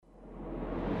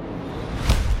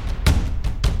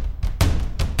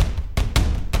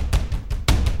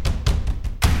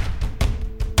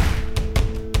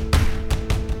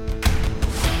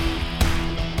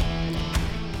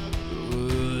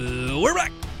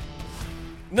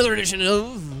Another edition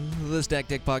of the Stack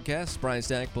Deck Podcast. Brian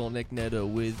Stackpole, Nick Neto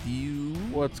with you.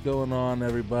 What's going on,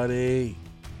 everybody?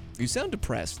 You sound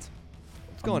depressed.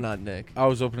 What's going on, Nick? I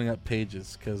was opening up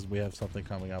pages because we have something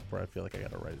coming up where I feel like I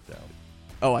got to write it down.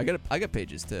 Oh, I got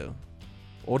pages too.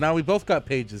 Well, now we both got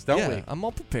pages, don't we? I'm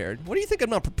all prepared. What do you think? I'm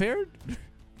not prepared?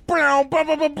 Brown,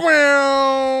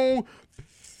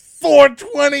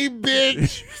 420,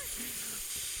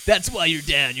 bitch. That's why you're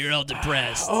down. You're all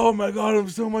depressed. Oh my God, I'm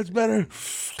so much better.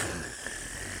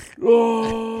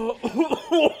 Oh,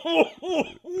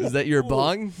 Is that your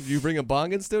bong? Do you bring a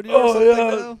bong in studio or something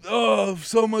now? Oh,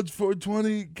 so much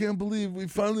 420. Can't believe we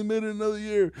finally made it another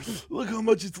year. Look how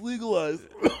much it's legalized.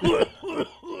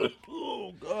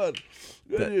 Oh God.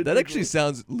 That actually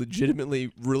sounds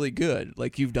legitimately really good.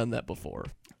 Like you've done that before.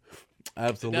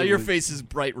 Absolutely. Now your face is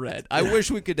bright red. I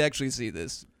wish we could actually see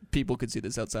this. People could see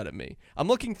this outside of me. I'm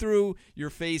looking through your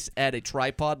face at a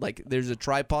tripod. Like there's a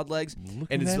tripod legs, Looking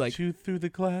and it's at like you through the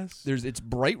glass. it's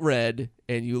bright red,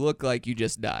 and you look like you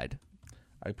just died.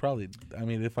 I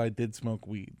mean, if I did smoke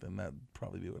weed, then that'd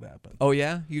probably be what happened. Oh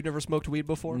yeah, you've never smoked weed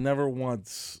before? Never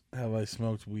once have I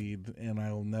smoked weed, and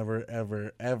I will never,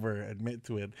 ever, ever admit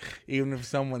to it. Even if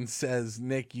someone says,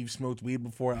 Nick, you've smoked weed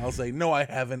before, I'll say, no, I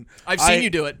haven't. I've seen you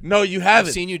do it. No, you haven't.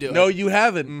 I've seen you do it. No, you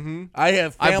haven't. Mm-hmm. I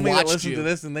have family that watched listen you. to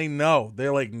this, and they know.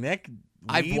 They're like, Nick, weed?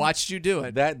 I've watched you do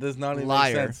it. That does not even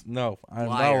Liar. make sense. No, I'm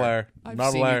not Liar. a liar. I've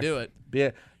not seen a liar. you do it.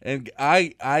 Yeah, and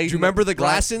I Do you remember the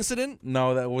glass incident?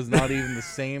 No, that was not even the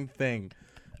same thing.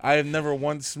 I have never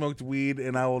once smoked weed,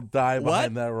 and I will die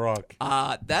behind that rock.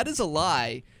 That is a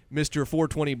lie, Mr.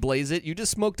 420 Blaze It. You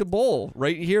just smoked a bowl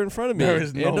right here in front of me. There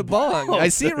is no and a bong. bong. I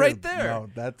see it right there. No,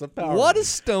 that's a Powerade. What a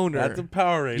stoner. That's a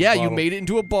Powerade Yeah, bottle. you made it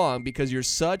into a bong because you're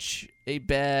such a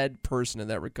bad person in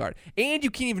that regard. And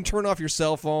you can't even turn off your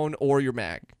cell phone or your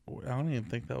Mac. I don't even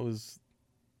think that was...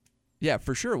 Yeah,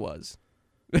 for sure it was.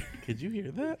 Could you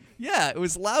hear that? Yeah, it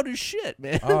was loud as shit,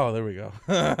 man. Oh, there we go.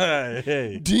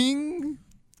 Hey. Ding.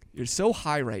 You're so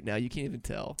high right now, you can't even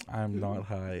tell. I'm not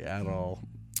high at all.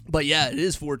 But yeah, it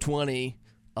is 420.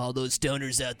 All those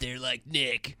stoners out there like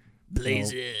Nick,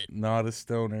 blaze Nope, it. Not a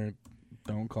stoner.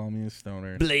 Don't call me a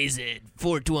stoner. Blaze it.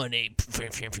 420.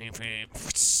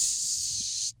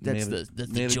 That's the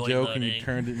made a joint joke and loading. you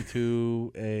turned it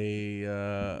into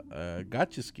a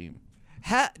gotcha scheme.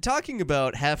 Talking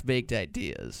about half-baked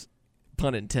ideas,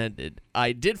 pun intended,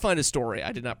 I did find a story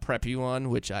I did not prep you on,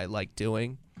 which I like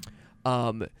doing.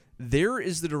 There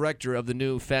is the director of the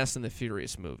new Fast and the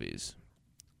Furious movies,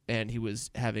 and he was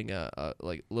having a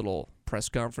little press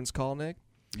conference call, Nick.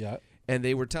 Yeah. And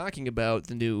they were talking about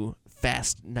the new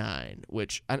Fast 9,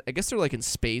 which I guess they're like in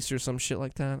space or some shit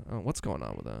like that. What's going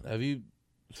on with that? Have you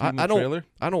seen the don't. trailer?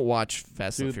 I don't watch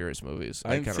Fast and Dude, Furious movies.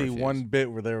 I didn't kinda see refuse. one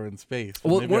bit where they were in space. but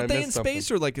Well, maybe weren't I they in missed space,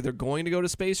 something. or like they're going to go to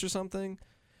space or something?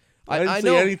 I didn't see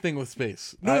know. anything with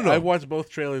space. No. I watched both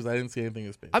trailers. I didn't see anything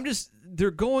with space. They're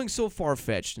going so far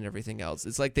fetched and everything else.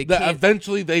 It's like they can't.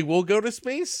 Eventually, they will go to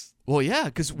space. Well, yeah,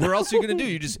 because where else are you going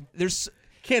to do? There's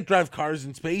Can't drive cars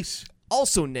in space.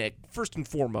 also, Nick, first and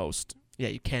foremost, yeah,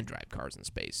 you can drive cars in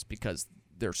space because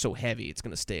they're so heavy. It's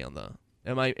going to stay on the.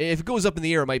 If it goes up in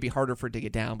the air, it might be harder for it to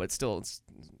get down, but there's still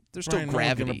Brian, no one's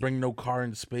gravity. gonna bring no car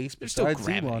into space. There's still Besides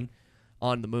gravity Elon.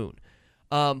 on the moon.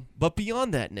 But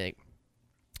beyond that, Nick,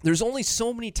 there's only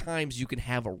so many times you can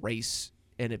have a race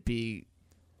and it be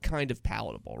kind of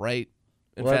palatable, right?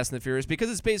 In What? Fast and the Furious,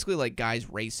 because it's basically like guys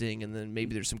racing and then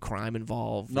maybe there's some crime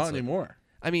involved. Not It's like- anymore.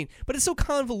 I mean, but it's so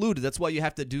convoluted. That's why you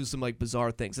have to do some like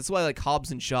bizarre things. That's why like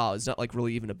Hobbs and Shaw is not like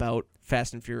really even about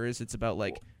Fast and Furious. It's about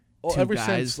like Well, two ever guys.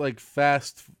 since like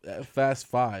Fast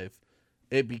 5,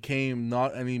 it became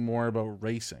not anymore about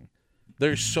racing.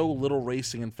 There's so little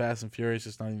racing in Fast and Furious,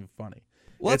 it's not even funny.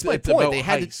 Well, that's It's my point. about They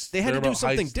had heists. to They're do about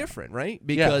something heists now. different, right?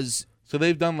 Because So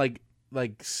they've done like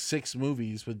 6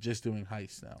 movies with just doing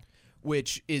heists now.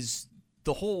 which is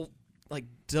the whole like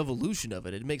devolution of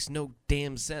it. It makes no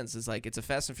damn sense. It's like it's a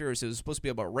Fast and Furious. It was supposed to be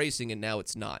about racing, and now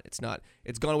it's not. It's not.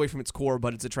 It's gone away from its core,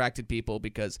 but it's attracted people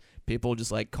because people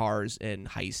just like cars and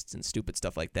heists and stupid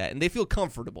stuff like that, and they feel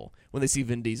comfortable when they see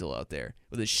Vin Diesel out there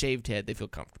with his shaved head. They feel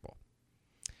comfortable.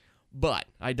 But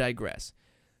I digress.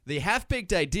 The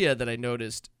half-baked idea that I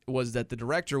noticed was that the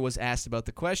director was asked about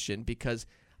the question because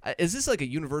is this like a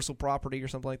Universal property or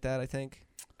something like that? I think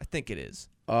it is.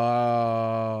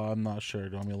 I'm not sure.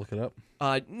 Do you want me to look it up?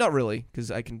 Not really,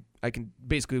 because I can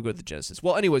basically go to the Genesis.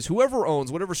 Well, anyways,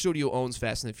 whatever studio owns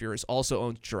Fast and the Furious also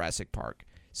owns Jurassic Park.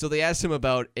 So they asked him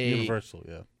about Universal,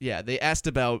 yeah. Yeah, they asked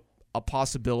about a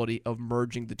possibility of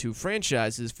merging the two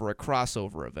franchises for a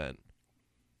crossover event.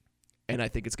 And I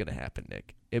think it's going to happen,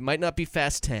 Nick. It might not be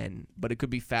Fast 10, but it could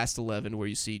be Fast 11 where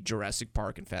you see Jurassic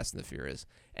Park and Fast and the Furious.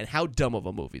 And how dumb of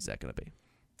a movie is that going to be?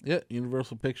 Yeah,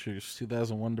 Universal Pictures,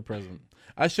 2001 to present.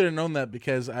 I should have known that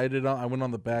because I went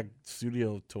on the back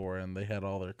studio tour and they had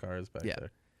all their cars back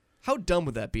there. How dumb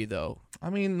would that be, though? I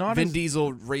mean, Vin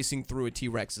Diesel racing through a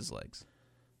T-Rex's legs.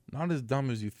 Not as dumb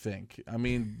as you think. I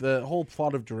mean, the whole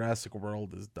plot of Jurassic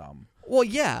World is dumb. Well,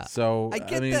 yeah. So I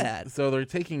get that. So they're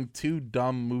taking two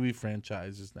dumb movie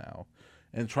franchises now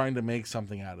and trying to make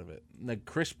something out of it. Like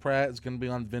Chris Pratt is going to be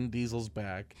on Vin Diesel's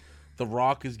back. The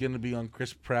Rock is going to be on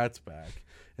Chris Pratt's back.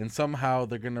 And somehow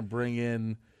they're going to bring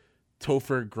in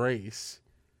Topher Grace.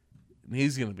 And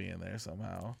he's going to be in there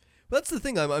somehow. That's the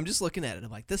thing. I'm just looking at it.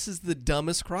 I'm like, this is the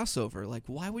dumbest crossover. Like,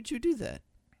 why would you do that?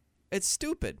 It's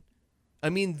stupid. I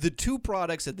mean, the two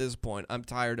products at this point, I'm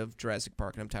tired of Jurassic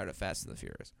Park and I'm tired of Fast and the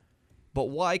Furious. But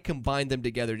why combine them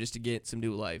together just to get some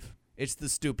new life? It's the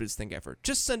stupidest thing ever.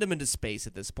 Just send them into space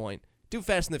at this point. Do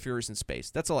Fast and the Furious in space.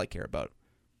 That's all I care about.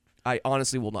 I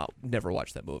honestly will never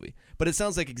watch that movie. But it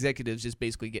sounds like executives just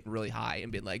basically getting really high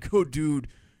and being like, oh, dude,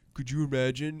 could you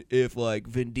imagine if, like,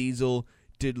 Vin Diesel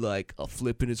did, like, a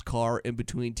flip in his car in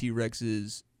between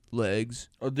T-Rex's legs?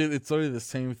 Oh, dude, it's literally the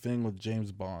same thing with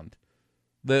James Bond.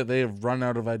 They have run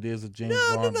out of ideas of James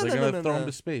Bond. They're going to throw him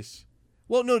to space.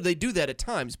 Well, no, they do that at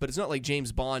times, but it's not like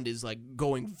James Bond is like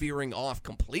veering off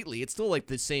completely. It's still like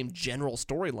the same general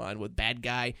storyline with bad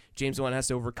guy James Bond has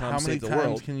to overcome, save the world. How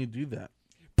many times can you do that?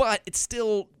 But it's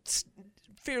still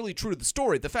fairly true to the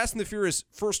story. The Fast and the Furious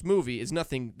first movie is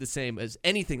nothing the same as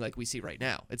anything like we see right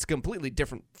now. It's a completely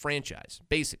different franchise,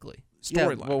 basically.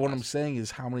 Storyline. Yeah, but what I'm saying is,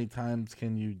 how many times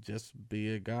can you just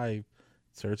be a guy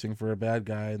searching for a bad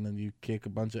guy, and then you kick a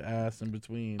bunch of ass in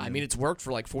between? I mean, it's worked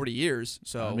for like 40 years,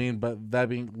 so... I mean, but that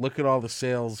being... Look at all the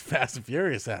sales Fast and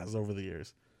Furious has over the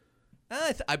years.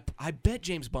 I bet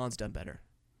James Bond's done better.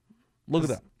 Look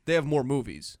it up. They have more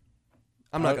movies.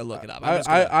 I'm not going to look it up.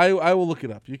 I will look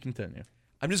it up. You continue.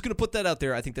 I'm just going to put that out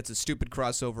there. I think that's a stupid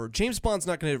crossover. James Bond's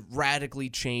not going to radically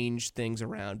change things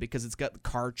around because it's got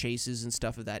car chases and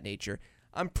stuff of that nature.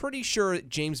 I'm pretty sure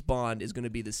James Bond is going to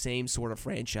be the same sort of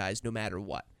franchise no matter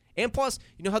what. And plus,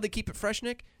 you know how they keep it fresh,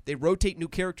 Nick? They rotate new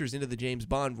characters into the James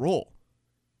Bond role.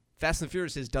 Fast and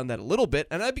Furious has done that a little bit,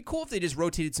 and it'd be cool if they just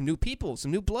rotated some new people,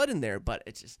 some new blood in there, but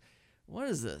it's just, what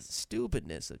is the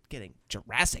stupidness of getting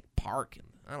Jurassic Park? And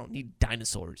I don't need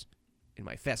dinosaurs in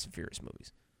my Fast and Furious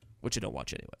movies, which I don't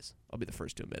watch anyways. I'll be the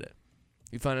first to admit it.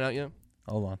 You find it out yet?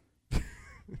 Hold on.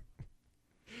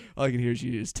 All I can hear is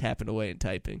you just tapping away and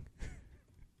typing.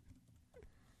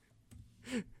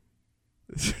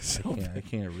 I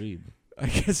can't read. I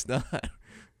guess not.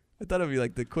 I thought it'd be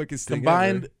like the quickest thing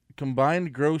ever.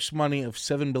 Combined gross money of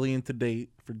 $7 billion to date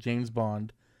for James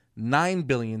Bond, $9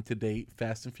 billion to date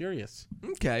Fast and Furious.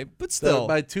 Okay, but still, so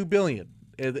by $2 billion,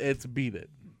 it's beat it.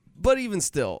 But even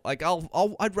still, like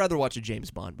I'd rather watch a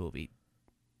James Bond movie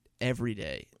every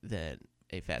day than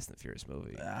a Fast and the Furious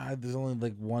movie. There's only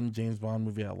like one James Bond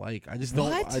movie I like. I just what?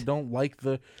 don't. I don't like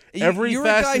the You're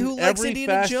a guy who likes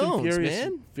Indiana Jones,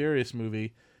 man. Furious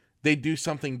movie. They do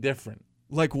something different.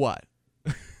 Like what?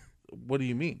 What do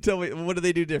you mean? Tell me, what do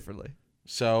they do differently?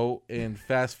 So in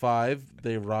Fast 5,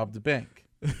 they robbed a bank.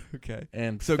 Okay.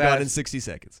 And so got in 60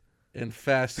 seconds. In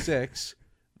Fast 6,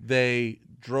 they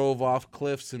drove off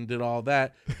cliffs and did all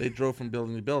that. They drove from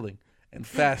building to building. In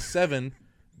Fast 7,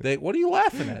 what are you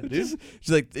laughing at, dude? It's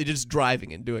like they're just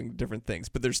driving and doing different things,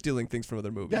 but they're stealing things from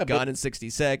other movies. Yeah, Gone in 60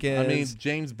 seconds. I mean,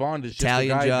 James Bond is just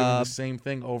Italian a guy Job. doing the same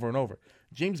thing over and over.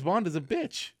 James Bond is a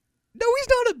bitch. No, he's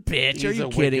not a bitch. He's Are you a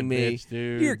kidding wicked me? bitch,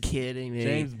 dude. You're kidding me.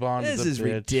 James Bond this is a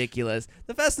bitch. Ridiculous.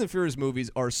 The Fast and the Furious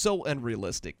movies are so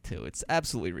unrealistic too. It's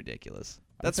absolutely ridiculous.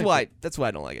 That's why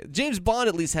I don't like it. James Bond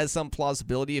at least has some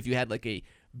plausibility. If you had like a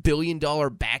 $1 billion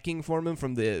backing for him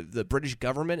from the British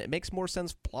government, it makes more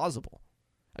sense plausible.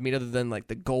 I mean, other than like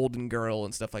the Golden Girl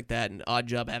and stuff like that, and Odd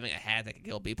Job having a hat that can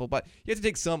kill people, but you have to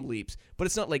take some leaps. But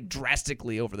it's not like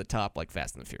drastically over the top like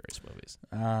Fast and the Furious movies.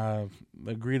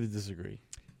 Agree to disagree.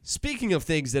 Speaking of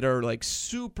things that are like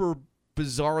super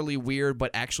bizarrely weird but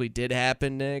actually did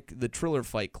happen, Nick, the Triller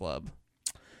Fight Club.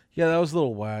 Yeah, that was a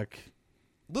little whack.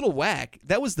 Little whack.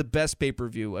 That was the best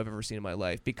pay-per-view I've ever seen in my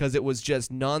life because it was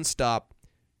just nonstop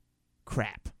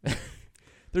crap.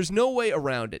 There's no way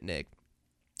around it, Nick.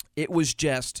 It was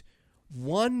just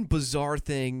one bizarre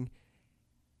thing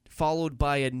followed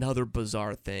by another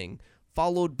bizarre thing,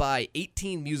 followed by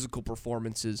 18 musical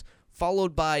performances,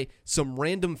 followed by some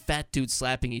random fat dudes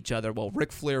slapping each other while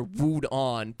Ric Flair wooed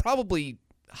on, probably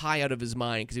high out of his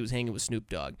mind because he was hanging with Snoop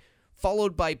Dogg,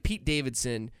 followed by Pete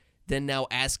Davidson then now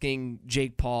asking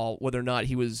Jake Paul whether or not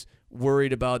he was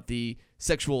worried about the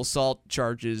sexual assault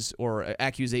charges or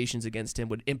accusations against him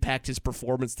would impact his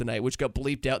performance tonight, which got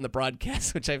bleeped out in the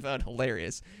broadcast, which I found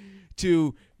hilarious,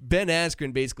 to Ben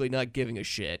Askren basically not giving a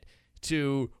shit,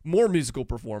 to more musical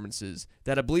performances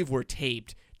that I believe were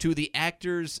taped, to the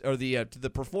actors or to the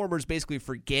performers basically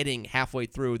forgetting halfway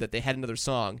through that they had another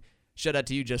song. Shout out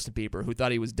to you, Justin Bieber, who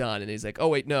thought he was done, and he's like, oh,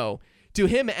 wait, no. To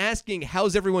him asking,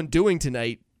 how's everyone doing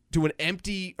tonight, to an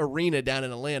empty arena down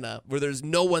in Atlanta where there's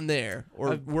no one there,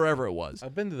 or wherever it was.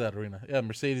 I've been to that arena. Yeah,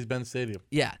 Mercedes-Benz Stadium.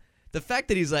 Yeah. The fact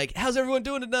that he's like, how's everyone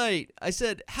doing tonight? I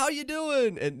said, how you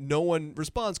doing? And no one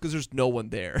responds because there's no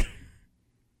one there.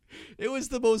 It was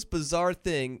the most bizarre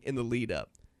thing in the lead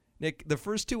up. Nick, the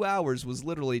first 2 hours was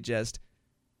literally just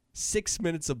 6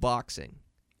 minutes of boxing.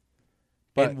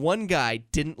 And one guy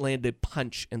didn't land a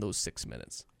punch in those 6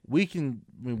 minutes. We can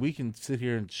sit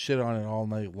here and shit on it all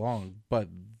night long, but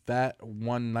that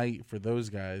one night for those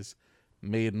guys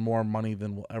made more money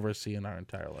than we'll ever see in our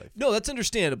entire life. No, that's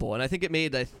understandable, and I think it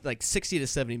made like $60 to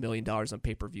 $70 million on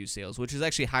pay-per-view sales, which is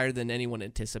actually higher than anyone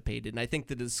anticipated. And I think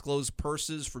the disclosed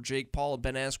purses for Jake Paul and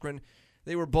Ben Askren,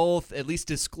 they were both at least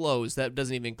disclosed. That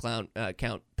doesn't even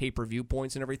count pay-per-view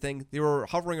points and everything. They were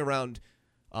hovering around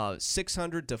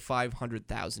 $600,000 to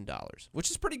 $500,000,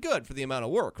 which is pretty good for the amount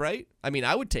of work, right? I mean,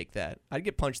 I would take that. I'd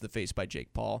get punched in the face by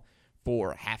Jake Paul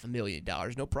for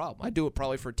 $500,000, no problem. I'd do it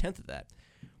probably for a tenth of that.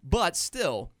 But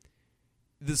still,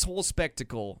 this whole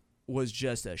spectacle was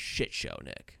just a shit show,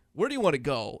 Nick. Where do you want to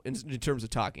go in terms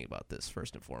of talking about this,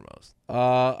 first and foremost?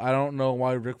 I don't know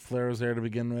why Ric Flair was there to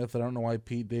begin with. I don't know why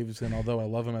Pete Davidson, although I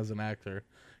love him as an actor,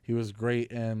 he was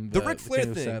great. And the Ric Flair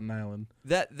thing, Staten Island.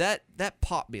 That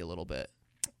popped me a little bit.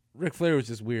 Ric Flair was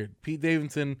just weird. Pete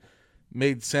Davidson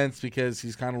made sense because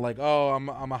he's kind of like, oh, I'm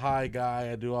a high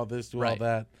guy. I do all this, all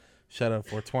that. Shout out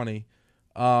 420.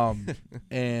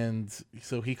 And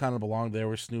so he kind of belonged there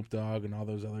with Snoop Dogg and all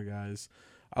those other guys.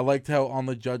 I liked how on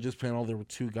the judges panel there were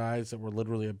two guys that were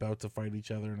literally about to fight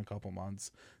each other in a couple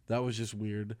months. That was just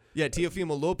weird. Yeah,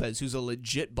 Teofimo Lopez, who's a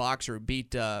legit boxer,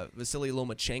 beat Vasily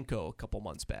Lomachenko a couple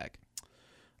months back.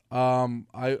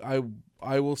 I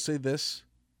will say this.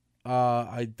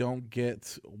 I don't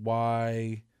get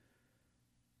why.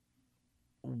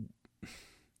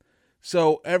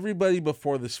 So everybody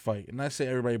before this fight, and I say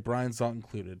everybody, Brian's not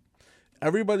included,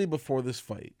 everybody before this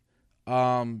fight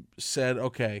said,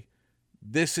 okay,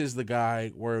 this is the guy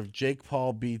where if Jake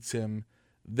Paul beats him,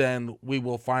 then we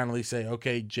will finally say,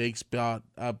 okay, Jake's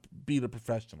beat a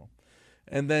professional.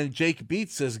 And then Jake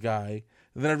beats this guy,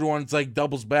 and then everyone's like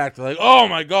doubles back. They're like, oh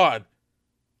my God,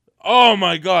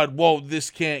 whoa,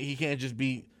 he can't just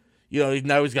beat,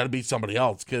 now he's got to beat somebody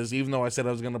else, because even though I said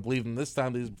I was going to believe him this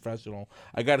time that he's a professional,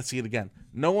 I got to see it again.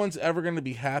 No one's ever going to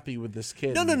be happy with this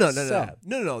kid.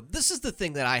 No. This is the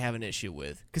thing that I have an issue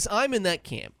with, because I'm in that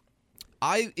camp.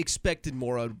 I expected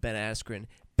more out of Ben Askren.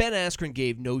 Ben Askren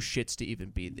gave no shits to even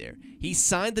be there. He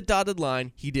signed the dotted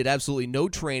line. He did absolutely no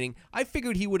training. I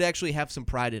figured he would actually have some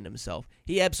pride in himself.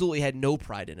 He absolutely had no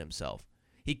pride in himself.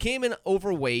 He came in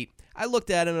overweight. I looked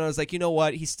at him and I was like, you know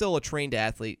what? He's still a trained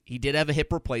athlete. He did have a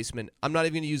hip replacement. I'm not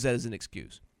even going to use that as an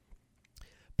excuse.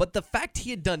 But the fact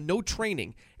he had done no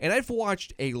training, and I've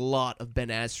watched a lot of Ben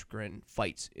Askren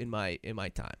fights in my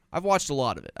time. I've watched a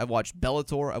lot of it. I've watched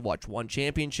Bellator. I've watched One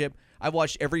Championship. I've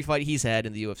watched every fight he's had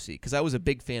in the UFC because I was a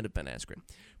big fan of Ben Askren.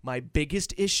 My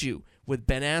biggest issue with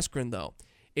Ben Askren, though,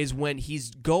 is when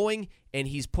he's going and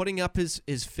he's putting up his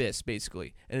fist,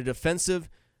 basically, in a defensive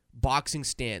boxing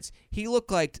stance. He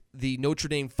looked like the Notre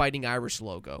Dame Fighting Irish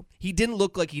logo. He didn't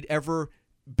look like he'd ever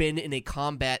been in a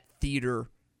combat theater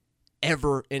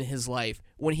ever in his life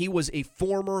when he was a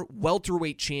former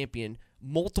welterweight champion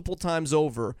multiple times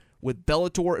over with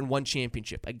Bellator and One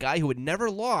Championship, a guy who had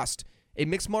never lost a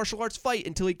mixed martial arts fight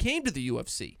until he came to the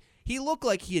UFC. He looked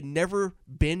like he had never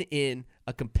been in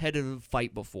a competitive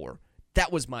fight before.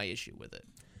 That was my issue with it.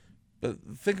 But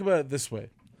think about it this way.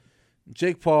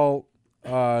 Jake Paul,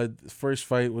 first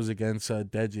fight was against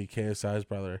Deji, KSI's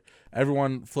brother.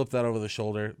 Everyone flipped that over the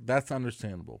shoulder. That's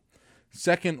understandable.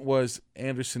 Second was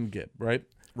Anderson Gibb, right?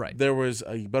 Right. There was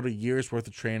about a year's worth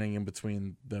of training in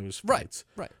between those fights.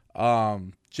 Right.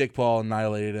 Jake Paul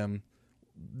annihilated him.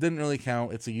 Didn't really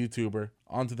count. It's a YouTuber.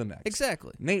 On to the next.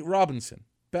 Exactly. Nate Robinson,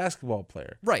 basketball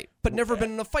player. Right, but never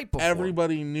been in a fight before.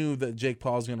 Everybody knew that Jake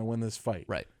Paul's going to win this fight.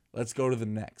 Right. Let's go to the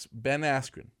next. Ben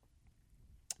Askren.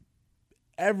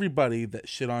 Everybody that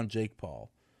shit on Jake Paul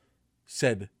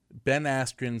said Ben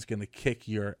Askren's going to kick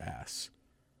your ass.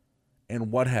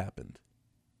 And what happened?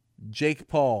 Jake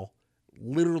Paul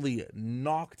literally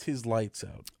knocked his lights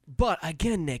out. But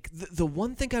again, Nick, the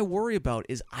one thing I worry about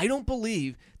is I don't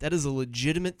believe that is a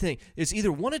legitimate thing. It's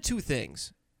either one of two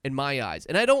things. in my eyes.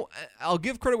 And I'll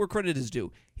give credit where credit is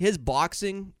due. His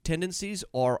boxing tendencies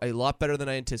are a lot better than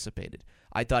I anticipated.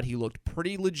 I thought he looked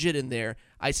pretty legit in there.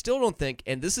 I still don't think,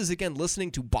 and this is again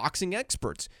listening to boxing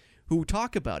experts who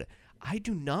talk about it, I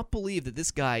do not believe that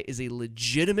this guy is a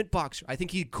legitimate boxer. I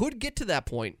think he could get to that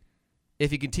point if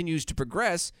he continues to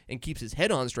progress and keeps his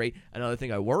head on straight. Another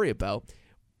thing I worry about.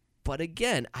 But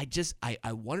again, I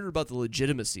wondered about the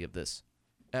legitimacy of this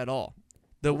at all.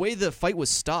 The way the fight was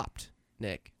stopped,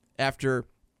 Nick, after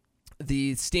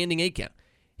the standing 8 count.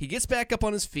 He gets back up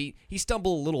on his feet. He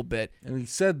stumbled a little bit. And he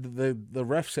said the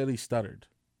ref said he stuttered.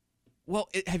 Well,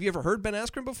 have you ever heard Ben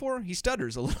Askren before? He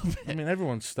stutters a little bit. I mean,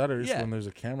 everyone stutters when there's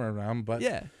a camera around, but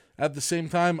yeah. At the same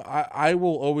time, I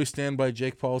will always stand by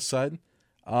Jake Paul's side.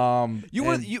 No,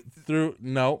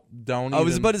 don't. I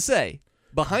was about to say,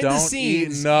 behind the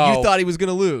scenes, you thought he was going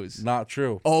to lose. Not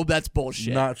true. Oh, that's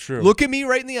bullshit. Not true. Look at me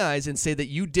right in the eyes and say that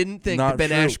you didn't think that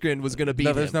Ben Askren was going to beat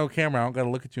him. No, there's no camera. I don't got to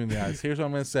look at you in the eyes. Here's what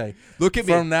I'm going to say. Look at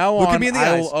me. From now on, look at me in the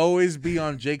I eyes. will always be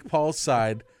on Jake Paul's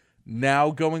side. Now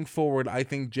going forward, I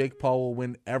think Jake Paul will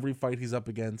win every fight he's up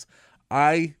against.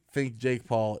 I think Jake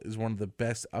Paul is one of the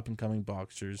best up-and-coming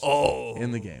boxers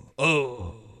in the game.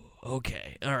 Oh,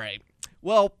 okay. All right.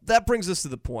 Well, that brings us to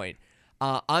the point.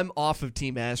 I'm off of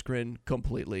Team Askren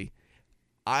completely.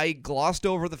 I glossed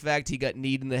over the fact he got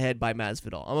kneed in the head by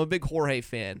Masvidal. I'm a big Jorge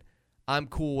fan. I'm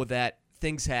cool with that.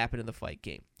 Things happen in the fight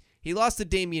game. He lost to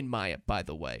Damian Maia, by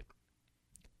the way.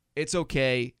 It's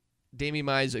okay. Damian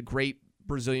Maia is a great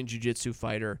Brazilian jiu-jitsu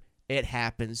fighter. It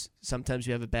happens. Sometimes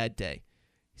you have a bad day.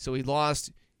 So he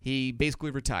lost. He basically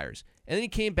retires. And then he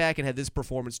came back and had this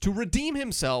performance to redeem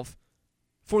himself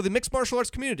for the mixed martial arts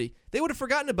community. They would have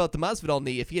forgotten about the Masvidal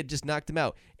knee if he had just knocked him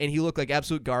out. And he looked like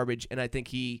absolute garbage, and I think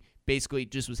he basically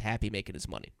just was happy making his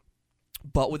money.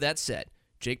 But with that said,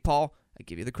 Jake Paul, I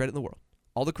give you the credit in the world.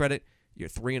 All the credit. You're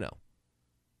 3-0.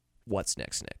 What's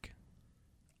next, Nick?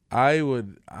 I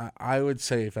would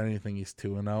say, if anything, he's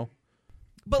 2-0.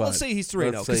 But let's say he's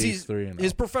 3-0 because he's 3-0.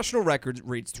 His professional record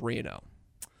reads 3-0.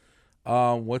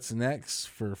 What's next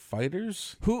for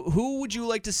fighters? Who would you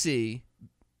like to see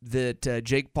that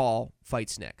Jake Paul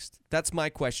fights next? That's my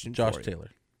question. Josh for you. Taylor.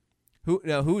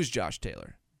 Who is Josh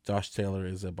Taylor? Josh Taylor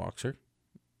is a boxer.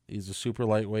 He's a super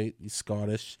lightweight. He's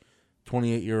Scottish,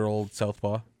 28-year-old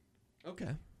southpaw.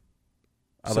 Okay.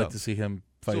 I'd like to see him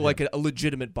fight. So like a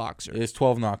legitimate boxer. He has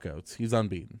 12 knockouts. He's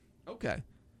unbeaten. Okay.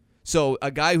 So a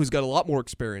guy who's got a lot more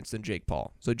experience than Jake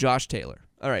Paul. So Josh Taylor.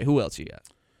 All right, who else you got?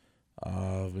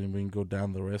 We can go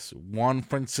down the list. Juan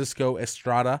Francisco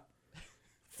Estrada,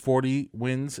 40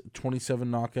 wins, 27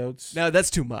 knockouts. No, that's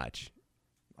too much.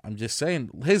 I'm just saying.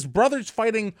 His brother's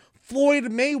fighting Floyd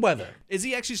Mayweather. Is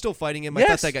he actually still fighting him? Yes. I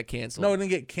thought that got canceled. No, it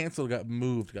didn't get canceled. It got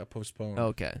moved. Got postponed.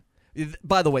 Okay.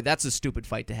 By the way, that's a stupid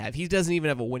fight to have. He doesn't even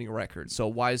have a winning record, so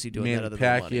why is he doing that other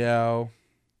than money? Pacquiao.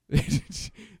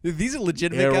 These are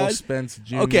legitimate Errol guys? Spence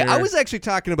Jr. Okay, I was actually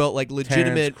talking about like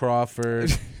legitimate. Terrence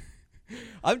Crawford.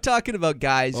 I'm talking about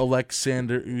guys.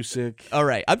 Alexander Usyk. All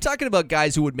right, I'm talking about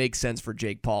guys who would make sense for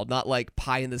Jake Paul, not like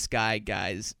pie in the sky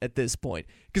guys at this point.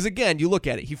 Because again, you look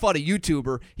at it. He fought a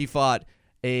YouTuber. He fought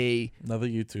another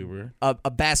YouTuber,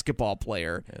 a basketball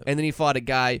player, and then he fought a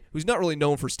guy who's not really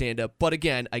known for stand-up. But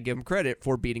again, I give him credit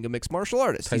for beating a mixed martial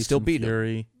artist. Tyson he still beat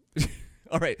Fury. him.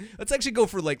 All right, let's actually go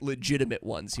for like legitimate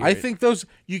ones here. I think those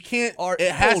you can't.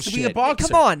 It has to be a bullshit. boxer.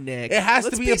 Come on, Nick. It has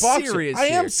Let's to be a boxer. Serious I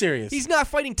am here. serious. He's not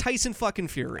fighting Tyson fucking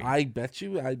Fury. I bet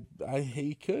you.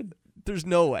 He could. There's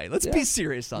no way. Let's be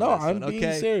serious on this I'm one, okay?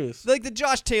 being serious. Like the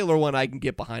Josh Taylor one, I can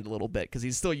get behind a little bit because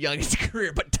he's still young in his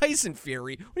career. But Tyson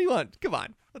Fury, what do you want? Come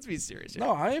on, let's be serious here.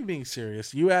 No, I am being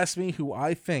serious. You asked me who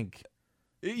I think.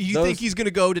 You think he's gonna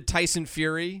go to Tyson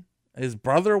Fury? His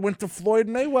brother went to Floyd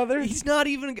Mayweather. He's not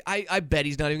even. I bet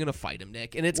he's not even going to fight him,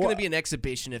 Nick. And it's going to be an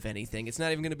exhibition, if anything. It's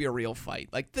not even going to be a real fight.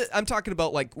 Like I'm talking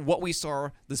about, like what we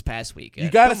saw this past week. You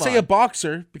got to say a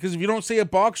boxer, because if you don't say a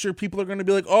boxer, people are going to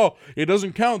be like, "Oh, it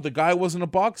doesn't count. The guy wasn't a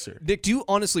boxer." Nick, do you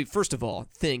honestly, first of all,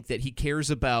 think that he cares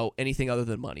about anything other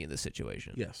than money in this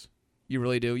situation? Yes. You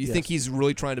really do? You think he's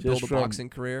really trying to build a boxing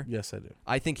career? Yes, I do.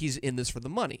 I think he's in this for the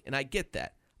money, and I get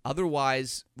that.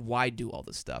 Otherwise, why do all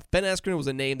this stuff? Ben Askren was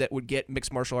a name that would get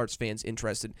mixed martial arts fans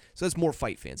interested, so there's more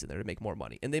fight fans in there to make more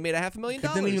money. And they made $500,000. He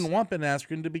didn't even want Ben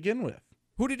Askren to begin with.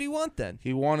 Who did he want then?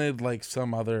 He wanted like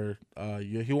some other.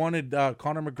 He wanted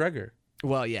Conor McGregor.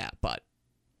 Well, yeah, but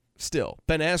still,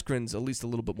 Ben Askren's at least a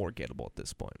little bit more gettable at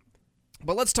this point.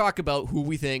 But let's talk about who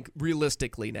we think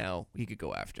realistically now he could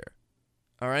go after.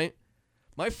 All right?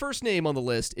 My first name on the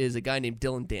list is a guy named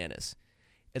Dylan Dennis.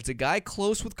 It's a guy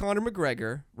close with Conor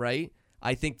McGregor, right?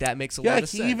 I think that makes a Yeah, lot of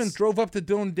sense. he even drove up to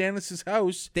Dylan Dennis's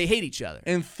house They hate each other.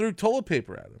 and threw toilet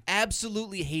paper at him.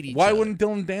 Absolutely hate each Why other. wouldn't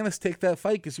Dylan Dennis take that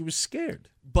fight? Because he was scared.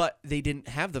 But they didn't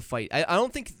have the fight. I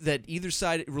don't think that either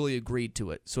side really agreed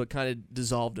to it, so it kind of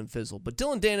dissolved and fizzled. But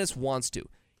Dylan Dennis wants to.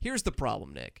 Here's the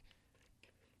problem, Nick.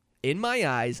 In my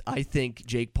eyes, I think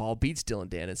Jake Paul beats Dylan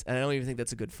Dennis, and I don't even think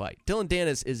that's a good fight. Dylan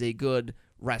Dennis is a good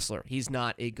wrestler. He's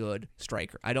not a good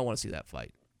striker. I don't want to see that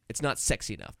fight. It's not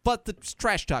sexy enough. But the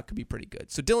trash talk could be pretty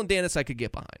good. So Dylan Dennis, I could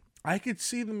get behind. I could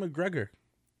see the McGregor.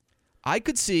 I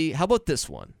could see, how about this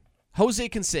one? Jose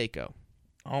Canseco.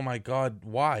 Oh, my God.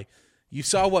 Why? You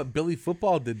saw what Billy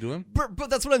Football did to him? But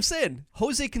that's what I'm saying.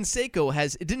 Jose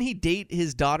Canseco didn't he date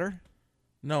his daughter?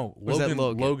 No, Or was that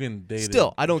Logan? Logan dated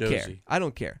Still, I don't Josie. care. I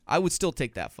don't care. I would still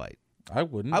take that fight. I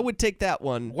wouldn't. I would take that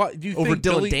one What do you over think?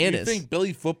 Dylan Do Dennis. you think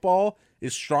Billy Football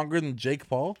is stronger than Jake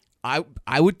Paul? I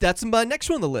would. That's my next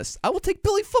one on the list. I will take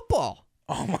Billy Football.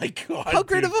 Oh my God! How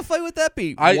great dude. of a fight would that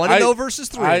be? I- 1-0 versus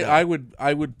 3. I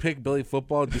would pick Billy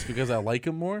Football just because I like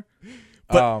him more.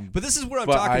 But this is what I'm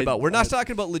but talking about. We're not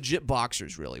talking about legit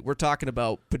boxers, really. We're talking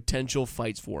about potential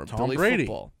fights for him. Tom Billy Brady.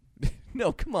 Football.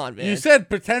 No, come on, man. You said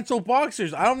potential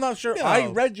boxers. I'm not sure. No. I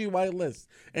read you my list,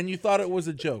 and you thought it was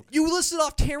a joke. You listed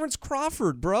off Terrence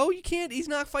Crawford, bro. You can't. He's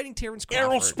not fighting Terrence Crawford.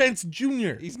 Errol Spence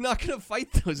Jr. He's not going to fight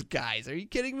those guys. Are you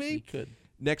kidding me? He could.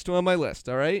 Next one on my list,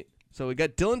 all right? So we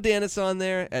got Dylan Dennis on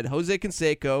there, and Jose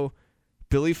Canseco,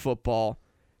 Billy Football.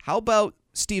 How about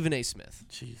Stephen A. Smith?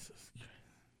 Jesus.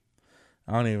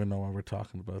 I don't even know why we're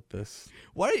talking about this.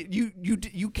 Why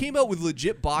you came out with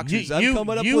legit boxers? I'm you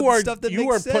coming up you with are, stuff that you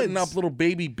makes are sense. putting up little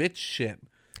baby bitch shit.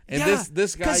 And yeah,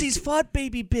 this guy, because he's fought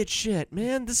baby bitch shit,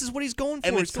 man. This is what he's going for.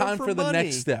 and He's it's going time for the money.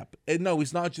 next step. And no,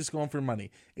 he's not just going for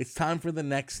money. It's time for the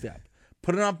next step.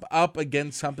 Put him up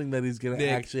against something that he's gonna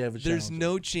Nick, actually have a chance. There's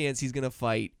no chance he's gonna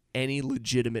fight any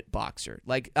legitimate boxer.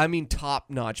 Like, I mean,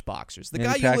 top-notch boxers. The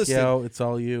guy you're listing, Pacquiao, it's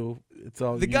all you. It's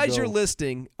all the you guys go. you're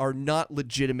listing are not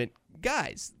legitimate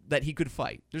guys that he could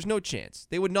fight. There's no chance.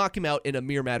 They would knock him out in a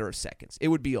mere matter of seconds. It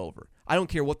would be over. I don't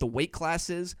care what the weight class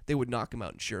is. They would knock him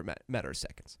out in sheer matter of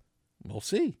seconds. We'll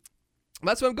see.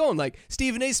 That's what I'm going. Like,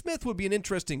 Stephen A. Smith would be an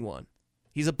interesting one.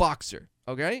 He's a boxer,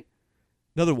 okay?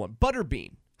 Another one,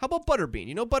 Butterbean. How about Butterbean?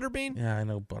 You know Butterbean? Yeah, I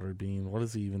know Butterbean. What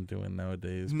is he even doing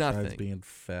nowadays? Nothing. Besides being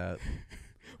fat.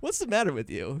 What's the matter with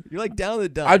you? You're like down the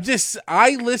dumps.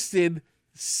 I listed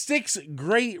 6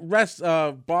 great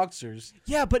boxers.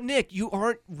 Yeah, but Nick, you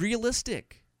aren't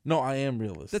realistic. No, I am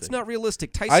realistic. That's not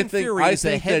realistic. Tyson Fury is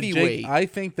a heavyweight. I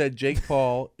think that Jake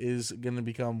Paul is going to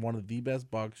become one of the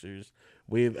best boxers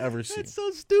we have ever seen. That's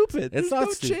so stupid. It's There's not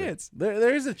no stupid. chance.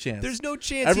 There is a chance. There's no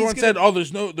chance. Everyone he's said, gonna...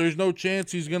 "Oh, there's no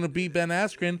chance he's going to beat Ben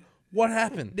Askren." What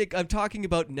happened? Nick, I'm talking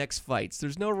about next fights.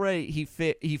 There's no way he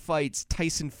fights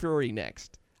Tyson Fury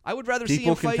next. I would rather see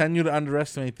People him fight. continue to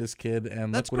underestimate this kid,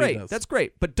 and That's look what he great. does. That's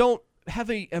great. But don't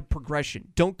have a progression.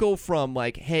 Don't go from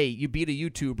like, hey, you beat a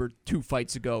YouTuber 2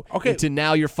 fights ago, Okay. to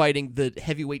now you're fighting the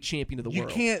heavyweight champion of the You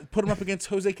world. can't put him up against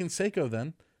Jose Canseco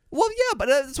then. Well, yeah, but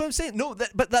that's what I'm saying. No,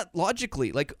 but that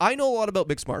logically, like, I know a lot about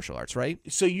mixed martial arts, right?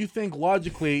 So you think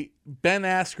logically Ben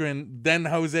Askren, then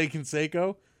Jose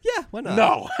Canseco? Yeah, why not?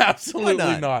 No, absolutely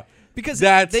Why not? not. Because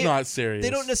That's they, not serious. They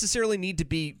don't necessarily need to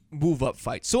be move-up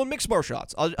fights. So in mixed martial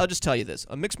arts, I'll just tell you this.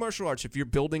 In mixed martial arts, if you're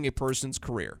building a person's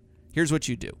career, here's what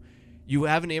you do. You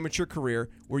have an amateur career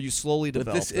where you slowly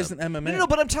develop this them. isn't MMA. No,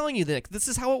 but I'm telling you, Nick, this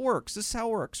is how it works. This is how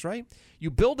it works, right? You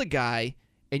build a guy,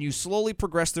 and you slowly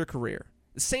progress their career.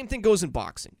 The same thing goes in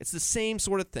boxing. It's the same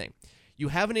sort of thing. You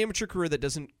have an amateur career that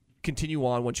doesn't continue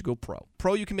on once you go pro.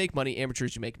 Pro, you can make money.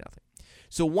 Amateurs, you make nothing.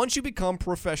 So once you become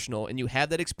professional and you have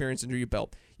that experience under your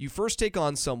belt, you first take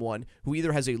on someone who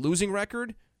either has a losing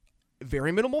record,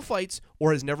 very minimal fights,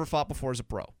 or has never fought before as a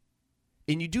pro.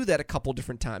 And you do that a couple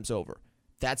different times over.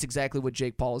 That's exactly what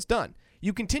Jake Paul has done.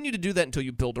 You continue to do that until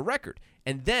you build a record,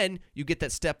 and then you get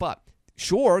that step up.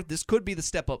 Sure, this could be the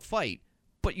step-up fight,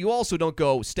 but you also don't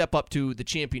go step up to the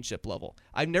championship level.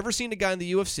 I've never seen a guy in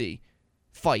the UFC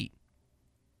fight,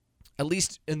 at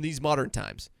least in these modern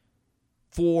times,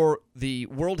 for the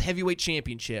World Heavyweight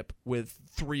Championship with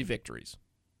 3 victories.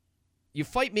 You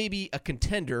fight maybe a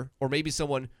contender or maybe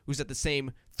someone who's at the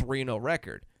same 3-0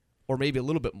 record or maybe a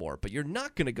little bit more, but you're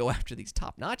not going to go after these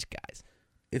top-notch guys.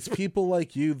 It's people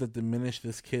like you that diminish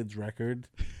this kid's record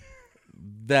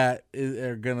that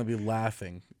are going to be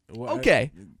laughing.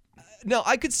 Okay. No,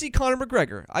 I could see Conor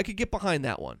McGregor. I could get behind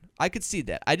that one. I could see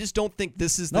that. I just don't think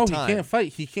this is the time. No, he can't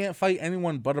fight. He can't fight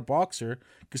anyone but a boxer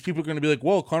because people are going to be like,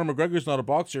 well, Conor McGregor's not a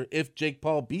boxer if Jake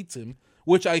Paul beats him,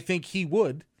 which I think he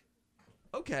would.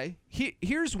 Okay.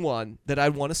 Here's one that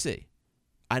I'd want to see.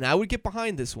 And I would get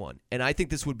behind this one. And I think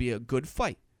this would be a good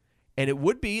fight. And it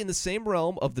would be in the same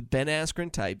realm of the Ben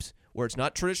Askren types, where it's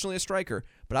not traditionally a striker.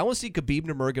 But I want to see Khabib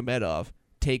Nurmagomedov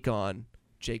take on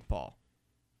Jake Paul.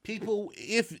 People,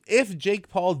 if Jake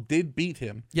Paul did beat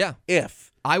him, Yeah.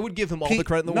 if I would give him all the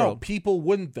credit in the no, world. people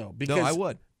wouldn't though. Because, No, I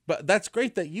would. But that's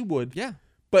great that you would. Yeah.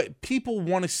 But people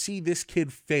want to see this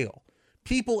kid fail.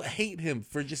 People hate him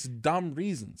for just dumb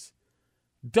reasons.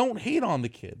 Don't hate on the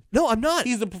kid. No, I'm not.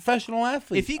 He's a professional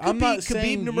athlete. If he could beat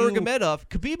Khabib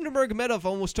Nurmagomedov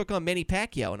almost took on Manny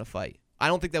Pacquiao in a fight. I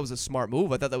don't think that was a smart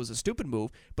move. I thought that was a stupid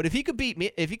move. But if he could beat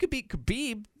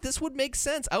Khabib, this would make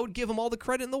sense. I would give him all the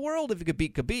credit in the world if he could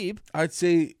beat Khabib. I'd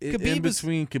say Khabib in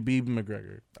between Khabib and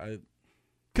McGregor.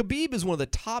 Khabib is one of the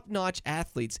top-notch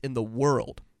athletes in the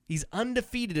world. He's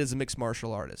undefeated as a mixed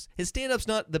martial artist. His stand-up's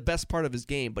not the best part of his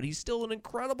game, but he's still an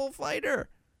incredible fighter.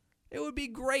 It would be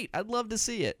great. I'd love to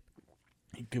see it.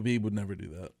 Khabib would never do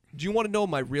that. Do you want to know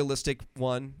my realistic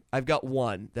one? I've got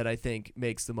one that I think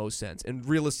makes the most sense and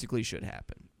realistically should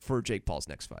happen for Jake Paul's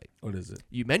next fight. What is it?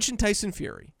 You mentioned Tyson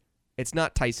Fury. It's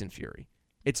not Tyson Fury.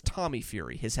 It's Tommy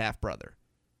Fury, his half-brother.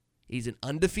 He's an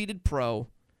undefeated pro,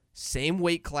 same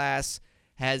weight class,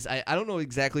 has, I don't know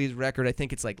exactly his record. I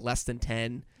think it's like less than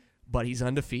 10, but he's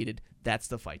undefeated. That's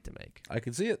the fight to make. I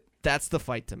can see it. That's the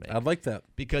fight to make. I'd like that.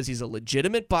 Because he's a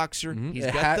legitimate boxer. Mm-hmm. He's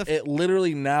got it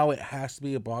literally now it has to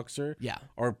be a boxer. Yeah.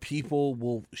 Or people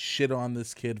will shit on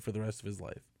this kid for the rest of his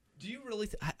life. Do you really?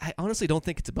 I honestly don't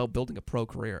think it's about building a pro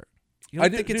career. You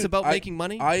don't think it's about making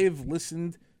money? I have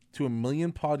listened to 1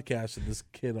 million podcasts of this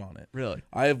kid on it. Really?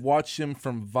 I have watched him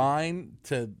from Vine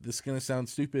to, this is going to sound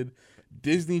stupid,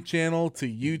 Disney Channel to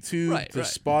YouTube to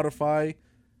Spotify.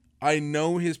 I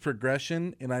know his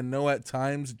progression, and I know at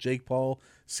times Jake Paul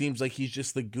seems like he's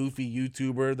just the goofy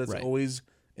YouTuber that's always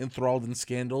enthralled in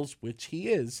scandals, which he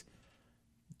is.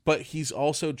 But he's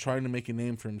also trying to make a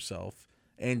name for himself,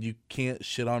 and you can't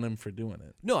shit on him for doing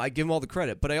it. No, I give him all the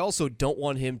credit, but I also don't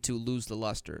want him to lose the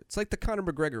luster. It's like the Conor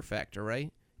McGregor factor,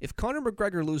 right? If Conor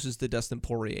McGregor loses to Dustin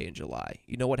Poirier in July,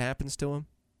 you know what happens to him?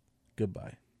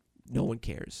 Goodbye. No one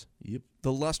cares. Yep.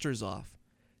 The luster's off.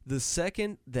 The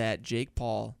second that Jake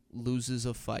Paul loses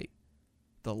a fight,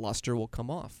 the luster will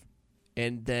come off.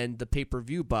 And then the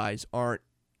pay-per-view buys aren't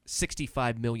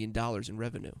 $65 million in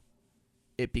revenue.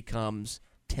 It becomes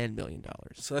 $10 million.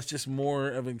 So that's just more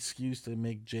of an excuse to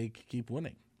make Jake keep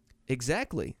winning.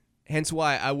 Exactly. Hence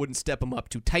why I wouldn't step him up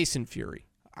to Tyson Fury.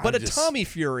 But Tommy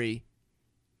Fury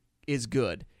is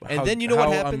good. And then you know what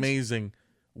happens? How amazing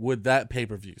would that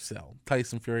pay-per-view sell?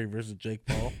 Tyson Fury versus Jake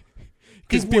Paul?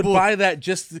 Because people would buy that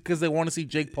just because they want to see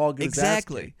Jake Paul get his ass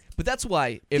kicked. But that's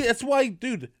why. That's why,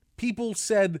 dude, people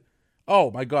said,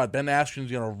 oh, my God, Ben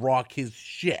Askren's going to rock his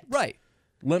shit. Right.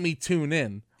 Let me tune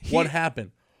in. What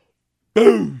happened?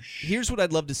 Boosh. Here's what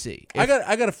I'd love to see. I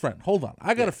got a friend. Hold on.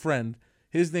 I got a friend.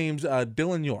 His name's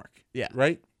Dylan York. Yeah.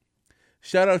 Right?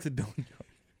 Shout out to Dylan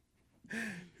York,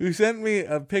 who sent me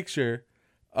a picture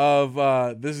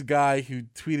of this guy who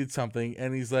tweeted something,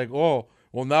 and he's like, oh,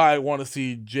 well, now I want to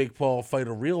see Jake Paul fight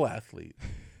a real athlete.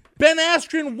 Ben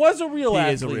Askren was a real athlete.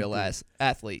 He is a real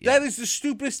athlete. Yeah. That is the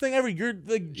stupidest thing ever.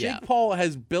 Jake Paul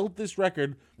has built this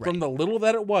record from the little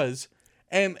that it was,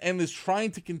 and is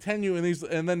trying to continue. And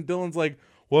then Dylan's like,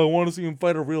 well, I want to see him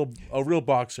fight a real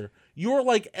boxer. You're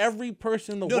like every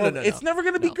person in the world. No. It's never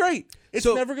going to be great. It's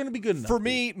never going to be good enough. For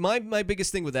me, my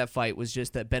biggest thing with that fight was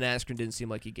just that Ben Askren didn't seem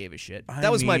like he gave a shit.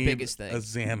 That was my biggest thing. A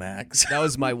Xanax. That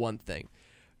was my one thing.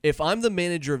 If I'm the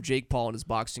manager of Jake Paul in his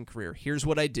boxing career, here's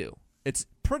what I do. It's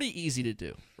pretty easy to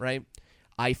do, right?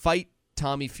 I fight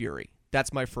Tommy Fury.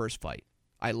 That's my first fight.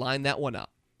 I line that one up.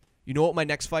 You know what my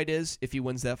next fight is if he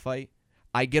wins that fight?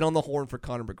 I get on the horn for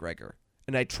Conor McGregor,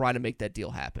 and I try to make that deal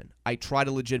happen. I try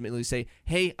to legitimately say,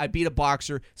 hey, I beat a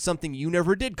boxer, something you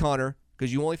never did, Conor,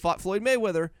 because you only fought Floyd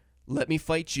Mayweather. Let me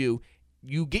fight you.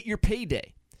 You get your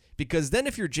payday. Because then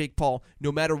if you're Jake Paul,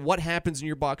 no matter what happens in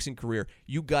your boxing career,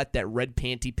 you got that red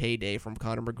panty payday from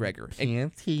Conor McGregor.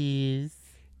 Panties.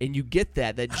 And you get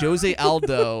that Jose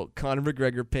Aldo, Conor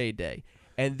McGregor payday.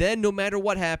 And then no matter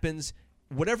what happens,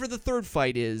 whatever the third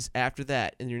fight is after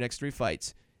that in your next 3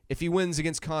 fights, if he wins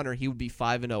against Conor, he would be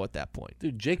 5-0 at that point.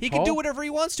 Dude, Jake Paul? He can do whatever he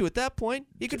wants to at that point.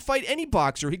 He could fight any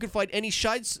boxer. He could fight any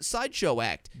sideshow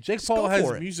act. Jake Paul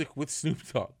has music with Snoop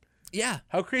Dogg. Yeah.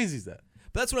 How crazy is that?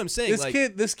 But that's what I'm saying.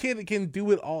 This kid can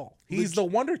do it all. He's the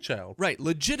wonder child. Right,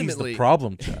 legitimately. He's the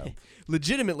problem child.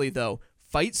 Legitimately, though,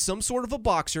 fight some sort of a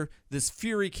boxer. This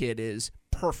Fury kid is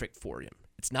perfect for him.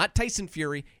 It's not Tyson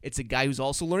Fury. It's a guy who's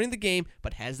also learning the game,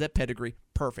 but has that pedigree.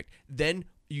 Perfect. Then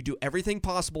you do everything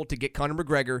possible to get Conor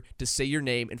McGregor to say your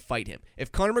name and fight him.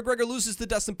 If Conor McGregor loses to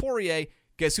Dustin Poirier,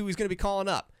 guess who he's going to be calling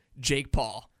up? Jake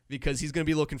Paul. because he's going to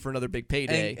be looking for another big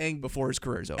payday And- before his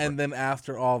career's over. And then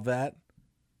after all that,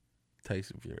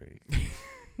 Tyson Fury.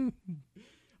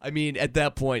 I mean, at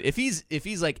that point, if he's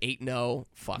like 8-0,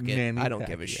 fuck it. Manny I don't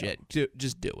give a Pacquiao. shit.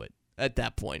 Just do it. At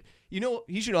that point,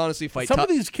 he should honestly fight. Some of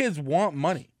these kids want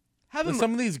money. have him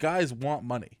Some of these guys want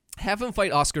money.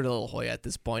 fight Oscar De La Hoya at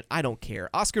this point. I don't care.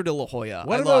 Oscar De La Hoya.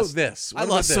 What I about lost, this? I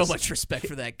lost so much respect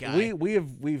for that guy.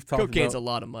 We've talked Cocaine's about, a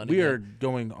lot of money. we man. are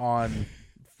going on.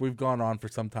 We've gone on for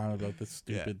some time about this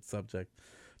stupid subject.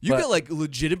 You but- get like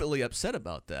legitimately upset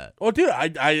about that. Oh, dude, I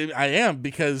am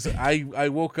because I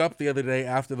woke up the other day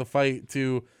after the fight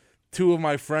to two of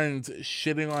my friends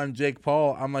shitting on Jake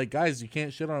Paul. I'm like, guys, you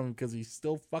can't shit on him because he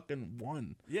still fucking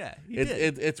won. Yeah,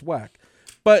 It's whack.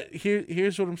 But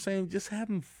here's what I'm saying: just have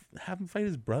him fight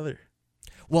his brother.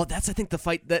 Well, that's I think the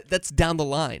fight that's down the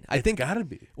line. I think Gotta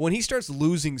be. when he starts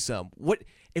losing some, what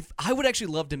if I would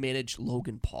actually love to manage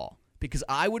Logan Paul because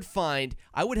I would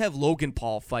have Logan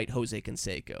Paul fight Jose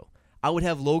Canseco. I would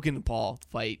have Logan Paul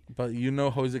fight. But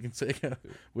Jose Canseco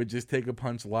would just take a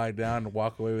punch, lie down, and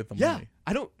walk away with the Yeah, money.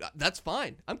 I don't. That's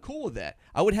fine. I'm cool with that.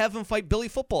 I would have him fight Billy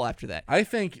Football after that. I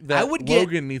think that get-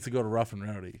 Logan needs to go to Rough and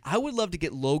Rowdy. I would love to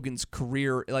get Logan's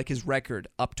career, like his record,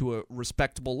 up to a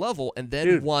respectable level, and then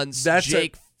Dude, once that's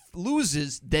Jake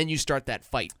loses, then you start that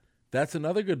fight. That's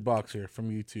another good boxer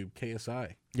from YouTube,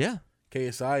 KSI. Yeah,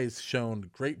 KSI has shown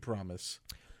great promise.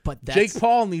 but that's, Jake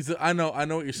Paul needs to, I know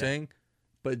what you're saying,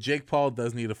 but Jake Paul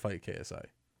does need to fight KSI.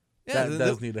 Yeah, that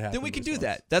does need to happen. Then we can do this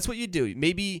that. That's what you do.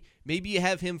 Maybe you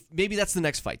have him. Maybe that's the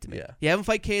next fight to me. Yeah. You have him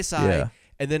fight KSI, Yeah.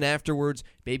 and then afterwards,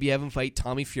 maybe you have him fight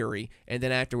Tommy Fury, and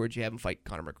then afterwards, you have him fight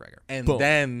Conor McGregor. And Boom.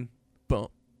 then Boom.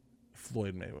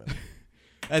 Floyd Mayweather.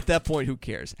 At that point, who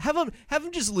cares? Have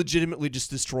him just legitimately just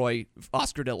destroy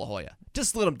Oscar De La Hoya.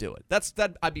 Just let him do it.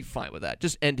 I'd be fine with that.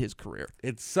 Just end his career.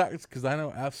 It sucks because I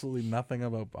know absolutely nothing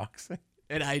about boxing.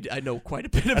 And I know quite a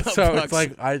bit about So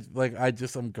boxing. it's like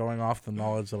I'm going off the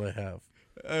knowledge that I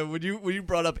have. When you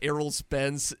brought up Errol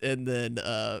Spence and then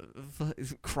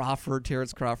Terrence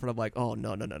Crawford, I'm like, oh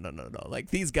no. Like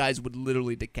these guys would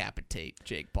literally decapitate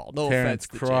Jake Paul. No Terrence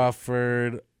offense to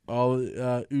Crawford,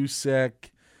 Usyk,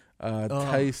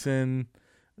 Tyson,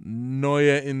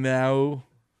 Noya Inoue,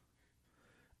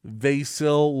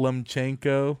 Vasyl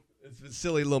Lomachenko, It's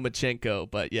Vasily Lomachenko,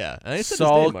 but yeah, I said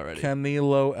Saul his name already.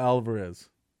 Canelo Alvarez.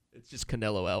 It's just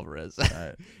Canelo Alvarez.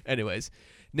 Right. Anyways,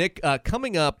 Nick,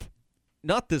 coming up,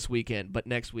 not this weekend, but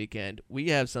next weekend, we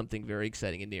have something very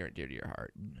exciting and near and dear to your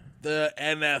heart. The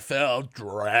NFL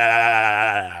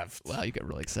Draft. Wow, you got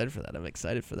really excited for that. I'm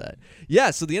excited for that. Yeah,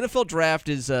 so the NFL Draft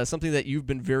is something that you've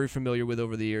been very familiar with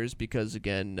over the years because,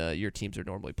 again, your teams are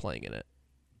normally playing in it.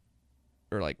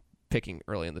 Or, like, picking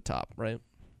early in the top, right?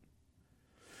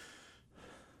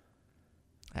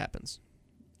 Happens.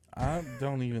 I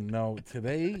don't even know.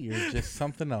 Today, you're just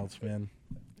something else, man.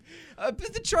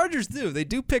 But the Chargers do. They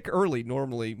do pick early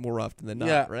normally more often than not,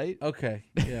 Yeah. right? Okay.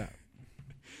 Yeah.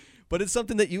 But it's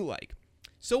something that you like.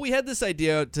 So we had this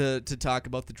idea to talk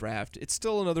about the draft. It's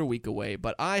still another week away,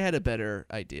 but I had a better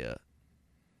idea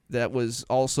that was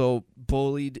also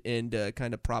bullied and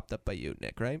kind of propped up by you,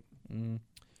 Nick, right?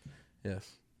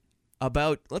 Yes.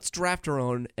 About let's draft our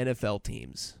own NFL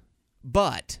teams,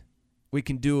 but we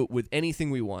can do it with anything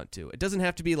we want to. It doesn't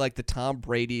have to be like the Tom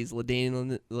Brady's,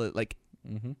 like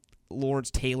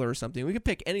Lawrence Taylor or something. We can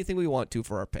pick anything we want to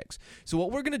for our picks. So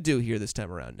what we're going to do here this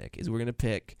time around, Nick, is we're going to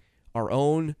pick our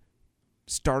own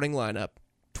starting lineup,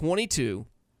 22,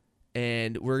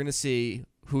 and we're going to see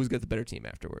who's got the better team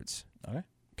afterwards. Okay.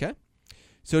 Okay?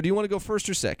 So do you want to go first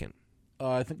or second?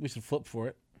 I think we should flip for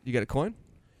it. You got a coin?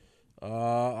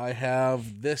 I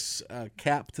have this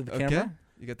cap to the camera.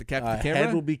 You got the cap to the camera?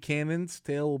 Head will be Cannon's,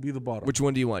 tail will be the bottom. Which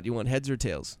one do you want? Do you want heads or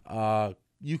tails?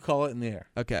 You call it in the air.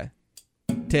 Okay.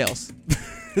 Tails.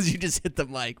 Because you just hit the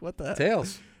mic. What the heck?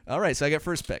 Tails. All right, so I got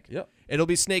first pick. Yep. It'll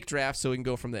be snake draft, so we can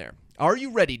go from there. Are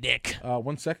you ready, Nick?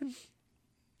 1 second.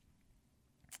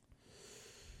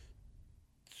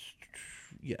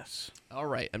 Yes. All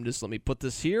right, let me put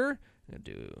this here. I'm going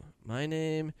to do my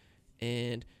name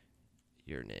and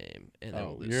your name. And then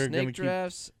we'll do you're gonna snake keep-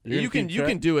 drafts. you're You gonna can keep you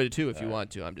can track? do it too if you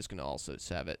want to. I'm just going to also just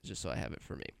have it just so I have it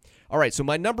for me. All right, so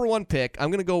my number one pick, I'm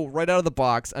going to go right out of the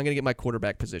box. I'm going to get my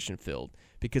quarterback position filled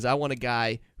because I want a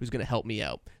guy who's going to help me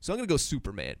out. So I'm going to go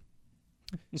Superman.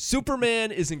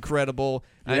 Superman is incredible.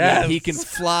 I mean, he can I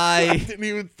fly. didn't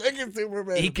even think of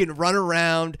Superman. He can run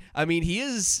around. I mean, he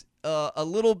is a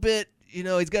little bit,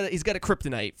 he's got a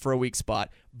kryptonite for a weak spot.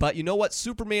 But you know what?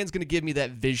 Superman's going to give me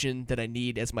that vision that I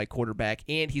need as my quarterback,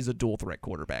 and he's a dual threat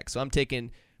quarterback. So I'm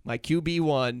taking my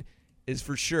QB1 is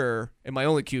for sure, and my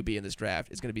only QB in this draft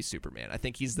is going to be Superman. I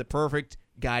think he's the perfect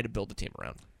guy to build a team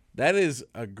around. That is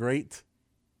a great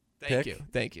Thank pick. you.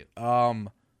 Thank you.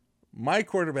 My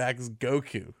quarterback is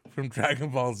Goku from Dragon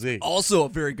Ball Z. Also a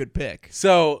very good pick.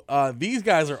 So these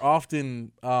guys are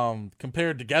often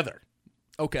compared together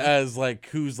Okay. as like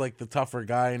who's like the tougher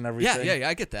guy and everything. Yeah,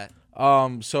 I get that.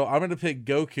 So I'm gonna pick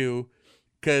Goku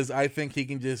because I think he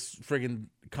can just friggin'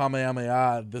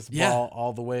 Kamehameha this ball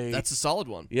all the way. That's a solid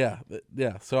one. Yeah.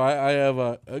 So I have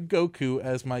a Goku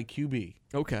as my QB.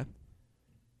 Okay.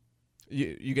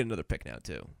 You get another pick now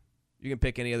too. You can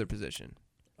pick any other position.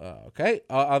 Okay.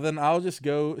 Then I'll just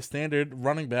go standard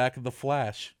running back, the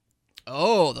Flash.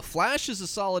 Oh, the Flash is a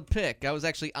solid pick. I was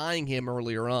actually eyeing him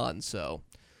earlier on, so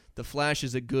the Flash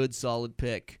is a good solid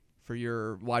pick for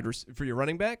your for your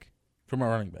running back. For my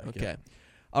running back. Okay. Yeah.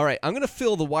 All right, I'm going to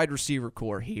fill the wide receiver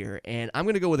core here, and I'm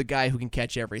going to go with a guy who can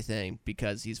catch everything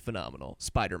because he's phenomenal,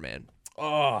 Spider-Man.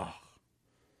 Oh.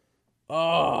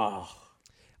 All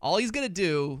he's going to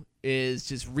do is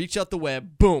just reach out the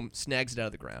web, boom, snags it out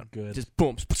of the ground. Good. Just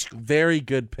boom, Very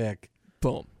good pick.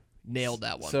 boom. Nailed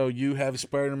that one. So you have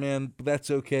Spider-Man, but that's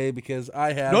okay because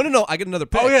I have... No, I get another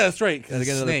pick. Oh, yeah, that's right. I get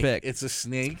another Snake. pick. It's a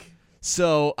snake.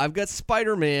 So I've got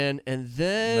Spider-Man, and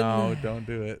then... No, don't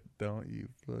do it. Don't you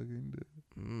fucking do it.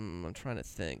 I'm trying to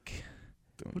think.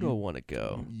 Don't Who do I want to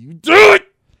go? You do it!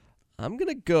 I'm going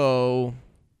to go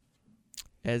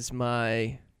as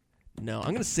my... No, I'm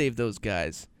going to save those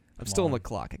guys. I'm still on the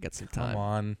clock. I got some time. Come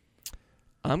on.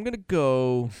 I'm going to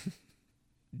go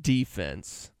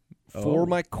defense for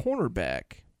my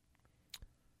cornerback.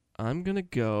 I'm going to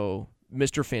go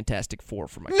Mr. Fantastic Four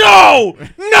for my No!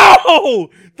 No!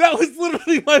 That was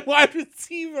literally my wide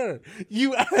receiver.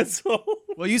 You asshole.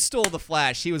 Well, you stole the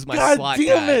Flash. He was my God slot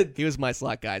damn guy. it. He was my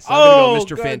slot guy. So I'm going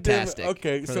to go Mr. God damn it. Fantastic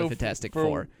Okay, for so the Fantastic for,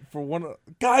 Four. For one,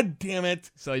 God damn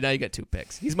it. So now you got 2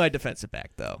 picks. He's my defensive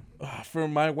back, though. For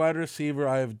my wide receiver,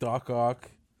 I have Doc Ock,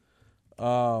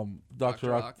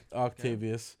 Dr. Ock.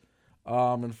 Octavius,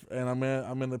 and I'm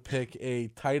gonna pick a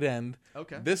tight end.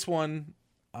 Okay. This one,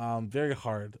 very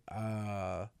hard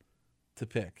to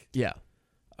pick. Yeah.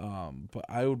 But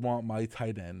I would want my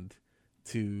tight end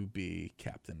to be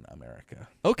Captain America.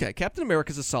 Okay, Captain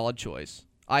America's a solid choice.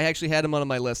 I actually had him on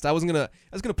my list. I was gonna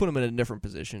put him in a different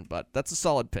position, but that's a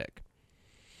solid pick.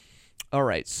 All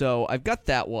right, so I've got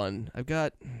that one.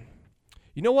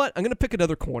 You know what? I'm gonna pick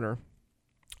another corner.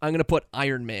 I'm gonna put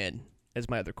Iron Man as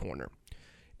my other corner.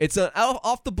 It's an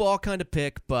off the ball kind of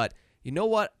pick, but you know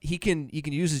what? He can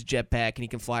use his jetpack and he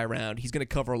can fly around. He's gonna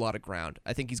cover a lot of ground.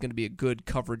 I think he's gonna be a good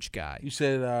coverage guy. You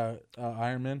said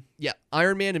Iron Man? Yeah,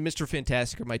 Iron Man and Mr.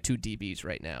 Fantastic are my 2 DBs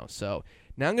right now. So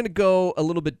now I'm going to go a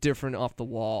little bit different off the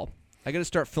wall. I got to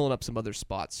start filling up some other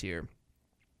spots here.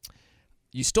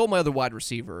 You stole my other wide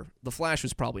receiver. The Flash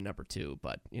was probably number 2,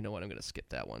 but you know what? I'm going to skip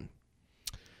that one.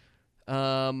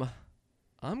 I'm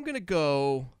going to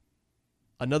go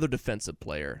another defensive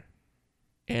player,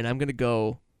 and I'm going to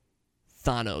go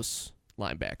Thanos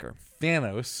linebacker.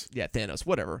 Thanos. Yeah, Thanos,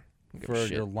 whatever. For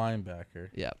your linebacker.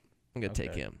 Yeah, I'm going to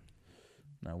take him.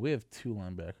 Now, we have 2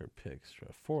 linebacker picks.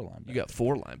 4 linebacker. You got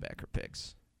 4 linebacker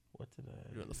picks. What did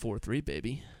I... You're on the 4-3,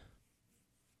 baby.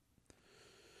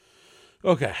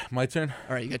 Okay, my turn.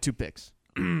 All right, you got 2 picks.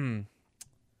 I'm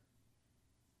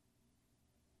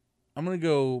going to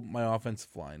go my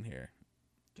offensive line here.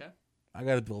 Okay. I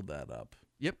got to build that up.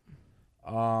 Yep.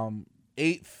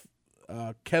 8th,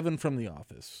 Kevin from The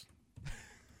Office.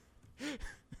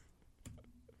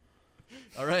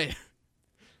 All right.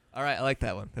 All right, I like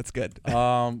that one. That's good.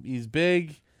 He's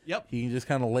big. Yep. He can just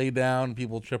kind of lay down.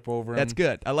 People trip over him. That's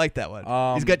good. I like that one.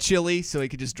 He's got chili, so he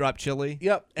could just drop chili.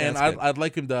 Yep. Yeah, And that's good. I'd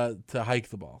like him to hike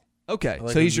the ball. Okay, I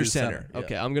like so him he's to your be center. yeah.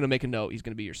 Okay, I'm going to make a note. He's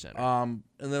going to be your center. And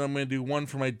then I'm going to do one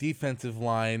for my defensive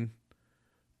line.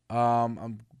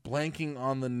 I'm blanking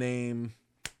on the name.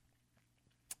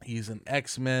 He's an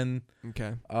X-Men.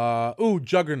 Okay.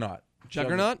 Juggernaut.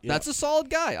 Juggernaut? Yeah. That's a solid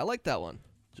guy. I like that one.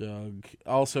 Jug.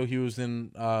 Also, he was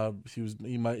in.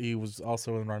 He was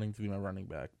also in running to be my running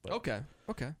back. But Okay.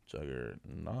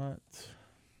 Juggernaut.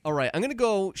 All right, I'm going to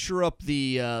go shore up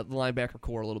the linebacker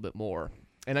core a little bit more.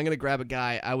 And I'm going to grab a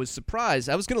guy. I was surprised.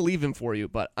 I was going to leave him for you,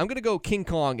 but I'm going to go King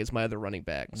Kong as my other running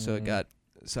back. So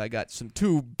I got some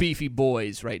 2 beefy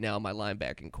boys right now in my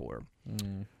linebacking core.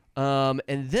 And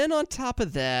then on top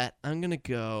of that, I'm going to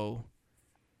go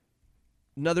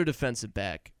another defensive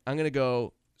back. I'm going to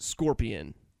go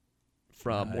Scorpion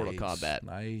from Mortal Kombat.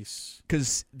 Nice.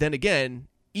 Because then again,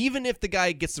 even if the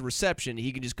guy gets the reception,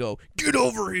 he can just go, get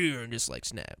over here, and just like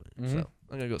snap it. So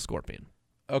I'm going to go Scorpion.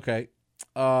 Okay.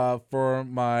 For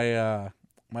my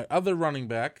my other running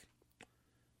back,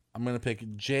 I'm gonna pick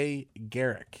Jay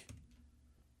Garrick.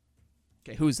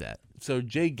 Okay, who's that? So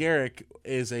Jay Garrick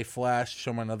is a Flash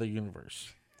from another universe.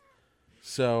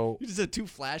 So You just had 2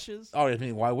 Flashes? oh, I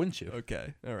mean, why wouldn't you?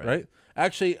 Okay, all right. Right?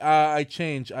 Actually, I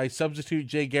change. I substitute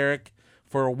Jay Garrick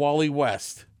for Wally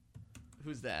West,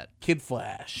 Who's that? Kid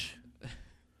Flash.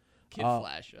 Kid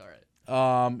Flash, all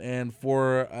right. And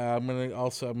for I'm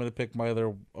gonna pick my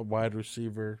other wide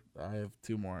receiver. I have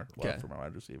 2 more left Okay. for my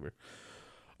wide receiver.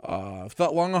 I've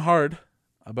thought long and hard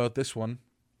about this one,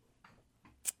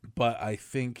 but I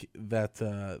think that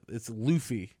it's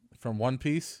Luffy from One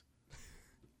Piece.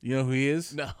 You know who he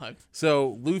is? No.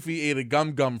 So Luffy ate a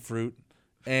gum fruit,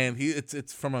 and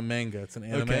it's from a manga. It's an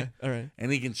anime, Okay, all right.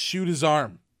 and he can shoot his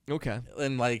arm, Okay.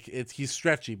 and like he's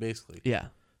stretchy basically. Yeah.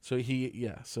 So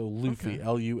so Luffy, Okay.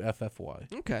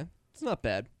 Luffy. Okay. It's not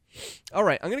bad. All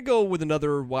right, I'm going to go with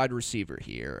another wide receiver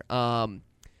here.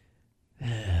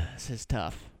 This is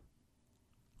tough.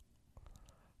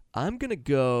 I'm going to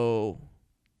go...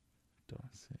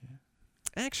 Don't see.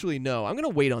 Actually, no. I'm going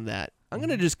to wait on that. I'm going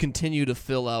to just continue to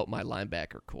fill out my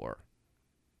linebacker core.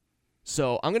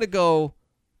 So I'm going to go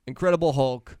Incredible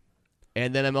Hulk,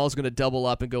 and then I'm also going to double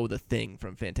up and go with a Thing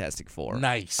from Fantastic Four.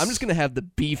 Nice. I'm just going to have the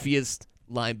beefiest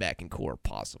linebacking core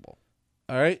possible.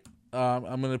 All right.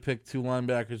 I'm gonna pick 2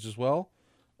 linebackers as well.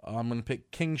 I'm gonna pick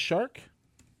King Shark.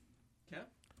 Okay.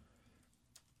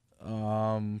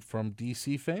 From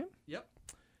DC fame, Yep.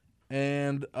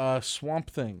 and Swamp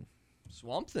Thing.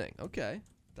 Swamp Thing. Okay.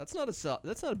 That's not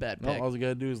a bad No, pick. all you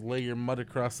gotta do is lay your mud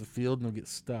across the field and you'll get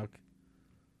stuck.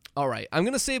 All right, I'm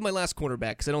going to save my last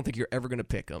cornerback because I don't think you're ever going to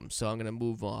pick him, so I'm going to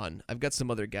move on. I've got some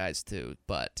other guys too,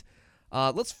 but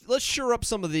let's shore up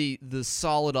some of the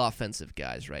solid offensive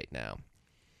guys right now.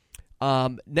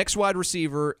 Next wide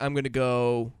receiver, I'm going to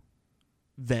go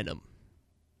Venom.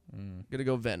 Going to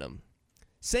go Venom.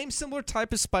 Same similar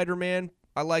type as Spider-Man.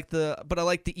 I like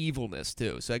the evilness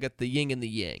too. So I got the yin and the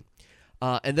yang.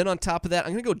 And then on top of that,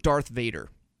 I'm going to go Darth Vader.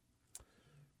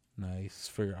 Nice.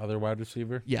 For your other wide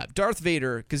receiver? Yeah, Darth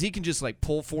Vader, because he can just like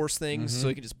pull force things, so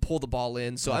he can just pull the ball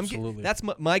in. So Absolutely. that's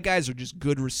my guys are just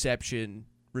good reception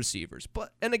receivers.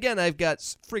 And again, I've got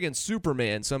friggin'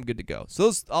 Superman, so I'm good to go. So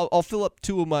those I'll fill up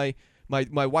 2 of my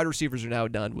wide receivers are now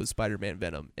done with Spider-Man,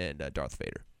 Venom, and Darth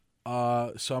Vader.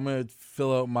 So I'm gonna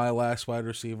fill out my last wide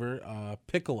receiver,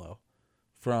 Piccolo,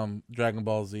 from Dragon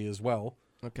Ball Z as well.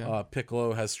 Okay.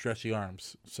 Piccolo has stretchy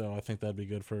arms, so I think that'd be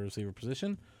good for a receiver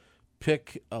position.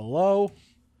 Pick a low.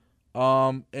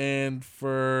 I'm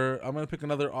gonna pick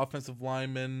another offensive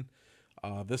lineman.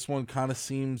 This one kind of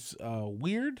seems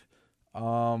weird,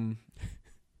 but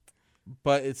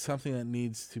it's something that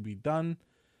needs to be done.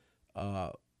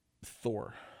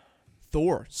 Thor.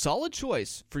 Solid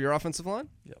choice for your offensive line?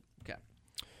 Yep. Okay.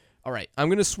 All right, I'm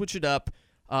gonna switch it up.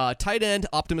 Tight end,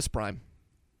 Optimus Prime.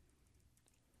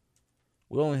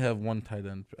 We only have 1 tight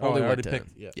end. I Only one already tight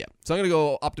picked. end. Yeah. So I'm gonna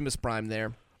go Optimus Prime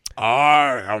there.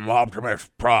 I am Optimus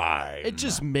Prime. It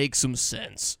just makes some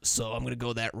sense, so I'm going to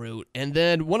go that route. And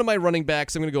then one of my running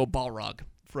backs, I'm going to go Balrog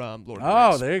from Lord of the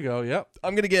Rings. there you go. Yep.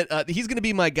 I'm going to get he's going to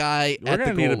be my guy We're at the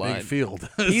gonna goal need a line. big field.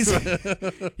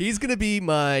 He's going to be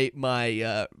my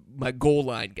goal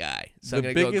line guy. So I'm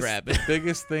going to go grab it. The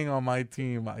biggest thing on my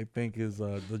team, I think, is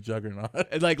the Juggernaut.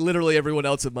 And like literally everyone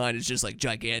else of mine is just like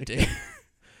gigantic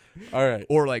All right.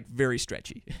 or like very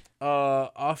stretchy.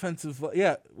 Offensive.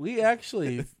 Yeah, we Got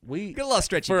a lot of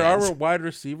stretchy for guys. our wide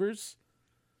receivers.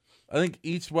 I think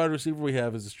each wide receiver we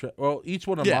have is a stretch. Well, each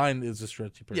one of Yeah. mine is a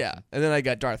stretchy person. Yeah, and then I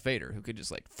got Darth Vader who could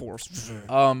just like force.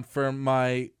 For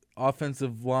my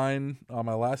offensive line,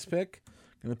 my last pick,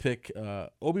 I'm gonna pick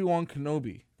Obi-Wan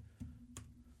Kenobi.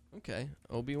 Okay,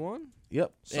 Obi-Wan.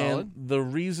 Yep. Solid. And the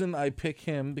reason I pick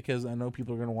him, because I know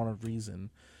people are gonna want a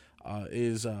reason,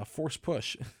 is force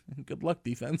push. Good luck,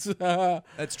 defense.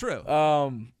 That's true.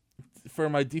 For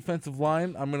my defensive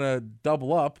line, I'm gonna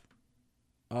double up.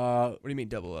 What do you mean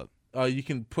double up? You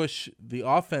can push the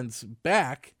offense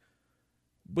back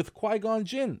with Qui-Gon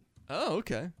Jinn. Oh,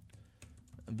 okay.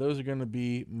 And those are gonna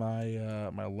be my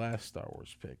my last Star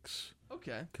Wars picks,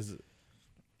 Okay. because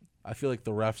I feel like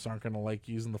the refs aren't gonna like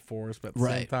using the force, but at the same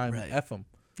Right, time, right. F them.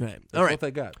 Right. That's All right. what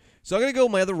they got. So I'm going to go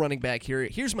with my other running back here.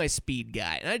 Here's my speed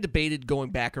guy. And I debated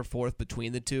going back or forth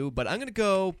between the two, but I'm going to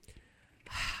go,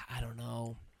 I don't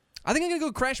know. I think I'm going to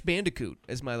go Crash Bandicoot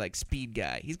as my like speed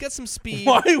guy. He's got some speed.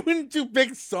 Why wouldn't you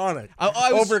pick Sonic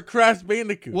I was- over Crash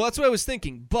Bandicoot? Well, that's what I was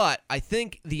thinking. But I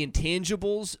think the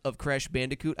intangibles of Crash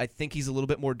Bandicoot, I think he's a little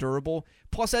bit more durable.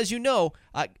 Plus, as you know,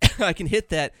 I can hit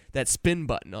that spin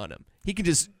button on him. He can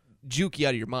just juke you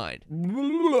out of your mind.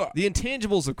 The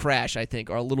intangibles of Crash, I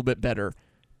think, are a little bit better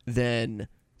than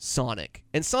Sonic.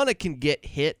 And Sonic can get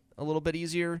hit a little bit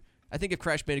easier. I think if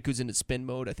Crash Bandicoot's into spin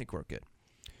mode, I think we're good.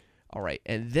 All right.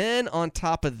 And then on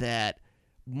top of that,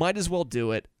 might as well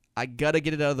do it. I got to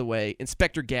get it out of the way.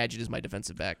 Inspector Gadget is my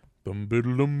defensive back.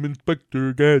 Bum-biddle-dum,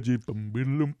 Inspector Gadget.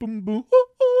 Bum-biddle-dum, bum-boo.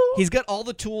 He's got all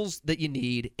the tools that you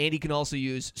need, and he can also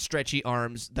use stretchy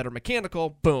arms that are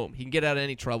mechanical. Boom. He can get out of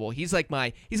any trouble. He's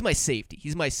my safety.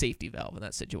 He's my safety valve in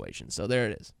that situation. So there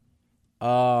it is.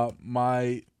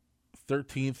 My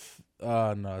 13th,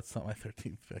 no, it's not my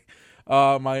 13th pick.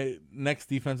 My next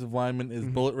defensive lineman is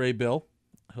Bullet Ray Bill,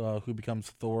 who becomes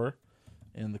Thor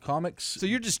in the comics. So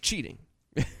you're just cheating.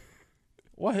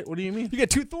 What? What do you mean? You got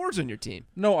 2 Thors on your team.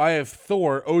 No, I have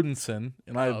Thor Odinson,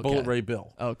 and I have okay. Bullet Ray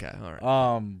Bill. Okay, all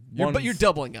right. But you're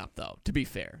doubling up, though, to be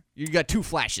fair. You got 2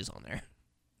 Flashes on there.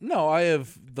 No, I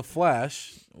have the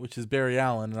Flash, which is Barry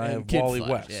Allen, and I have Kid Wally Flash.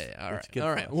 West. Yeah, all right. Kid All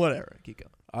right, Flash. whatever. Keep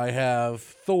going. I have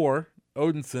Thor,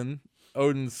 Odinson,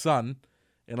 Odin's son,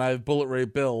 and I have Bullet Ray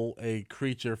Bill, a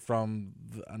creature from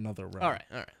another realm. All right.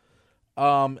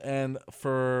 And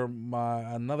for my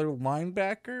another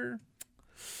linebacker,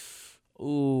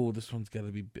 ooh, this one's got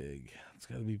to be big. It's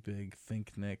got to be big.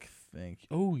 Think, Nick. Think.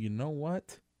 Oh, you know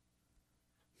what?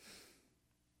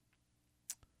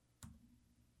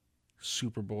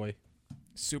 Superboy.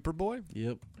 Superboy?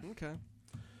 Yep. Okay.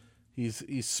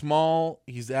 He's small.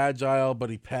 He's agile, but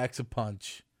he packs a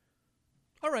punch.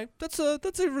 All right, that's a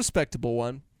respectable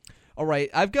one. All right,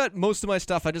 I've got most of my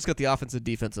stuff. I just got the offensive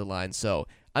defensive line, so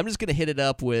I'm just gonna hit it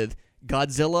up with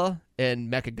Godzilla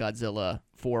and Mechagodzilla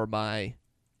for my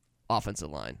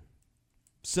offensive line.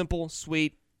 Simple,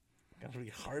 sweet. Gotta be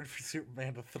hard for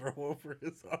Superman to throw over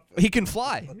his offense. He can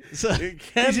fly, so He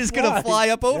can he's just fly. gonna fly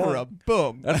up over Yeah. him.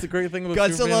 Boom. That's the great thing about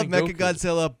Godzilla, Superman and Goku.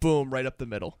 Mechagodzilla, boom, right up the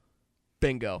middle.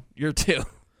 Bingo. You're 2.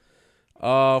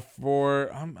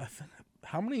 For I think,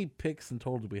 how many picks in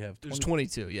total do we have? There's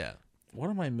 22. Yeah.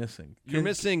 What am I missing? You're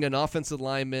missing an offensive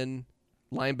lineman,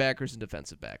 linebackers, and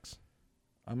defensive backs.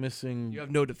 I'm missing. You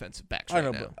have no defensive backs I right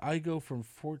know, now. but I go from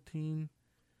 14.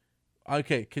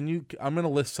 Okay, can you? I'm gonna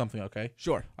list something. Okay,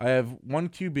 Sure. I have 1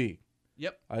 QB.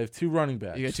 Yep. I have 2 running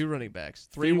backs. You got 2 running backs,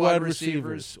 3 3 wide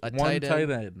receivers, a 1 tight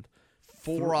end, end.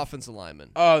 4 offensive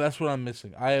linemen. Oh, that's what I'm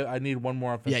missing. I need 1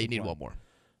 more offensive. Yeah, you need line. 1 more.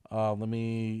 Let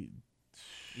me.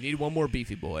 You need 1 more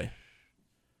beefy boy.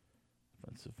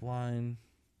 Offensive line.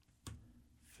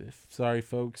 5th. Sorry,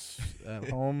 folks at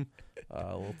home.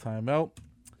 A little timeout.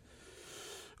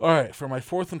 All right, for my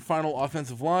 4th and final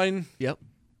offensive line. Yep.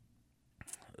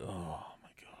 Oh my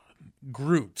God,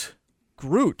 Groot.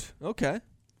 Groot. Okay.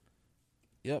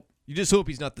 Yep. You just hope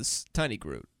he's not this tiny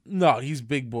Groot. No, he's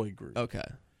big boy Groot. Okay.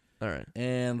 All right.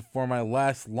 And for my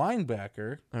last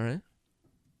linebacker, All right.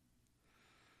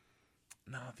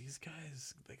 no, these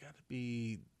guys they gotta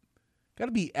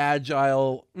be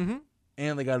agile Mm-hmm.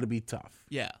 and they gotta be tough.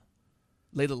 Yeah.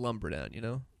 Lay the lumber down, you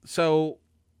know? So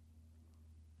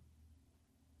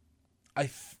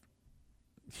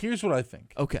here's what I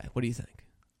think. Okay. What do you think?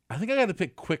 I think I gotta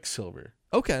pick Quicksilver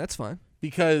Okay, that's fine.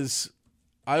 because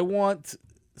I want.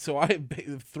 So I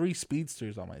have 3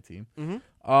 speedsters on my team.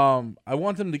 Mm-hmm. I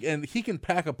want him to, and he can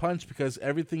pack a punch because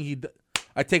everything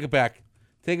I take it back.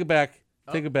 Take it back.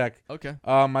 Take it back. Okay.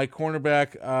 My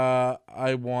cornerback,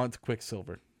 I want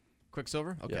Quicksilver.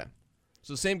 Quicksilver? Okay. Yeah.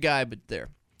 So same guy, but there.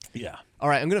 Yeah. All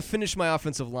right, I'm going to finish my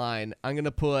offensive line. I'm going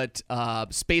to put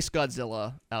Space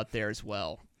Godzilla out there as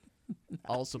well.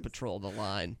 Also patrol the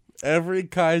line. Every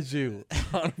kaiju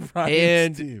on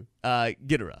Brian's And team.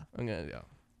 Ghidorah. I'm going to go.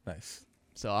 Nice.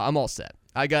 So I'm all set.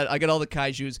 I got all the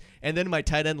kaijus, and then my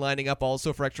tight end lining up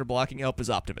also for extra blocking help is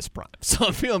Optimus Prime. So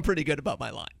I'm feeling pretty good about my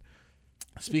line.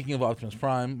 Speaking of Optimus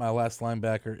Prime, my last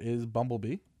linebacker is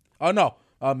Bumblebee. Oh, no.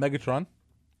 Megatron.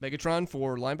 Megatron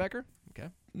for linebacker. Okay.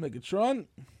 Megatron.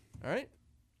 All right.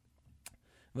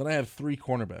 Then I have 3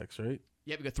 cornerbacks, right?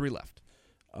 Yeah, we got 3 left.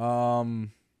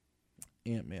 Ant-Man.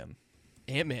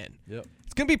 Ant-Man. Yep.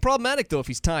 It's going to be problematic, though, if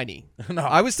he's tiny. No.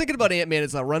 I was thinking about Ant-Man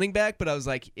as a running back, but I was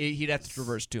like, he'd have to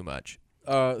traverse too much.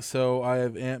 So I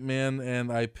have Ant-Man,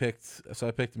 and I picked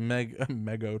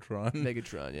Megatron.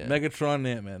 Megatron, yeah. Megatron and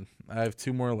Ant-Man. I have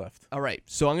 2 more left. All right,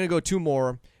 so I'm going to go 2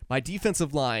 more. My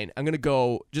defensive line, I'm going to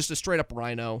go just a straight-up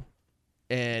Rhino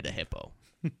and a Hippo.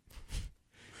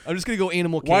 I'm just going to go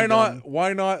Animal Kingdom.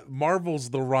 Why not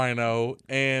Marvel's the Rhino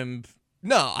and...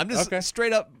 No, I'm just Okay.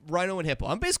 straight up Rhino and Hippo.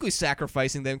 I'm basically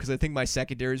sacrificing them because I think my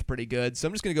secondary is pretty good, so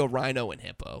I'm just going to go Rhino and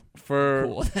Hippo. For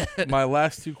Cool. my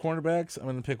last 2 cornerbacks, I'm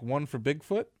going to pick 1 for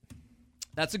Bigfoot.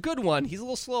 That's a good one. He's a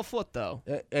little slow foot, though.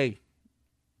 Hey,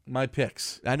 my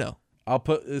picks. I know.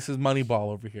 This is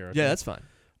Moneyball over here. Okay? Yeah, that's fine.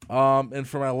 And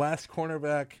for my last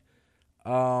cornerback,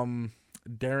 Darren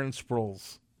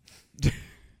Sproles.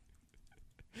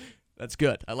 That's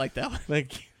good. I like that one.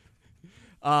 Thank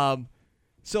you.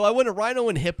 So I went a Rhino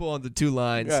and Hippo on the 2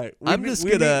 lines. Right. I'm just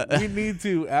gonna. We need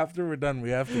to, after we're done, we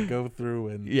have to go through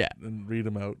and and read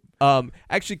them out.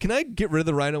 Actually, can I get rid of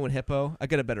the Rhino and Hippo? I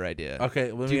got a better idea.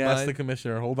 Okay, let me ask the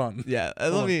commissioner. Hold on. Yeah,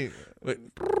 Hold let me. Wait.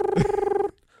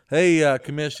 Hey,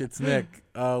 Commish, it's Nick.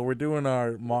 We're doing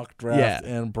our mock draft,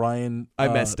 and Brian. I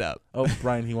messed up. Oh,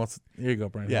 Brian, he wants. Here you go,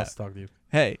 Brian. He wants to talk to you.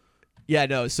 Hey, yeah,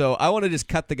 no. So I want to just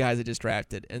cut the guys I just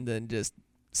drafted and then just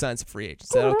sign some free agents.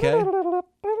 Is that okay?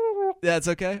 That's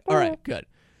okay? All right, good.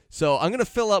 So I'm going to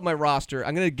fill out my roster.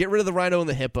 I'm going to get rid of the Rhino and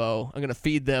the Hippo. I'm going to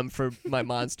feed them for my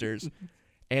monsters.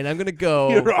 And I'm going to go.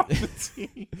 You're off the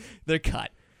team. They're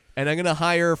cut. And I'm going to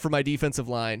hire for my defensive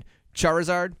line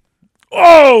Charizard.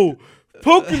 Oh!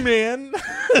 Pokemon!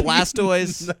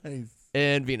 Blastoise. Nice.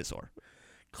 And Venusaur.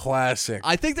 Classic.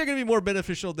 I think they're going to be more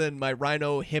beneficial than my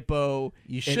Rhino, Hippo,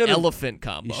 and Elephant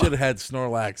combo. You should have had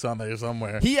Snorlax on there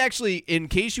somewhere. He actually, in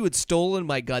case you had stolen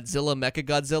my Godzilla,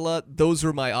 Mechagodzilla, those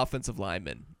were my offensive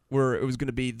linemen. Where it was going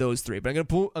to be those 3, but I'm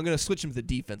going to switch him to the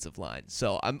defensive line.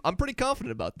 So I'm pretty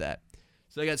confident about that.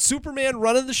 So I got Superman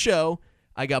running the show.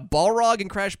 I got Balrog and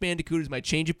Crash Bandicoot as my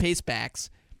change of pace backs.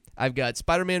 I've got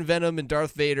Spider-Man, Venom, and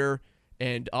Darth Vader,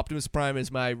 and Optimus Prime as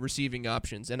my receiving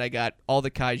options. And I got all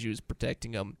the Kaijus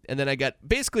protecting them. And then I got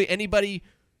basically anybody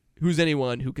who's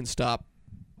anyone who can stop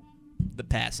the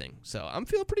passing. So I'm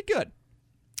feeling pretty good.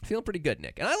 Feeling pretty good,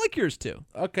 Nick. And I like yours too.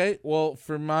 Okay, well,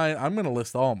 for mine, I'm going to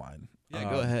list all mine. Yeah,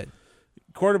 go ahead.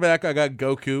 Quarterback, I got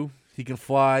Goku. He can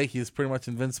fly. He's pretty much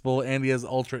invincible, and he has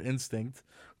Ultra Instinct,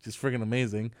 which is friggin'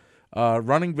 amazing.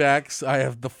 Running backs, I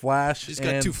have the Flash. He's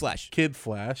got 2 Flash. Kid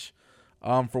Flash.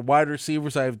 For wide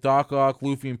receivers, I have Doc Ock,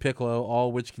 Luffy, and Piccolo,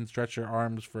 all which can stretch their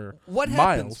arms for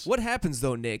miles. What happens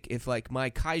though, Nick, if like my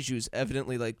Kaijus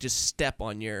evidently like just step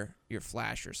on your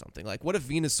Flash or something? Like, what if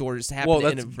Venusaur just happened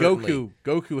to inadvertently? Goku.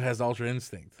 Goku has Ultra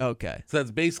Instinct. Okay. So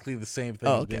that's basically the same thing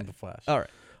as being the Flash. All right.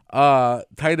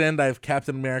 Tight end, I have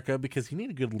Captain America because you need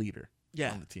a good leader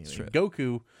on the team.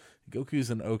 Goku's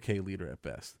an okay leader at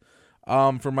best.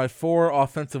 For my 4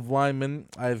 offensive linemen,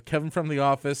 I have Kevin from The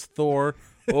Office, Thor,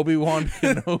 Obi-Wan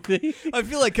Kenobi. I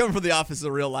feel like Kevin from The Office is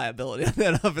a real liability on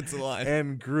that offensive line.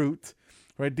 And Groot.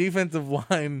 For my defensive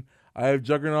line, I have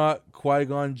Juggernaut,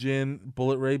 Qui-Gon Jinn,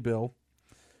 Bullet Ray Bill.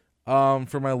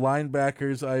 For my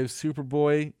linebackers, I have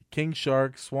Superboy, King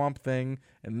Shark, Swamp Thing,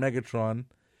 and Megatron.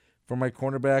 For my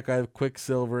cornerback, I have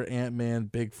Quicksilver, Ant-Man,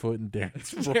 Bigfoot, and Darren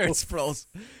Sproles. Darren Sproles.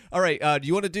 All right. Do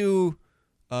you want to do?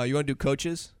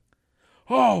 Coaches?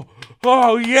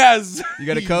 Oh, yes. You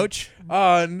got a coach?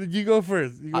 You go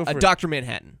first. Dr.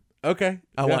 Manhattan. Okay.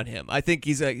 I want him. I think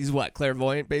he's what,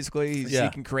 clairvoyant basically. He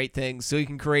can create things, so he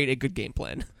can create a good game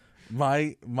plan.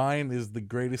 Mine is the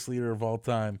greatest leader of all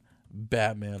time,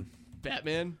 Batman.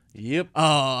 Batman? Yep. Oh,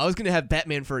 I was gonna have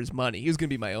Batman for his money. He was gonna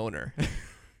be my owner.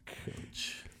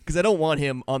 Coach. Because I don't want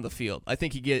him on the field. I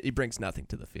think he brings nothing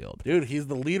to the field. Dude, he's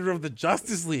the leader of the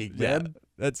Justice League, man.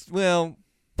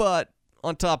 But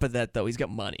on top of that, though, he's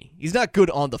got money. He's not good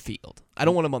on the field. I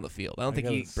don't want him on the field. I don't think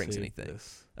he brings anything.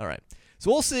 All right. So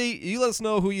we'll see. You let us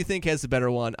know who you think has the better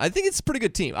one. I think it's a pretty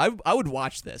good team. I would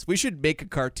watch this. We should make a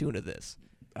cartoon of this.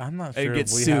 I'm not sure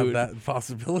if we have that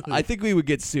possibility. I think we would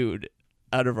get sued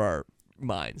out of our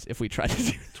minds if we tried to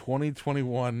do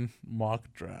 2021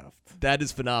 mock draft. That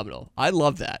is phenomenal. I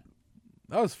love that.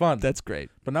 That was fun. That's great.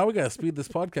 But now we got to speed this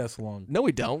podcast along. No,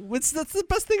 we don't. That's the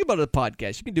best thing about a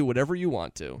podcast. You can do whatever you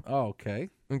want to. Oh, okay.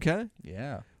 Okay?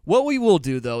 Yeah. What we will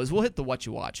do, though, is we'll hit the what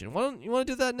you watching. You want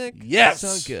to do that, Nick? Yes.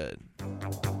 Sounds good.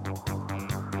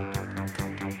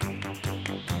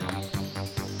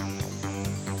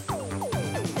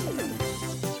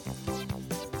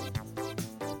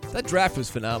 That draft was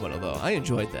phenomenal, though. I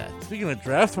enjoyed that. Speaking of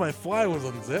drafts, my fly was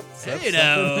unzipped. So you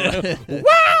know.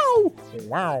 Wow!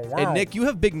 Wow! Hey, Nick, you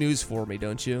have big news for me,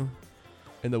 don't you?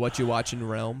 In the what you watching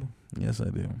realm. Yes, I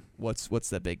do. What's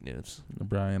that big news?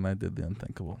 Brian, I did the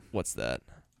unthinkable. What's that?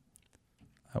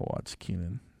 I watched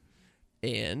Keenan.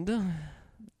 And?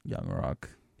 Young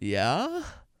Rock. Yeah?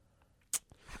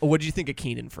 What did you think of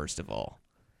Keenan, first of all?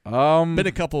 Been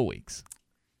a couple of weeks.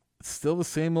 Still the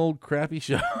same old crappy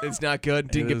show. It's not good?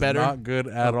 Didn't get better? Not good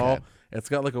at all. It's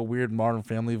got like a weird Modern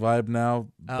Family vibe now,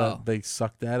 but they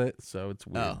sucked at it, so it's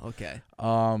weird. Oh, okay.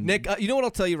 Nick, you know what I'll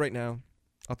tell you right now?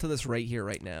 I'll tell this right here,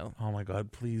 right now. Oh, my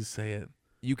God. Please say it.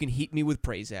 You can heat me with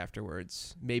praise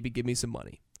afterwards. Maybe give me some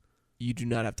money. You do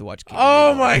not have to watch Keenan.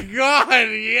 Oh, my God.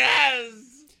 Yes.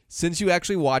 Since you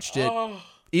actually watched it,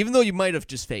 even though you might have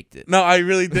just faked it. No, I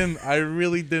really didn't.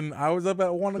 I was up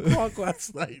at 1 o'clock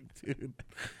last night, dude.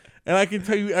 And I can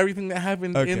tell you everything that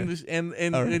happened in this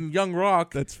in Young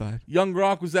Rock. That's fine. Young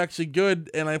Rock was actually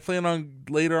good, and I plan on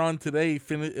later on today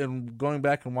going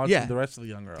back and watching the rest of the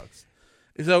Young Rocks.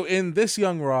 So in this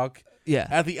Young Rock, Yeah.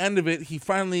 at the end of it, he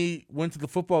finally went to the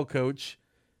football coach,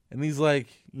 and he's like,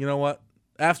 you know what?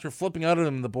 After flipping out at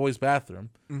him in the boys' bathroom,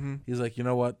 he's like, you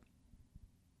know what?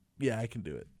 Yeah, I can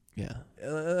do it. Yeah.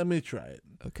 Let me try it.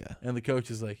 Okay. And the coach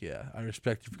is like, yeah, I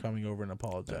respect you for coming over and That's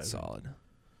apologizing. solid.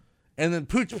 And then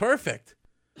Pooch Perfect.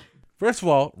 First of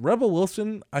all, Rebel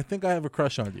Wilson, I think I have a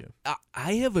crush on you.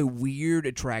 I have a weird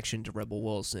attraction to Rebel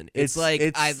Wilson. It's like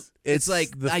the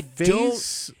I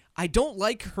face. don't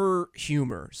like her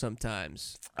humor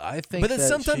sometimes. I think, But then that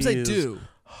sometimes she I is do.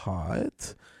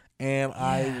 hot, and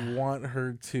I want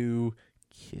her to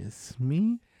kiss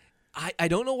me. I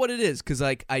don't know what it is because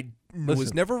like I was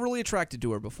Listen. never really attracted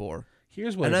to her before,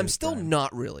 Here's what, and it I'm is, still Brian.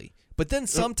 not really. But then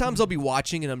sometimes I'll be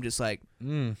watching and I'm just like,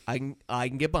 Mm. I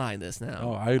can get behind this now.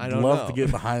 Oh, I I'd don't love know. to get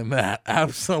behind that.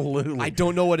 Absolutely. I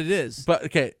don't know what it is. But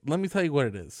okay, let me tell you what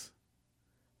it is.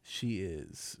 She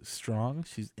is strong.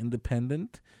 She's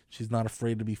independent. She's not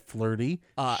afraid to be flirty.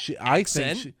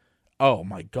 Accent? Oh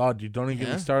my God! You don't even get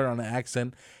Yeah. me started on the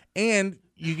accent. And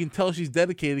you can tell she's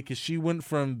dedicated because she went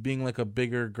from being like a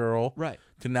bigger girl, Right.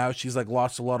 to now she's like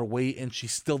lost a lot of weight and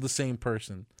she's still the same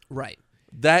person. Right.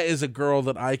 That is a girl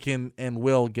that I can and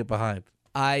will get behind.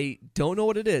 I don't know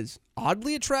what it is.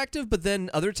 Oddly attractive, but then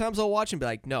other times I'll watch and be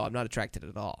like, no, I'm not attracted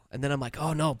at all. And then I'm like,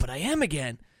 oh no, but I am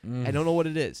again. I don't know what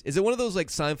it is. Is it one of those like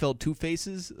Seinfeld Two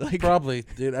Faces? Like Probably,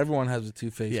 dude. Everyone has a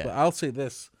Two-Face, Yeah. but I'll say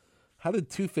this: how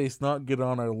did Two-Face not get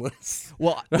on our list?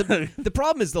 Well, the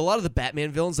problem is a lot of the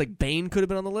Batman villains, like Bane, could have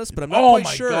been on the list, but I'm not Oh quite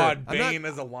my sure. God, I'm not- Bane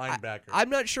as a linebacker.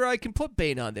 I'm not sure I can put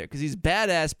Bane on there because he's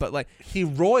badass, but like, He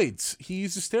roids. He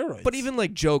uses steroids. but even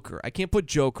like Joker, I can't put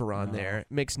Joker on there. It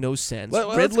makes no sense.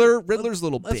 Let's- Riddler's a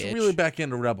little let's bitch. really back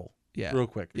into Rebel. Yeah. real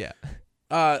quick. Yeah.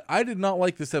 I did not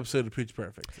like this episode of Pooch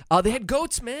Perfect. They had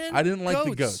goats, man. I didn't like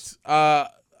the goats. I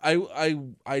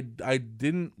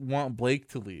didn't want Blake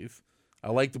to leave. I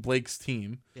liked Blake's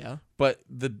team, Yeah. but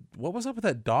what was up with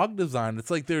that dog design? It's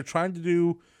like they're trying to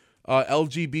do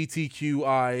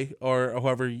LGBTQI or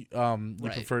however you Right.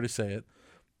 prefer to say it.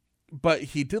 But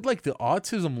he did like the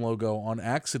autism logo on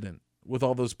accident with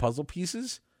all those puzzle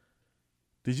pieces.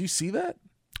 Did you see that?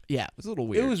 Yeah, it was a little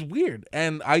weird. It was weird,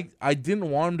 and I didn't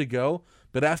want him to go,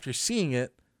 but after seeing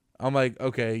it, I'm like,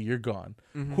 okay, you're gone.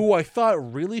 Who I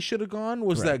thought really should have gone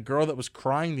was Mm-hmm. Right. that girl that was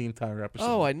crying the entire episode.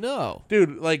 Oh, I know.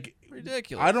 Dude, like,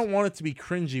 Ridiculous. I don't want it to be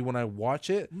cringy when I watch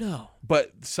it, No.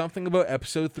 but something about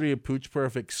episode 3 of Pooch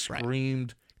Perfect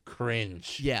screamed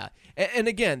cringe. Yeah. And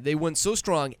again, they went so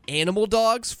strong. Animal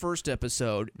Dogs, first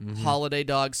episode. Holiday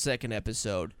Dogs, second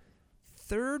episode.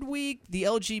 Third week, the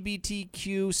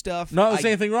LGBTQ stuff. Not there's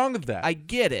anything wrong with that. I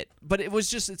get it, but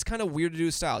it's kind of weird to do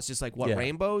a style. It's just like, what, Yeah.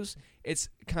 rainbows? It's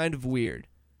kind of weird.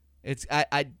 It's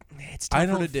it's I tougher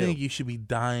don't to do. think you should be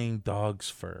dyeing dog's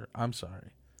fur. I'm sorry.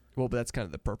 Well, but that's kind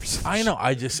of the purpose of the I show. know.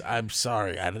 I'm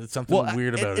sorry. There's something Well,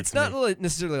 weird about it. It's to not me. really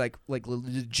necessarily like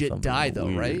legit Something dye though,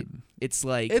 weird. right? It's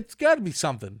like It's got to be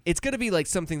something. it's gonna be like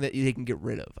something that they can get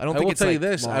rid of. I don't I think will it's tell like you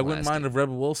this: I wouldn't long-lasting. mind if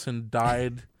Rebel Wilson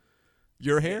died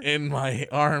Your hair in my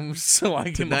arms so I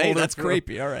can tonight. hold her That's for-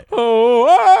 creepy. All right. Oh,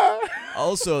 ah!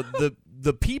 Also,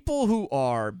 the people who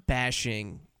are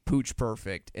bashing Pooch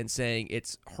Perfect and saying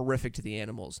it's horrific to the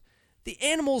animals. The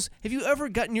animals. Have you ever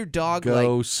gotten your dog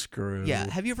Go screw. Yeah,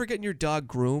 have you ever gotten your dog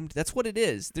groomed? That's what it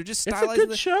is. They're just It's a stylizing.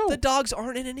 good show. The dogs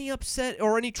aren't in any upset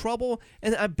or any trouble,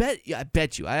 and I bet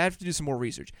you. I have to do some more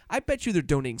research. I bet you they're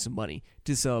donating some money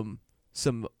to some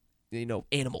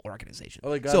animal organization.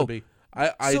 Oh, they gotta so, be.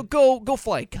 So go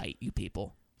fly a kite, you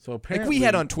people. So Like apparently, we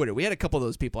had on Twitter, we had a couple of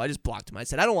those people. I just blocked them. I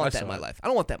said, I don't want I that in saw my it. life. I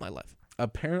don't want that in my life.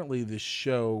 Apparently, this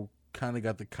show kind of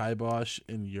got the kibosh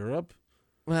in Europe,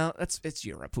 Well, it's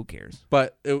Europe. Who cares?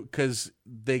 but because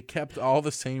they kept all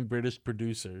the same British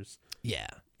producers Yeah,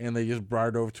 and they just brought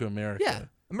it over to America. yeah.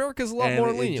 America's a lot and more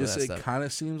it lenient with just that it stuff. kind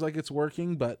of seems like it's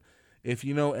working, but if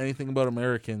you know anything about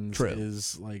Americans, True.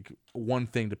 is like one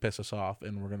thing to piss us off,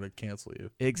 and we're gonna cancel you.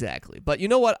 Exactly. But you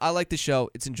know what? I like the show.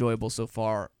 It's enjoyable so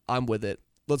far. I'm with it.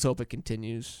 Let's hope it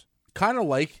continues. Kind of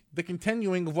like the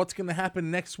continuing of what's gonna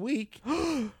happen next week.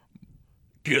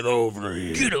 Get over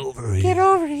here. Get over here. Get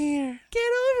over here. Get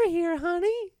over here,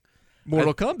 honey.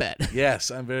 Mortal Kombat. Yes,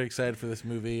 I'm very excited for this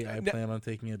movie. I Now- plan on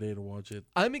taking a day to watch it.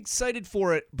 I'm excited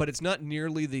for it, but it's not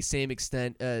nearly the same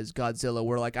extent as Godzilla,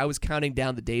 where like I was counting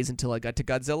down the days until I got to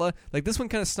Godzilla. Like this one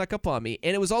kind of snuck up on me,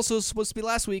 and it was also supposed to be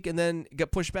last week, and then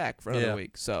got pushed back for another Yeah.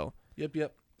 week. So Yep.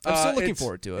 I'm still looking it's-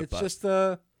 forward to it, It's but- just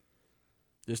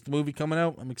a movie coming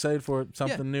out. I'm excited for it.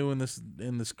 Something new in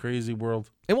this crazy world.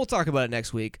 and we'll talk about it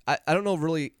next week. I don't know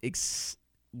really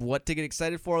what to get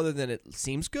excited for other than it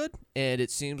seems good and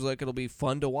it seems like it'll be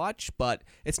fun to watch, but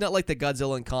it's not like the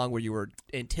Godzilla and Kong where you were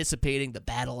anticipating the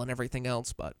battle and everything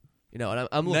else. But and I'm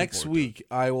looking Next forward to it. week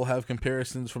I will have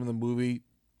comparisons from the movie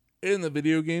in the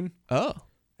video game, Oh,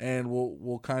 and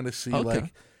we'll kind of see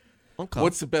Okay. okay.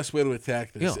 what's the best way to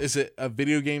attack this. Yeah. Is it a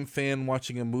video game fan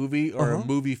watching a movie, or Uh-huh. a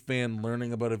movie fan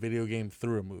learning about a video game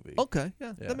through a movie? Okay,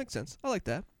 yeah, Yeah. that makes sense. I like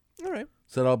that. All right.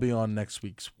 So that'll be on next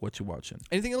week's What You Watching.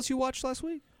 Anything else you watched last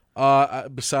week?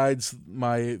 Besides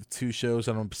my 2 shows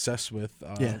that I'm obsessed with.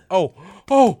 Yeah.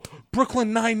 Oh,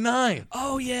 Brooklyn Nine-Nine.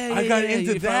 Oh yeah, I got yeah.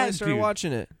 into You that, finally started dude.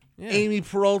 watching it. Yeah. Amy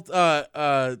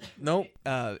Peralta. Nope.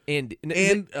 Andy. And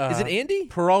Is it Andy?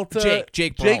 Peralta.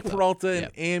 Jake Peralta and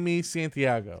Yep. Amy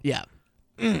Santiago. Yeah.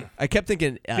 I kept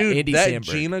thinking Dude, Andy that Samberg.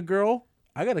 Gina girl,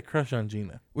 I got a crush on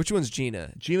Gina. Which one's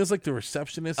Gina? Gina's like the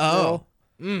receptionist Oh.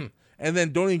 girl. And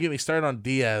then don't even get me started on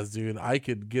Diaz, dude. I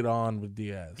could get on with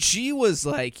Diaz. She was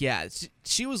like,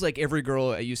 she was like every girl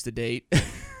I used to date.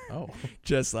 Oh,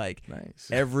 Just like nice.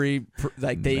 they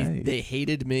Nice.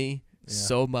 hated me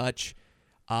so much.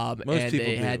 Most And people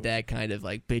they do. had that kind of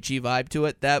like bitchy vibe to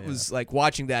it. That was like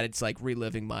watching that. It's like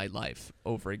reliving my life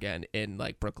over again in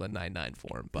like Brooklyn Nine-Nine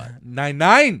form. But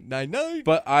 9-9. Nine-Nine.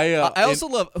 But I also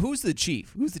love who's the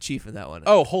chief. Who's the chief in that one?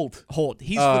 Holt. Holt.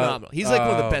 He's phenomenal. He's like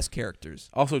one of the best characters.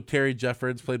 Also Terry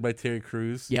Jeffords, played by Terry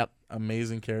Crews. Yep.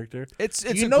 Amazing character. It's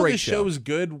you a know great the show. show is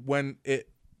good when it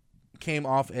came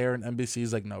off air and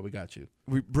NBC's like, no, we got you.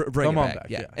 We bring Come it on back. back,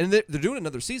 Yeah. yeah. And they're doing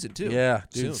another season too. Yeah,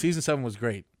 dude. soon. Season 7 was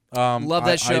great. Love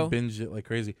that show. I binged it like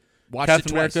crazy. Watched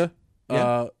Captain it twice.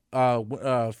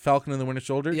 America, Falcon and the Winter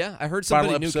Soldier. Yeah, I heard Final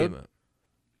somebody new episode? came out.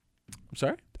 I'm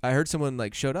sorry. I heard someone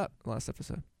like showed up last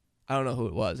episode. I don't know who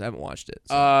it was. I haven't watched it.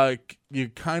 So. You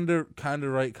kind of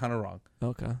right, kind of wrong.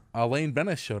 Okay. Elaine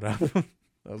Bennett showed up. That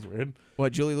was weird.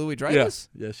 What, Julie Louis-Dreyfus?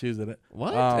 Yeah, she was in it.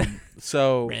 What?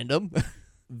 So Random.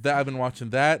 that I've been watching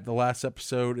that. The last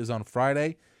episode is on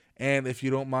Friday, and if you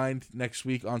don't mind, next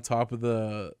week on top of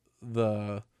the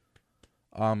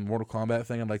Mortal Kombat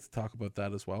thing, I'd like to talk about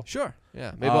that as well. Sure.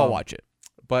 Yeah. Maybe I'll Um, watch it.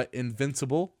 But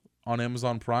Invincible on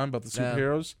Amazon Prime about the Yeah.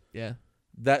 superheroes. Yeah.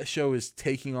 That show is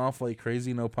taking off like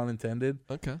crazy, no pun intended,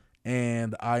 Okay.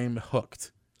 and I'm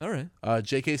hooked. All right.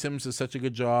 J.K. Simmons does such a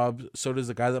good job. So does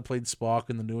the guy that played Spock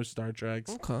in the newest Star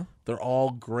Treks. Okay. They're all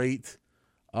great.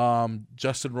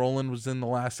 Justin Roiland was in the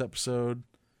last episode.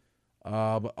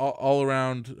 But all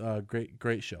around,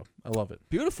 great show. I love it.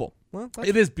 Beautiful. Well,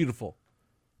 It is beautiful.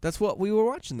 that's what we were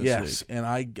watching this Yes, week. and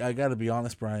I got to be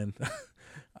honest, Brian.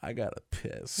 I got to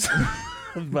piss.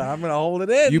 But I'm going to hold it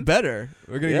in. You better.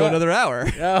 We're going to go Yeah. another hour.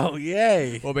 Oh,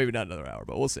 yay. Well, maybe not another hour,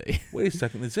 but we'll see. Wait a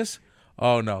second. Is this?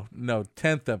 Oh, no.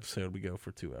 10th episode, we go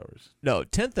for 2 hours. No,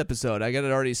 10th episode, I got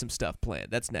already some stuff planned.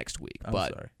 That's next week. I'm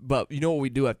but sorry. But you know what we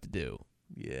do have to do?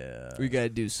 Yeah. We got to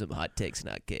do some hot takes and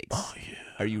hot cakes. Oh, yeah.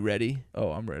 Are you ready?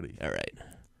 Oh, I'm ready. All right.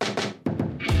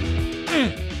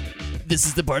 This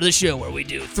is the part of the show where we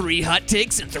do 3 hot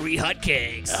takes and 3 hot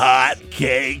cakes. Hot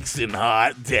cakes and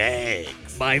hot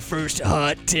takes. My first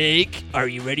hot take. Are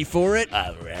you ready for it?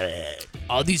 I'm ready.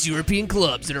 All these European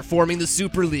clubs that are forming the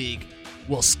Super League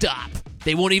will stop.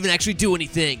 They won't even actually do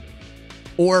anything.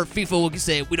 Or FIFA will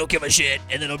say, we don't give a shit,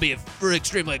 and then it'll be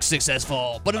extremely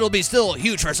successful, but it'll be still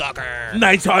huge for soccer.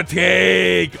 Nice hot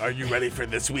take. Are you ready for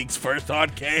this week's first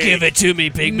hot cake? Give it to me,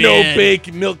 big No man.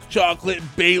 bake milk chocolate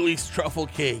Bailey's truffle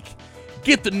cake.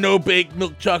 Get the no bake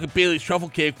milk chocolate Bailey's truffle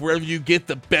cake wherever you get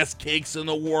the best cakes in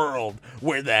the world.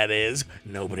 Where that is,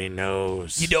 nobody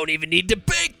knows. You don't even need to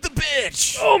bake the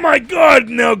bitch. Oh my god,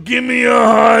 now give me a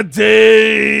hot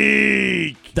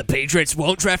take. The Patriots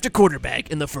won't draft a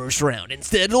quarterback in the first round.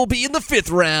 Instead, it'll be in the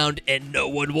 5th round, and no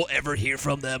one will ever hear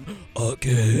from them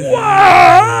again.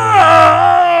 Wow!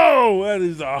 That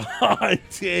is a hot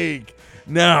take.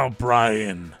 Now,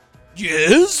 Brian,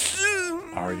 Yes?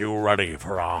 are you ready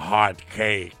for a hot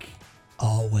cake?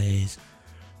 Always.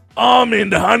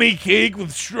 Almond honey cake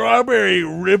with strawberry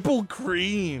ripple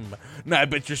cream. Now, I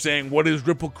bet you're saying, what is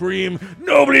ripple cream?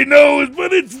 Nobody knows,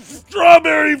 but it's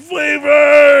strawberry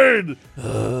flavored.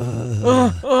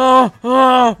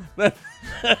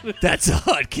 That's a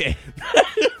hot cake.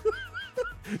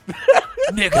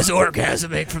 Nick is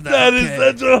orgasmic from that. That is cake.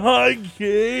 such a hot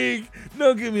cake.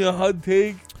 Now give me a hot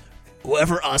take.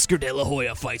 Whoever Oscar De La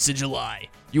Hoya fights in July,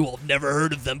 you will have never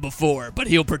heard of them before, but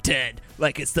he'll pretend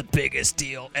like it's the biggest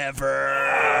deal ever.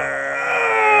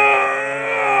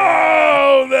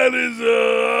 Oh, that is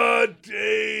a hot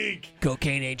take.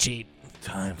 Cocaine ain't cheap.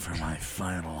 Time for my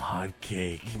final hot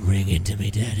cake. Ring into me,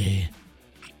 daddy.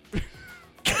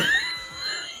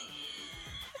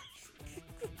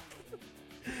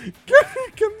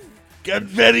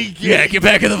 Confetti cake. Yeah, get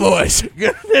back in the voice.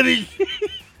 Confetti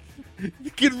cake.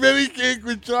 Confetti cake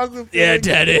with chocolate Yeah, filling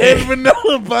Daddy. and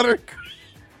vanilla buttercream.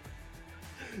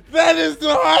 That is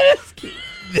the hottest cake.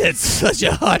 That's such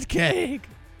a hot cake.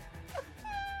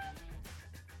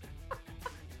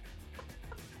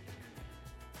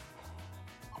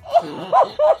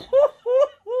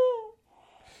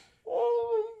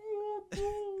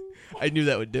 I knew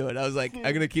that would do it. I was like, I'm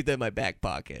going to keep that in my back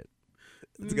pocket.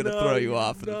 It's going to throw you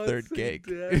off for the third cake.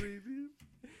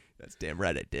 That's damn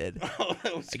right I did. Oh,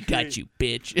 that was I great. got you,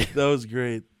 bitch. That was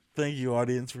great. Thank you,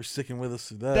 audience, for sticking with us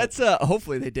through that. That's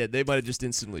hopefully they did. They might have just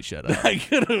instantly shut up. I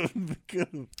could have.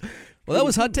 Well, that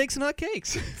was hot takes and hot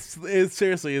cakes. It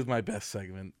seriously is my best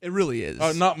segment. It really is.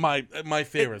 Not my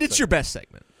favorite. It's your best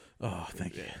segment. Oh,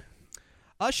 thank you.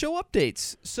 Show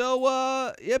updates.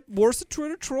 So, yep, Boris the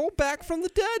Twitter troll back from the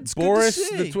dead. It's Boris good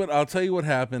to the see. Twitter. I'll tell you what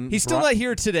happened. He's still not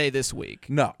here today this week.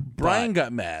 No, Brian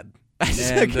got mad.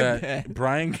 Get And mad.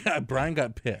 Brian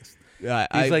got pissed. Yeah,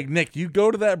 He's like, Nick, you go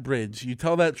to that bridge. You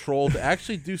tell that troll to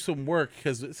actually do some work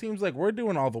because it seems like we're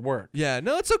doing all the work. yeah,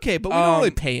 no, it's okay, but we don't really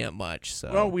pay him much.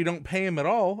 So Well, we don't pay him at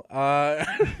all.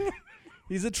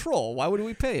 he's a troll. Why would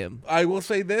we pay him? I will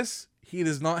say this: he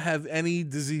does not have any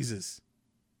diseases.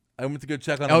 I went to go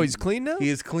check on him. Oh, he's clean now? He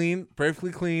is clean,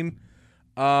 perfectly clean.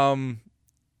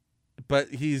 But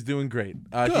he's doing great.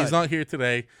 Good. He's not here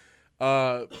today,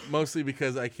 mostly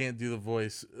because I can't do the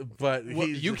voice. But Well,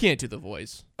 you can't do the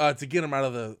voice. to get him out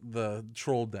of the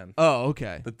troll den, Oh,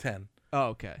 okay. the 10. Oh,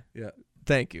 okay. Yeah.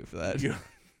 Thank you for that. Yeah.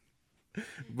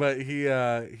 But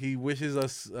he wishes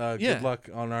us Yeah. good luck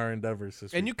on our endeavors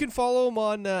this And week. you can follow him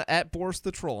on at Boris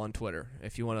the Troll on Twitter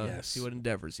if you want to Yes. see what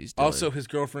endeavors he's doing. Also, his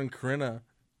girlfriend Corinna,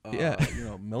 Yeah.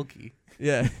 Milky,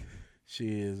 yeah.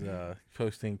 she is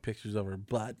posting pictures of her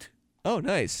butt. Oh,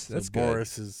 nice. So That's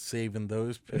Boris is saving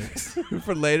those pics. good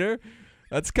for later.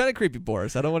 That's kind of creepy,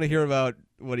 Boris. I don't want to hear about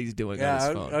what he's doing on his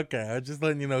phone. okay. I was just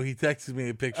letting you know he texted me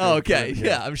a picture. Oh, of okay. Corinna.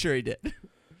 Yeah, I'm sure he did.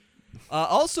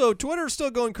 Also, Twitter's still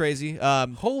going crazy.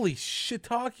 Holy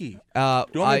shiitake. Do you I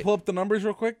want me to pull up the numbers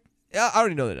real quick?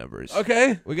 already know the numbers.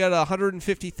 Okay. We got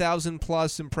 150,000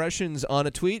 plus impressions on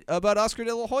a tweet about Oscar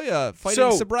De La Hoya fighting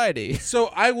So- sobriety. So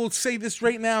I will say this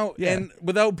right now, Yeah. and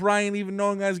without Brian even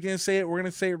knowing I was going to say it, we're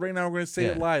going to say it right now. We're going to say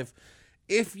it Yeah. live.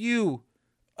 If you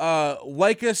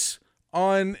like us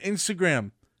on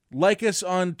Instagram, like us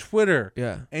on Twitter,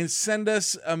 Yeah. and send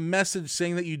us a message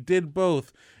saying that you did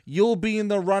both, you'll be in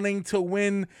the running to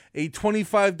win a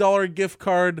 $25 gift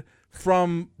card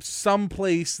from some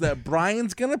place that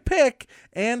Brian's going to pick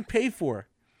and pay for.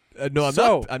 No,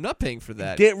 So- I'm not paying for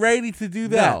that. Get ready to do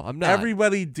that. No, I'm not.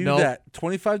 Everybody do No. that.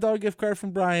 $25 gift card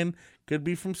from Brian. Could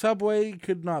be from Subway,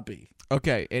 could not be.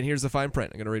 Okay, and here's the fine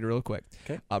print. I'm going to read it real quick.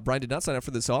 Okay. Brian did not sign up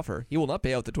for this offer. He will not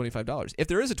pay out the $25. If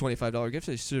there is a $25 gift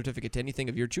certificate to anything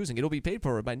of your choosing, it'll be paid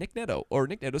for by Nick Netto or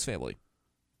Nick Netto's family.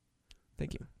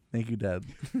 Thank you. Thank you, Dad.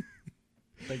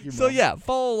 Thank you, So Mom. yeah,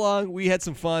 follow along. We had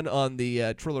some fun on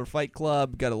the Triller Fight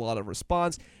Club. Got a lot of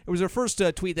response. It was our first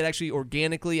tweet that actually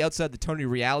organically, outside the Tony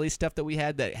Reality stuff that we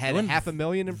had, that had It went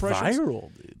 500,000 impressions.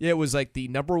 Viral, dude. Yeah, it was like the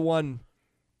number one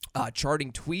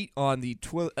charting tweet on the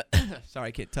sorry,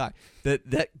 I can't talk.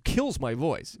 That kills my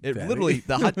voice. It Very. literally,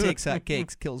 the hot takes, hot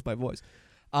cakes kills my voice.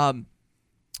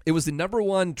 It was the number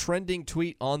one trending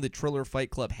tweet on the Triller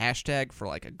Fight Club hashtag for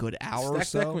like a good hour or Stack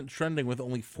so. Deck went trending with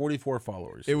only 44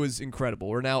 followers. It was incredible.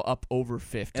 We're now up over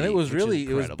 50. and it was which is really, it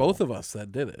was incredible. both of us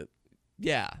that did it.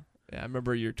 Yeah. Yeah, I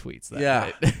remember your tweets that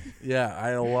Yeah. night. Yeah, I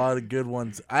had a lot of good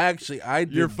ones. I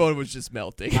did, Your phone was just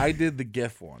melting. I did the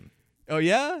GIF one. Oh,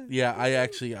 yeah? Yeah, I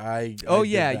Oh, did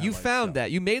yeah. that You myself. found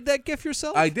that. You made that GIF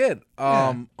yourself? I did.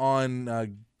 Yeah. On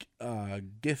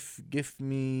GIF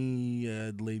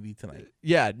me lady tonight.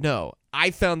 Yeah, no. I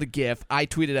found the GIF. I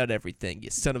tweeted out everything, you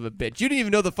son of a bitch. You didn't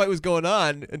even know the fight was going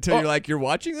on until you're like, you're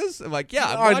watching this? I'm like, yeah,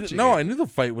 I'm watching it. I knew the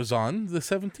fight was on the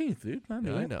 17th, dude. I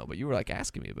knew No, I it. know, but you were like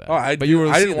asking me about Oh, it. But you were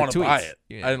I seeing didn't the want to buy tweets. it.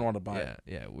 Yeah. I didn't want to buy it.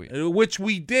 Yeah, Which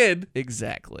we did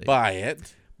exactly. buy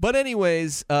it. But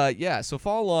anyways, yeah, so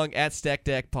follow along at Stack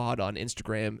Deck Pod on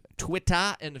Instagram,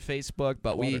 Twitter, and Facebook.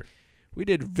 But we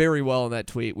did very well in that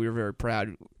tweet. We were very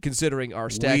proud, considering our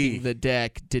Stacking the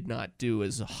Deck did not do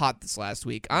as hot this last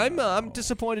week. I'm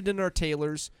disappointed in our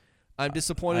Taylors. I'm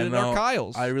disappointed in our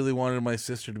Kyles. I really wanted my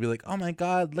sister to be like, oh my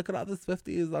God, look at all this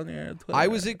 50s on your Twitter. I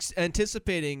was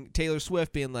anticipating Taylor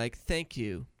Swift being like, thank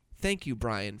you,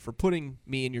 Brian, for putting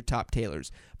me in your top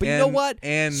Taylors. But you know what?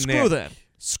 And Screw Nick. them.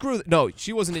 No,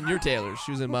 she wasn't in your Taylors.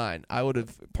 She was in mine. I would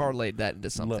have parlayed that into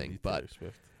Love something. you, But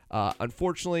Taylor Swift.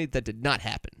 unfortunately, that did not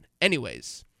happen.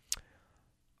 Anyways,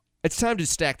 it's time to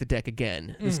stack the deck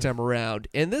again this time around.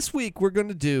 And this week, we're going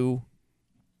to do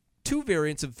two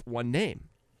variants of one name.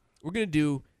 We're going to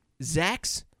do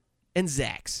Zax and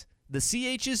Zax. The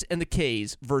CHs and the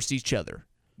Ks versus each other.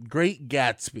 Great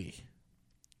Gatsby.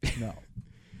 No.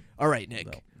 All right, Nick.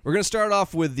 No. We're going to start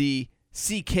off with the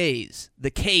CKs,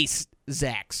 the case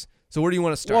Zax. So where do you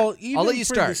want to start? Well, even I'll let you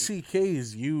for start. the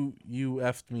CKs, you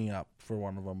effed me up for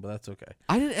one of them, but that's okay.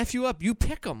 I didn't F you up. You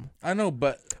pick them. I know,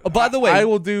 but By the way, I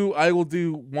will do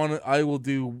one.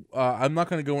 I'm not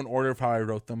going to go in order of how I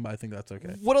wrote them, but I think that's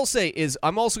okay. What I'll say is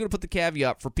I'm also going to put the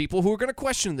caveat for people who are going to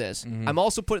question this. I'm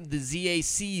also putting the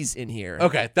ZACs in here.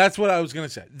 Okay, that's what I was going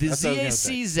to say. The That's what I was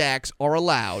gonna ZAC Zax are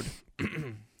allowed.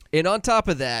 And on top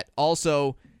of that,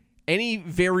 also, any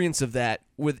variants of that,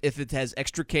 with if it has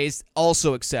extra Ks,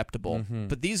 also acceptable.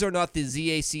 But these are not the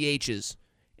ZACHs.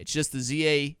 It's just the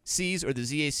ZACs or the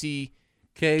ZAC.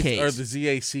 Ks Ks. or the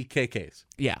ZACKKs.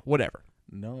 Yeah, whatever.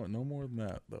 No more than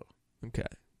that though. Okay.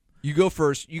 You go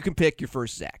first. You can pick your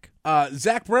first Zach.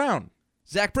 Zach Brown.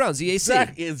 Zach Brown,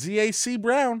 ZAC. ZAC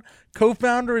Brown,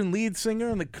 co-founder and lead singer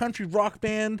in the country rock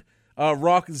band,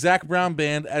 rock Zach Brown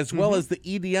Band, as well as the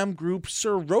EDM group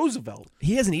Sir Roosevelt.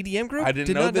 He has an EDM group? I didn't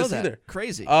Did know not this that. either.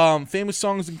 Crazy. Famous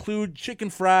songs include Chicken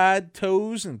Fried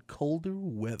Toes and Colder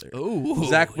Weather. Ooh,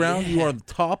 Zach Brown, you yeah. are on the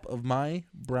top of my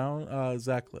Brown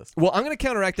Zach list. Well, I'm going to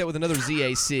counteract that with another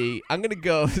ZAC. I'm going to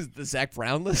go the Zach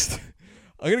Brown list.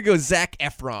 I'm going to go Zac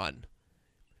Efron.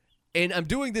 And I'm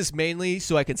doing this mainly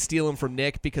so I can steal him from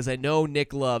Nick because I know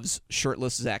Nick loves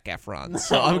shirtless Zac Efron.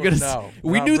 So I'm going to. No,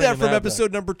 we not knew that bringing from that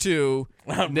episode number 2.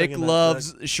 Not Nick bringing that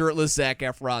loves shirtless Zac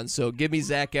Efron. So give me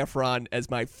Zac Efron as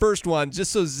my first one,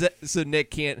 just so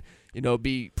Nick can't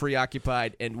be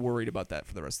preoccupied and worried about that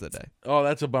for the rest of the day. Oh,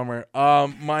 that's a bummer.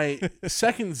 My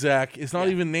second Zach is not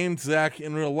even named Zach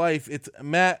in real life. It's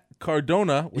Matt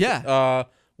Cardona.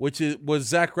 Which was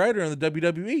Zack Ryder in the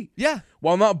WWE. Yeah.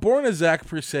 While not born as Zack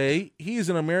per se, he is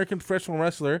an American professional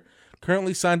wrestler,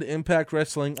 currently signed to Impact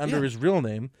Wrestling under his real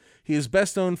name. He is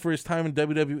best known for his time in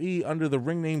WWE under the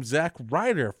ring name Zack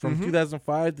Ryder from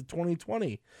 2005 to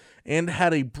 2020, and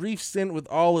had a brief stint with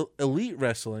All Elite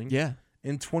Wrestling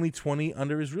in 2020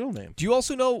 under his real name. Do you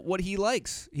also know what he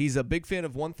likes? He's a big fan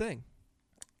of one thing.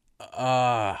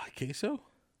 Queso?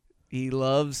 He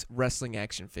loves wrestling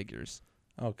action figures.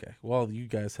 Okay, well, you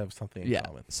guys have something in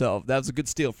common. So that was a good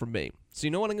steal from me. So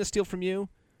you know what I'm going to steal from you?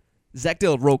 Zach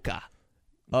Del Roca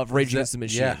of Rage Against the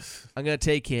Machine. Yes. I'm going to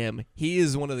take him. He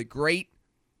is one of the great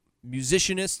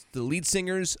musicianists, the lead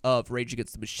singers of Rage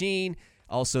Against the Machine.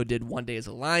 Also did One Day as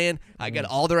a Lion. I got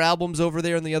all their albums over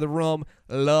there in the other room.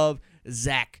 Love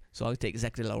Zach. So I'm going to take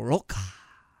Zach Del Roca.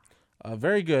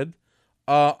 Very good.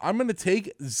 I'm going to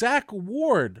take Zach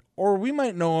Ward, or we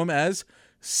might know him as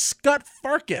Scut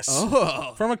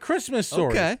Farkus from A Christmas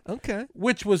Story. Okay.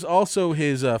 Which was also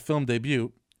his film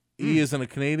debut. He is a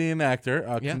Canadian actor,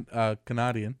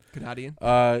 Canadian.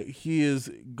 He has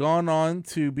gone on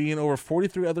to be in over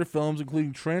 43 other films,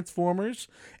 including Transformers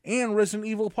and Resident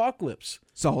Evil Apocalypse.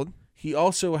 Solid. He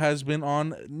also has been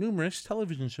on numerous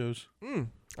television shows.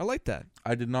 I like that.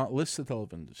 I did not list the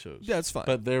television shows. Yeah, it's fine.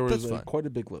 But there was That's fine. quite a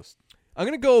big list. I'm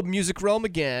going to go Music Realm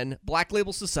again. Black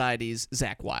Label Society's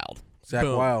Zach Wild. Zach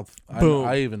Boom. Wild. Boom.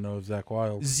 I even know of Zach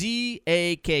Wild.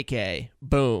 ZAKK.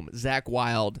 Boom. Zach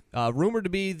Wild. Rumored to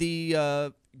be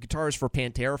the guitarist for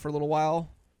Pantera for a little while.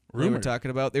 We were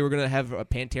talking about. They were going to have a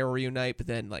Pantera reunite, but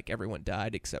then everyone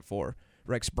died except for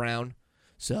Rex Brown.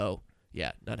 So,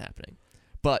 yeah, not happening.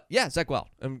 But, yeah, Zach Wild.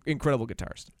 Incredible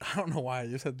guitarist. I don't know why. I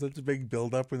just had such a big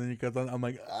build-up, and then you got done. I'm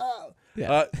like, ah.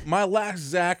 Yeah. My last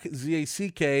Zach,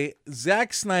 Z-A-C-K,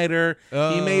 Zack Snyder.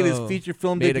 He made his feature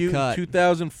film debut in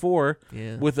 2004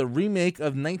 with a remake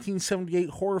of 1978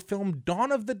 horror film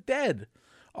Dawn of the Dead.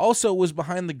 Also was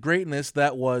behind the greatness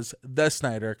that was the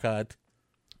Snyder Cut.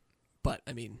 But,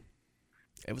 I mean,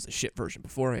 it was a shit version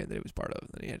beforehand that he was part of, and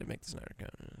then he had to make the Snyder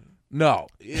Cut. No.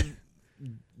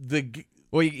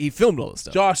 Well, he filmed all this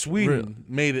stuff. Joss Whedon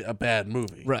made it a bad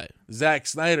movie. Right. Zack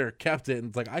Snyder kept it and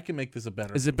it's like, I can make this a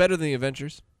better Is it better than the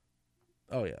Avengers?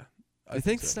 Oh, yeah. I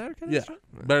think the Snyder Cut Yeah. is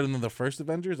right? Better than the first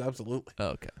Avengers? Absolutely. Oh,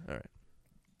 okay. All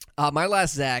right. My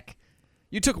last Zach,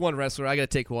 you took one wrestler. I got to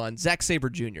take one. Zack Sabre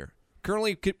Jr.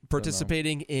 Currently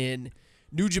participating in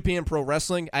New Japan Pro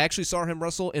Wrestling. I actually saw him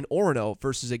wrestle in Orono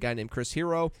versus a guy named Chris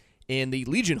Hero in the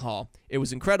Legion Hall. It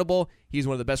was incredible. He's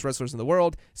one of the best wrestlers in the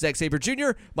world. Zack Sabre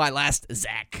Jr., my last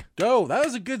Zach. Go. That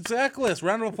was a good Zach list.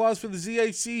 Round of applause for the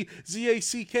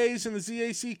ZACKs and the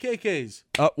ZACKKs.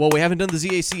 Well, we haven't done the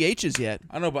ZACHs yet.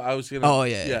 I know, but I was going to... Oh,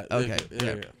 yeah. Okay.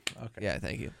 Okay. Yeah,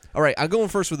 thank you. All right, I'm going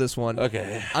first with this one.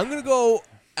 Okay. I'm going to go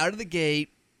out of the gate,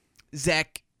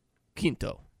 Zach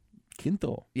Quinto.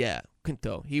 Quinto. Yeah,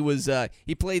 Quinto. He was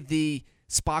he played the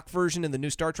Spock version in the new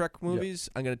Star Trek movies.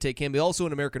 I'm going to take him. He's also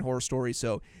in American Horror Story.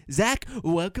 So, Zach,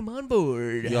 welcome on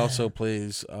board. He also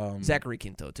plays Zachary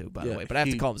Quinto, too, by the way. But I have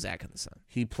to call him Zach on the side.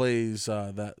 He plays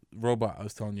that robot I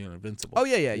was telling you in Invincible. Oh,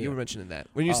 yeah. You were mentioning that.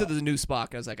 When you said there's a new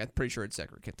Spock, I was like, I'm pretty sure it's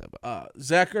Zachary Quinto. But.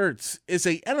 Zach Ertz is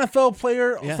a NFL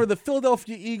player for the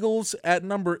Philadelphia Eagles at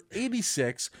number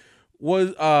 86.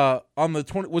 Was on the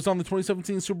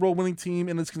 2017 Super Bowl winning team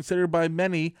and is considered by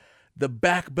many the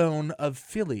backbone of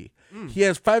Philly. He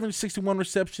has 561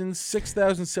 receptions,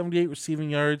 6,078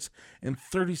 receiving yards, and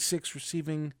 36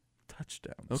 receiving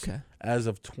touchdowns. Okay. As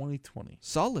of 2020.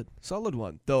 Solid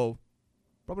one. Though,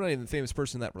 probably not even the famous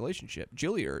person in that relationship.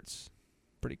 Julie Ertz.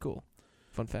 Pretty cool.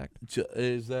 Fun fact.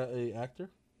 Is that a actor?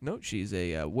 No, she's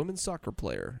a women's soccer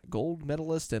player, gold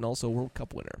medalist, and also World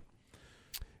Cup winner.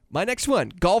 My next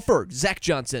one, golfer, Zach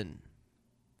Johnson.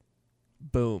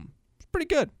 Boom. Pretty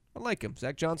good. I like him.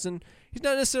 Zach Johnson, he's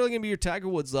not necessarily going to be your Tiger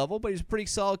Woods level, but he's a pretty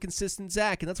solid, consistent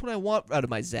Zach, and that's what I want out of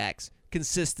my Zachs,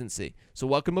 consistency. So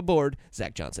welcome aboard,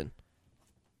 Zach Johnson.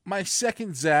 My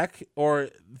second Zach, or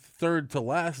third to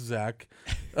last Zach,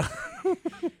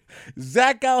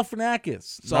 Zach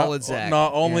Galifianakis. Solid Zach.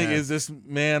 Not only is this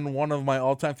man one of my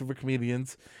all-time favorite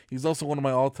comedians, he's also one of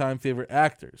my all-time favorite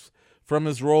actors. From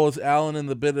his role as Alan in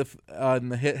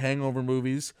the hit Hangover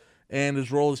movies, and his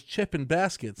role as Chip in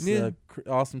Baskets, the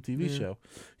awesome TV show.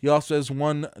 He also has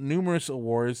won numerous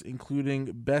awards,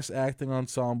 including Best Acting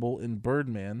Ensemble in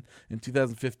Birdman in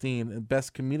 2015 and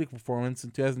Best Comedic Performance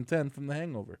in 2010 from The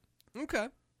Hangover. Okay.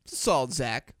 It's a solid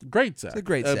Zach. Great Zach. It's a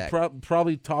great Zach.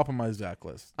 Probably top of my Zach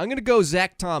list. I'm going to go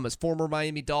Zach Thomas, former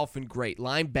Miami Dolphin great,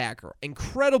 linebacker.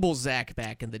 Incredible Zach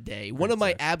back in the day. One of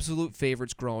my absolute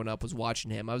favorites growing up was watching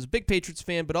him. I was a big Patriots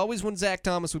fan, but always when Zach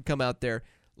Thomas would come out there,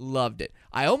 loved it.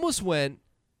 I almost went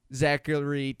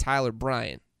Zachary Tyler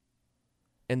Bryant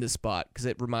in this spot because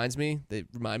they remind me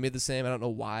of the same. I don't know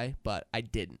why, but I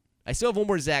didn't. I still have one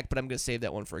more Zach, but I'm going to save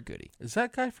that one for a goodie. Is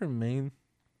that guy from Maine?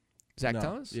 Zach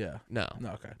Thomas? Yeah. No.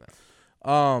 Okay.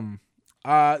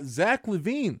 No. Zach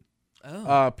Levine.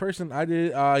 Person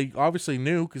I obviously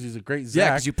knew because he's a great Zach. Yeah,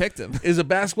 because you picked him. Is a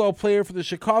basketball player for the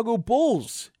Chicago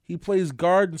Bulls. He plays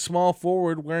guard and small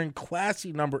forward, wearing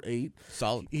classy number 8.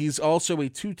 Solid. He's also a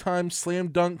 2-time slam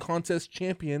dunk contest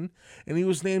champion, and he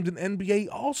was named an NBA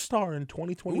All-Star in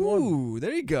 2021. Ooh,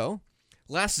 there you go.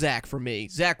 Last Zach for me,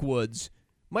 Zach Woods.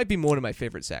 Might be one of my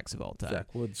favorite Zachs of all time.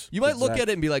 Zach Woods. You might look at it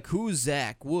and be like, who's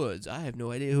Zach Woods? I have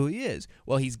no idea who he is.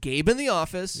 Well, he's Gabe in The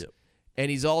Office, and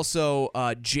he's also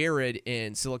Jared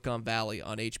in Silicon Valley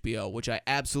on HBO, which I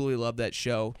absolutely love that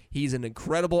show. He's an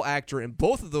incredible actor in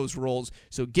both of those roles.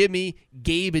 So give me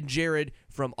Gabe and Jared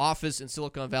from Office and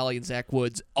Silicon Valley and Zach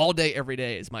Woods all day, every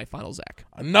day is my final Zach.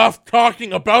 Enough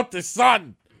talking about the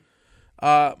sun.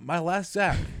 My last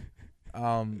Zach.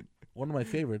 One of my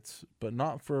favorites, but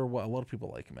not for what a lot of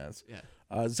people like him as.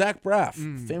 Zach Braff,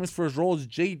 famous for his role as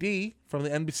JD from the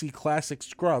NBC classic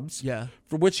Scrubs,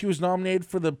 for which he was nominated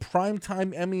for the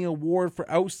Primetime Emmy Award for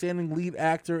Outstanding Lead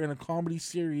Actor in a Comedy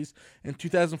Series in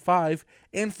 2005,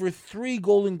 and for 3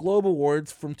 Golden Globe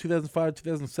Awards from 2005 to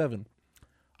 2007.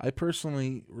 I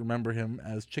personally remember him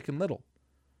as Chicken Little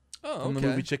from the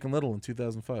movie Chicken Little in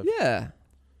 2005. Yeah,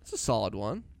 it's a solid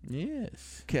one.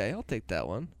 Yes. Okay, I'll take that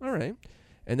one. All right.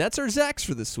 And that's our Zachs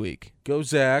for this week. Go,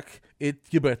 Zach.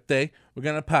 It's your birthday. We're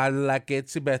going to party like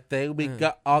it's your birthday. We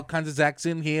got all kinds of Zachs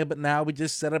in here, but now we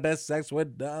just said our best Zachs. We're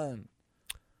done.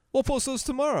 We'll post those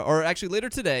tomorrow. Or actually later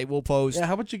today, we'll post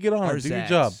how about you get on and do Zachs. your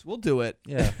job? We'll do it.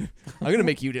 Yeah. I'm going to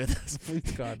make you do this.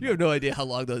 Please, God. You have no idea how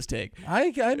long those take.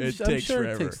 I'm takes sure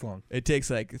forever. it takes long. It takes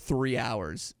like 3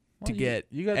 hours to get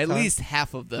you got at time. least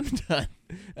half of them done.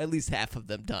 At least half of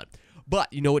them done.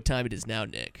 But you know what time it is now,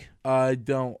 Nick? I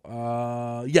don't.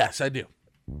 Yes, I do.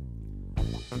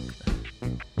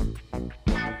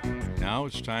 Now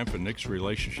it's time for Nick's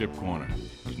Relationship Corner.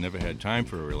 He's never had time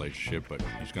for a relationship, but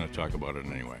he's going to talk about it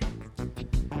anyway.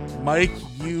 Mike,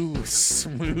 you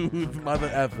smooth mother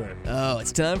effer. Oh,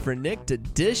 it's time for Nick to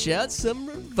dish out some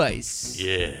advice.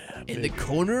 Yeah. In the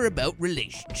corner about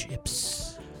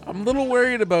relationships. I'm a little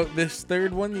worried about this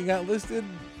third one you got listed.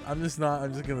 I'm just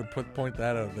gonna point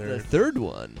that out there. The third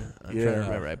one. I'm trying to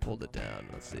remember. I pulled it down.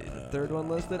 Let's see. The third one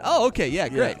listed. Oh, okay. Yeah,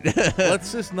 great. Let's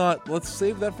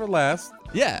save that for last.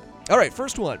 Yeah. All right.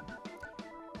 First one.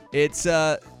 It's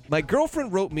my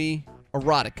girlfriend wrote me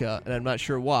erotica, and I'm not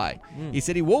sure why. He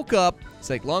said he woke up. It's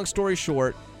like, long story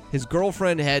short, his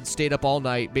girlfriend had stayed up all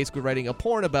night, basically writing a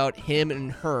porn about him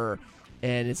and her.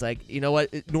 And it's like, you know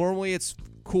what? Normally it's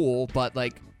cool, but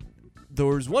like there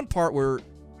was one part where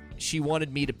she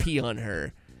wanted me to pee on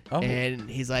her. And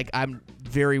he's like, I'm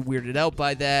very weirded out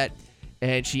by that.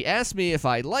 And she asked me if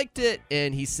I liked it,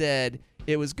 and he said,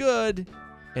 it was good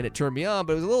and it turned me on,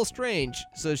 but it was a little strange.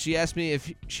 So she asked me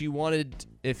if he wanted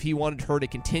her to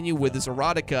continue with this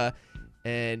erotica,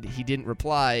 and he didn't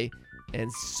reply,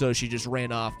 and so she just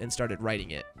ran off and started writing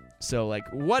it. So, like,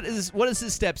 what is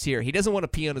his steps here? He doesn't want to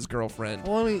pee on his girlfriend.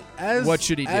 Well, I mean, what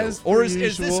should he do? Or is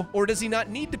this, or does he not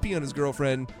need to pee on his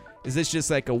girlfriend? Is this just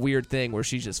like a weird thing where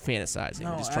she's just fantasizing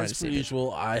and just trying to save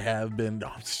usual, I have been. No,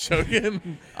 I'm just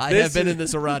joking. I have been in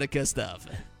this erotica stuff.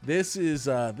 This is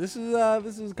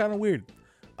kind of weird.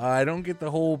 I don't get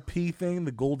the whole pee thing,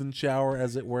 the golden shower,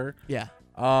 as it were. Yeah.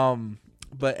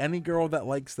 But any girl that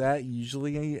likes that,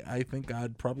 usually, I think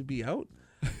I'd probably be out.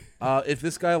 If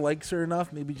this guy likes her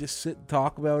enough, maybe just sit and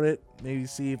talk about it. Maybe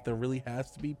see if there really has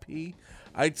to be pee.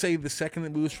 I'd say the second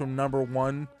it moves from number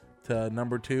 1 to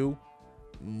number 2,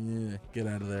 get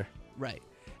out of there. Right.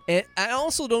 And I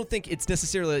also don't think it's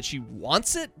necessarily that she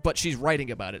wants it, but she's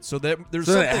writing about it. So there's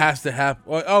so something, it has to happen.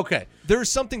 Okay. There's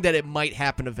something that it might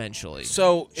happen eventually.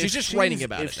 So she's just writing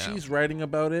about it now. If she's writing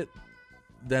about it,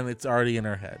 then it's already in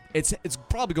her head. It's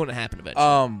probably going to happen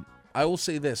eventually. I will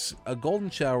say this. A golden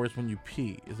shower is when you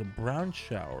pee. Is a brown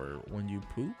shower when you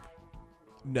poop?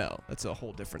 No, that's a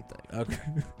whole different thing. Okay.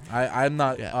 I'm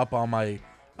not up on my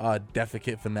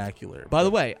defecate vernacular. By the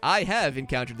way, I have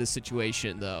encountered this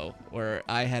situation, though, where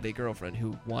I had a girlfriend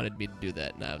who wanted me to do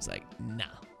that, and I was like, nah.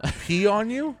 Pee on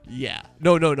you? Yeah.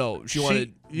 No. She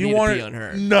wanted me to pee on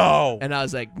her. No. And I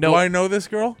was like, no. Do I know this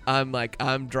girl?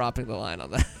 I'm dropping the line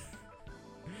on that.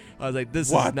 I was like, this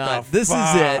is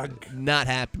it. Not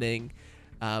happening.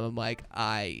 I'm like,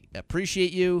 I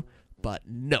appreciate you, but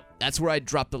no. That's where I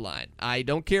drop the line. I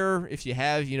don't care if you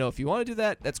have, if you want to do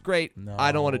that, that's great. No,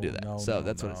 I don't want to do that.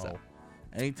 That's what I said.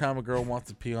 Anytime a girl wants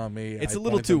to pee on me, it's a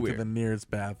little too weird. To the nearest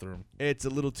bathroom. It's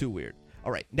a little too weird.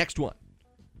 All right, next one.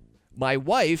 My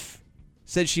wife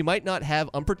said she might not have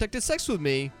unprotected sex with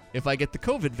me if I get the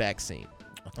COVID vaccine.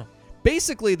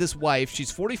 Basically, this wife,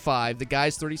 she's 45, the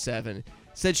guy's 37,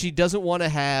 said she doesn't want to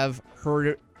have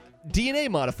her DNA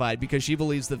modified because she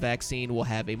believes the vaccine will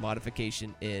have a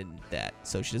modification in that.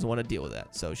 So she doesn't want to deal with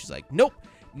that. So she's like, nope,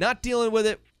 not dealing with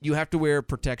it. You have to wear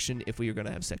protection if we are going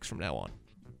to have sex from now on.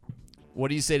 What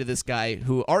do you say to this guy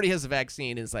who already has the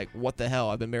vaccine and is like, what the hell?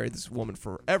 I've been married to this woman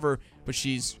forever, but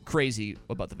she's crazy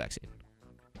about the vaccine.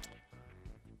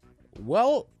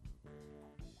 Well,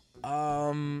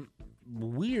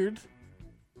 weird.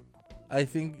 I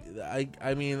think,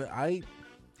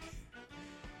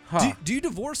 Do you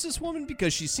divorce this woman?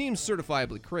 Because she seems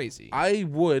certifiably crazy. I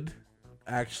would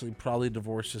actually probably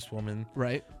divorce this woman.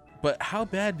 Right. But how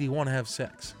bad do you want to have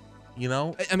sex?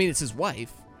 I mean, it's his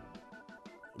wife.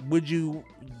 Would you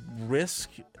risk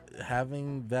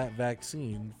having that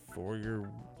vaccine for your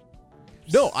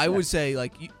No, I would say,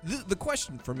 like, the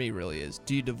question for me really is,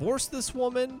 do you divorce this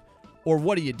woman, or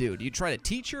what do you do? Do you try to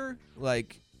teach her?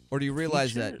 Like, or do you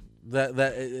realize that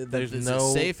there's is no...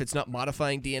 it safe? It's not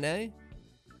modifying DNA?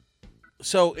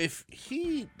 So if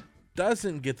he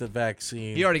doesn't get the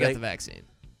vaccine... He already got the vaccine.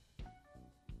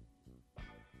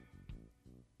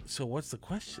 So what's the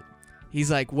question? He's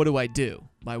like, what do I do?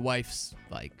 My wife's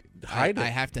like, hide it. I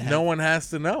have to have No one has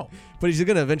to know. But he's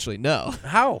going to eventually know.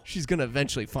 How? She's going to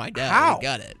eventually find out. How? He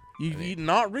got it. You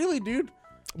not really, dude.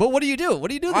 But what do you do? What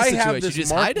do you do in this I situation? have this you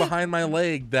just mark hide behind my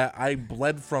leg that I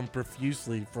bled from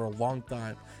profusely for a long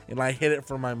time. And I hid it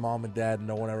from my mom and dad, and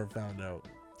no one ever found out.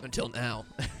 Until now.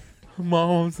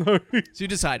 Mom, I'm sorry. So you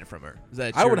just hide it from her. Is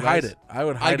that I would advice? hide it. I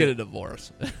would hide it. I get a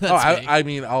divorce. I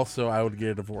mean, also, I would get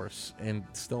a divorce and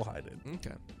still hide it.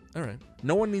 Okay. All right.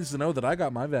 No one needs to know that I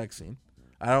got my vaccine.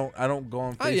 I don't go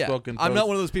on Facebook and post, I'm not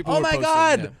one of those people oh who are my posting,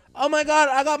 God! Yeah. Oh my God,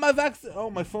 I got my vaccine. Oh,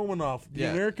 my phone went off. The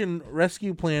Yeah. American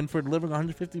Rescue Plan for delivering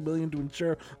 $150 billion to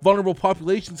ensure vulnerable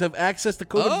populations have access to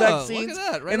COVID vaccines look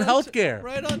at that. Right and on healthcare.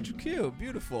 Right on cue.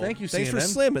 Beautiful. Thank you, Thanks for CNN.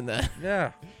 slamming that.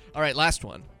 Yeah. All right, last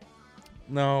one.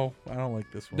 No, I don't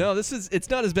like this one. No, it's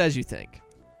not as bad as you think.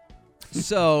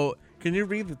 So, Can you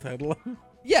read the title?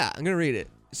 yeah, I'm going to read it.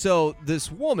 So,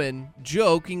 this woman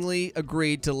jokingly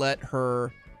agreed to let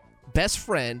her best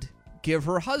friend give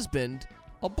her husband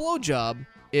a blowjob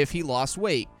if he lost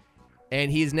weight. And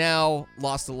he's now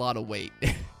lost a lot of weight.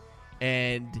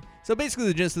 And so basically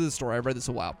the gist of the story, I've read this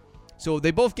a while. So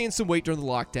they both gained some weight during the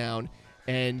lockdown,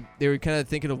 and they were kind of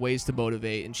thinking of ways to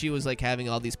motivate. And she was like having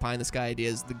all these pie-in-the-sky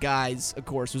ideas. The guy's, of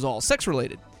course, was all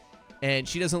sex-related. And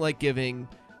she doesn't like giving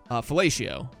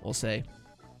fellatio, we'll say.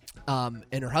 And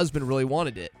her husband really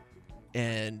wanted it.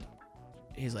 And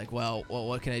he's like, well,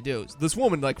 what can I do? This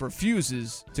woman, like,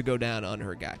 refuses to go down on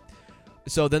her guy.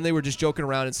 So then they were just joking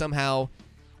around, and somehow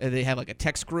they have, like, a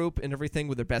text group and everything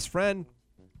with their best friend.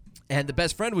 And the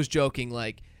best friend was joking,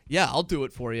 like, yeah, I'll do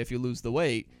it for you if you lose the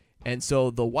weight. And so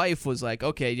the wife was like,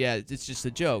 okay, yeah, it's just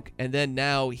a joke. And then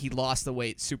now he lost the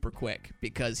weight super quick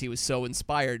because he was so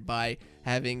inspired by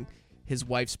having his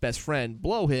wife's best friend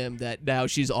blow him that now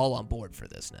she's all on board for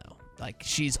this now. Like,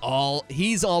 he's all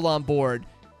on board.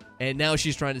 And now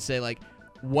she's trying to say, like,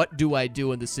 what do I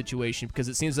do in this situation? Because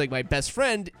it seems like my best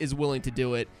friend is willing to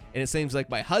do it. And it seems like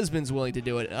my husband's willing to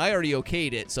do it. And I already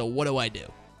okayed it. So what do I do?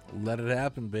 Let it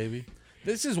happen, baby.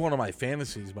 This is one of my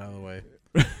fantasies, by the way.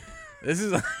 This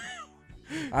is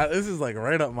this is like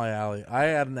right up my alley. I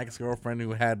had an ex-girlfriend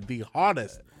who had the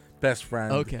hottest best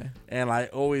friend. Okay. And I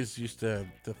always used to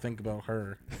think about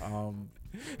her.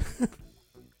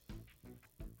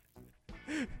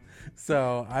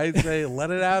 So I say, let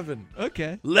it happen.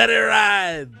 Okay. Let it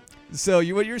ride. So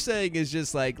what you're saying is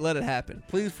just like, let it happen.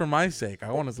 Please, for my sake,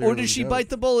 I want to see. Or does she bite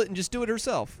the bullet and just do it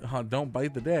herself? Don't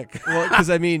bite the dick. Well, because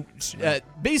I mean,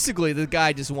 basically, the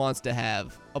guy just wants to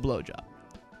have a blowjob.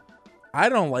 I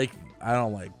don't like.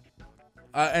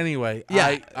 Anyway,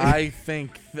 Yeah. I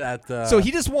think that. So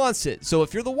he just wants it. So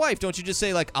if you're the wife, don't you just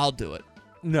say, like, I'll do it?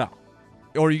 No.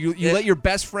 Or you let your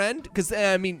best friend? Because,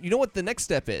 I mean, you know what the next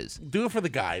step is? Do it for the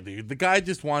guy, dude. The guy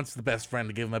just wants the best friend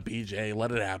to give him a BJ.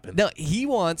 Let it happen. No, he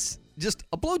wants just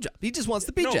a blowjob. He just wants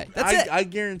the BJ. No, That's it. I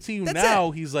guarantee you That's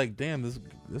now he's like, damn,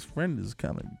 this friend is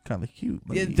kind of cute.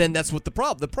 Yeah, then that's what the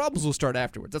problems will start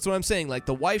afterwards. That's what I'm saying. Like,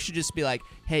 the wife should just be like,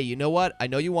 hey, you know what? I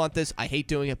know you want this. I hate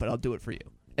doing it, but I'll do it for you.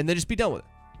 And then just be done with it.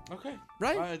 Okay.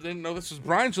 Right? I didn't know this was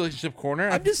Brian's relationship corner.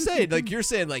 I'm just saying, like, you're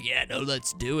saying, like, yeah, no,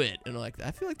 let's do it. And I'm like,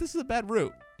 I feel like this is a bad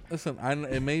route. Listen,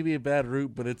 it may be a bad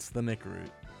route, but it's the Nick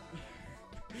route.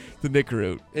 The Nick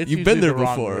route. It's You've been there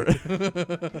usually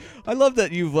the wrong before. I love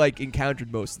that you've, like,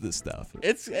 encountered most of this stuff.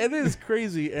 It is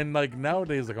crazy, and like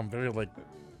nowadays, like I'm very like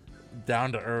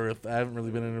down to earth. I haven't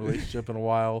really been in a relationship in a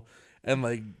while, and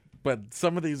like, but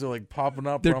some of these are like popping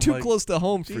up. They're where I'm too like, close to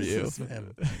home for Jesus, you.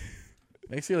 man.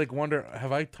 Makes you like wonder,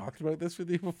 have I talked about this with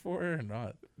you before or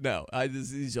not? No,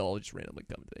 these all just randomly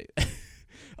come today.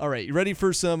 All right, you ready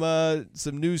for some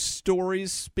news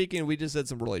stories? Speaking, we just had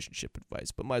some relationship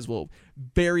advice, but might as well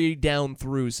bury down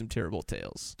through some terrible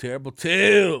tales. Terrible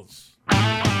tales.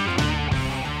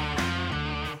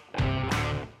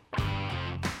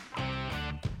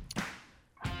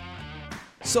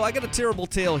 So I got a terrible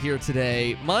tale here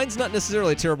today. Mine's not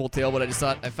necessarily a terrible tale, but I just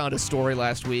thought I found a story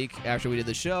last week after we did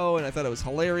the show, and I thought it was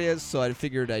hilarious, so I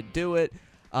figured I'd do it.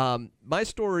 My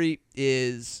story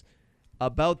is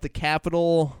about the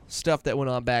Capitol stuff that went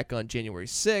on back on January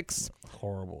 6th.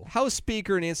 Horrible. House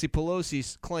Speaker Nancy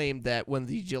Pelosi claimed that when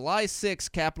the July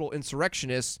 6th Capitol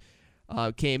insurrectionists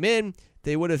came in,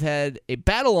 they would have had a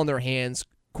battle on their hands,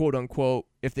 quote unquote,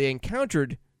 if they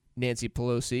encountered Nancy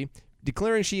Pelosi,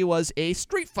 declaring she was a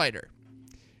street fighter.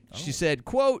 She said,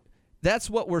 quote,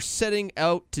 "That's what we're setting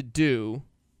out to do,"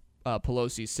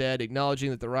 Pelosi said,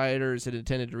 acknowledging that the rioters had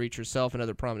intended to reach herself and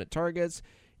other prominent targets.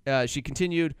 She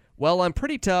continued, "Well, I'm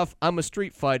pretty tough. I'm a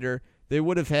street fighter. They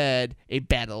would have had a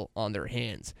battle on their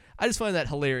hands." I just find that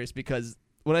hilarious because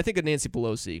when I think of Nancy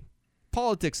Pelosi,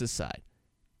 politics aside,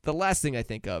 the last thing I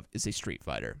think of is a street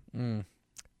fighter.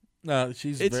 No,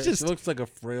 she looks like a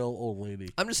frail old lady.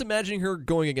 I'm just imagining her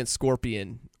going against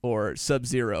Scorpion or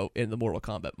Sub-Zero in the Mortal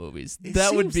Kombat movies.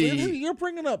 You're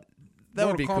bringing up That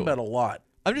would Mortal be Kombat cool. a lot.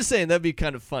 I'm just saying that'd be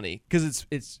kind of funny because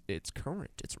it's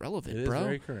current, it's relevant, It is bro.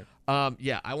 very current.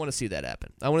 Yeah, I want to see that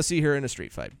happen. I want to see her in a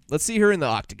street fight. Let's see her in the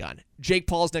octagon. Jake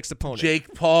Paul's next opponent.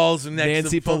 Jake Paul's next.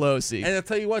 Nancy Pelosi. And I'll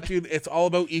tell you what, dude, it's all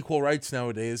about equal rights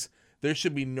nowadays. There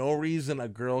should be no reason a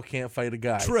girl can't fight a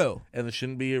guy. True. And there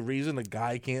shouldn't be a reason a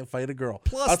guy can't fight a girl.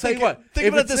 Plus, I'll tell you what. think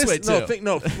if about it it's this way, too.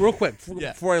 No, real quick,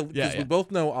 Yeah. because Yeah. we both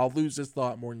know I'll lose this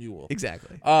thought more than you will.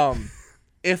 Exactly.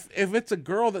 If it's a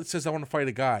girl that says I want to fight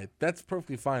a guy, that's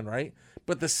perfectly fine, right?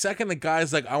 But the second a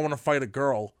guy's like I want to fight a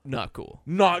girl, Not cool.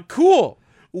 not cool.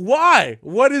 Why?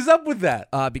 What is up with that?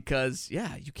 Because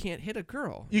you can't hit a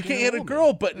girl. You can't hit a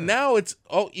girl, but now it's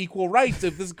equal rights.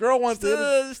 If this girl wants to hit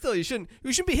a Still, you shouldn't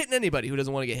be hitting anybody who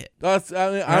doesn't want to get hit.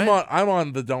 I'm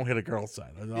on the don't hit a girl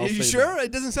side. Are you sure?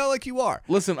 It doesn't sound like you are.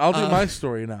 Listen, I'll do my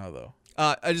story now, though.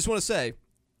 I just want to say,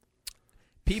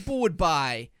 people would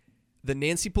buy the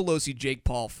Nancy Pelosi Jake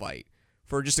Paul fight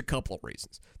for just a couple of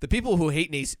reasons. The people who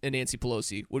hate Nancy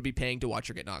Pelosi would be paying to watch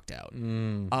her get knocked out.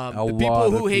 The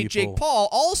people who hate Jake Paul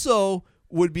also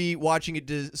would be watching it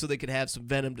so they could have some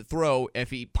venom to throw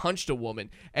if he punched a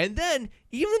woman. And then,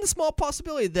 even the small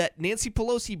possibility that Nancy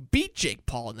Pelosi beat Jake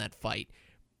Paul in that fight,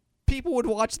 people would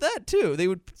watch that too. They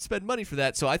would spend money for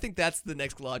that. So I think that's the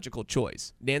next logical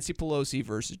choice. Nancy Pelosi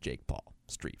versus Jake Paul.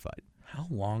 Street fight. How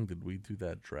long did we do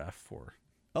that draft for?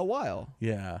 A while.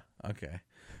 Yeah. Okay.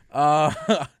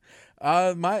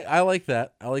 I like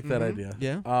that. I like that idea.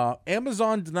 Yeah.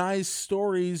 Amazon denies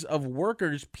stories of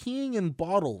workers peeing in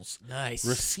bottles. Nice.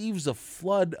 Receives a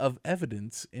flood of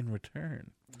evidence in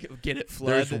return. Get it,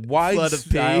 flood. There's wide flood of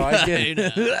pee. I get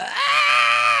it.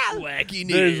 Wacky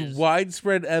news. There's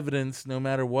widespread evidence, no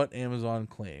matter what Amazon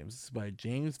claims. This is by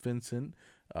James Vincent.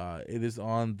 It is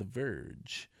on The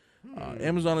Verge.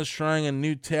 Amazon is trying a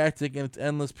new tactic in its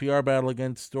endless PR battle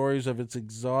against stories of its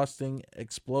exhausting,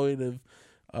 exploitative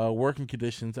working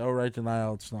conditions. Outright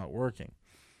denial it's not working.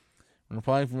 When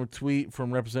replying from a tweet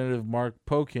from Representative Mark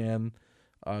Pocan,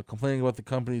 complaining about the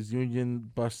company's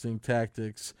union-busting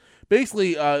tactics.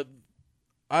 Basically,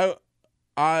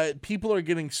 people are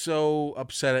getting so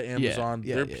upset at Amazon.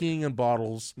 They're peeing in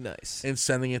bottles and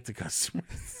sending it to customers.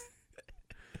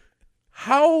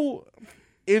 How,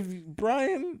 if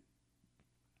Brian...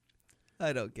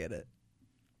 I don't get it.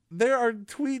 There are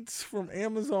tweets from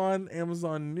Amazon,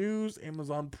 Amazon News,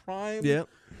 Amazon Prime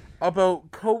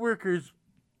about coworkers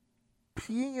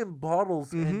peeing in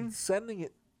bottles and sending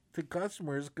it to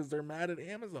customers because they're mad at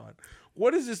Amazon.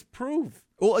 What does this prove?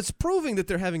 Well, it's proving that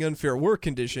they're having unfair work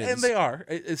conditions. And they are.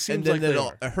 It seems like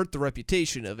it'll hurt the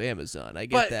reputation of Amazon. I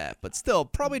get that. But still,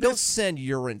 probably don't send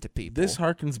urine to people. This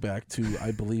harkens back to,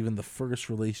 I believe, in the first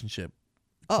relationship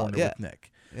corner with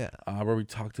Nick. Yeah. Where we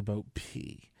talked about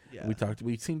pee. Yeah.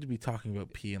 We seem to be talking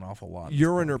about pee an awful lot.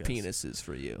 Urine or penises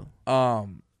for you.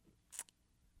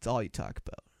 It's all you talk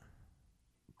about.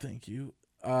 Thank you.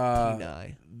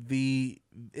 Peni.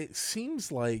 It seems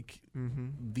like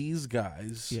these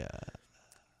guys Yeah.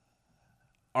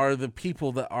 are the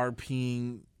people that are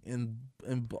peeing in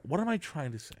what am I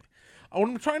trying to say? What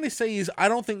I'm trying to say is I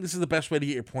don't think this is the best way to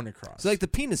get your point across. It's like the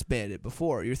penis bandit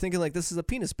before. You're thinking like this is a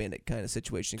penis bandit kind of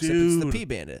situation, except it's the pee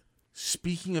bandit.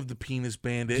 Speaking of the penis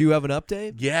bandit, do you have an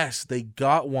update? Yes, they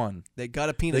got one. They got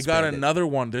a penis. They got bandit. another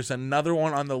one. There's another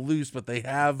one on the loose, but they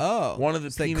have one of the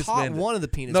penis they caught bandits. one of the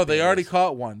penis. No, they bandits. already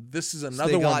caught one. This is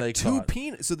another one they caught.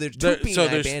 So there's two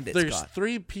penis bandits. There's caught.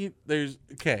 three there's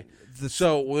okay.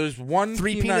 So there's one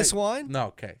three penis wine. No,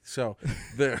 okay. So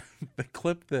they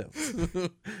clip this.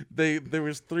 There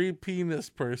was three penis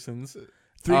persons.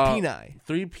 Three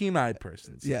peni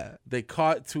persons. Yeah. They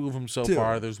caught two of them so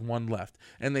far. There's one left.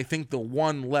 And they think the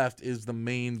one left is the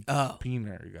main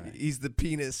penis guy. He's the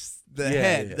penis, the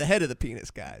head of the penis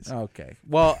guys. Okay.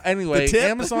 Well, anyway,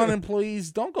 Amazon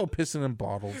employees, don't go pissing in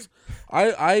bottles.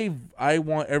 I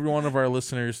want every one of our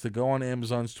listeners to go on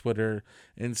Amazon's Twitter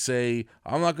and say,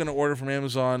 I'm not going to order from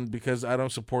Amazon because I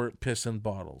don't support piss in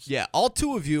bottles. Yeah, all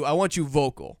two of you, I want you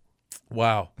vocal.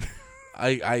 Wow.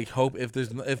 I hope if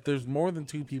there's more than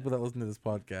two people that listen to this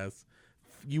podcast,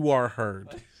 you are heard.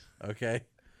 Okay?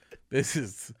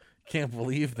 Can't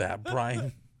believe that,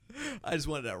 Brian. I just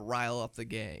wanted to rile up the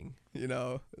gang,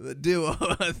 the duo.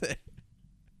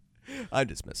 I'm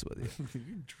just messing with you.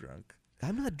 You're drunk.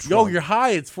 I'm not drunk. Yo, you're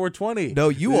high. It's 420. No,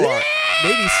 you are.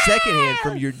 Maybe secondhand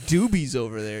from your doobies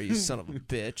over there, you son of a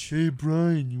bitch. Hey,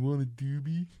 Brian, you want a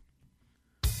doobie?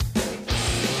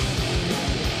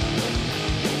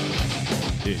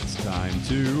 It's time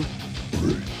to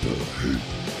rate the hate.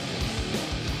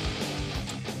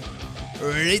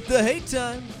 Rate the hate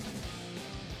time.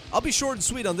 I'll be short and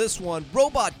sweet on this one.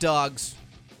 Robot dogs.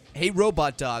 Hey,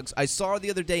 robot dogs. I saw the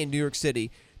other day in New York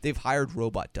City, they've hired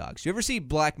robot dogs. You ever see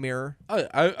Black Mirror?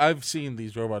 I've seen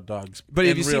these robot dogs. But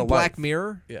have you seen Black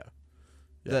Mirror? Yeah.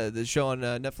 The show on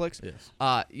Netflix? Yes.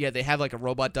 Yeah, they have like a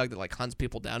robot dog that like hunts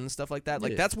people down and stuff like that.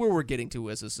 Like that's where we're getting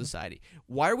to as a society.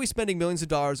 Why are we spending millions of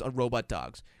dollars on robot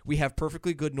dogs? We have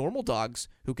perfectly good normal dogs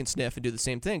who can sniff and do the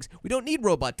same things. We don't need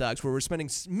robot dogs where we're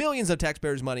spending millions of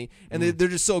taxpayers' money and they're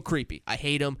just so creepy. I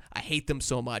hate them. I hate them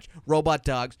so much. Robot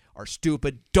dogs are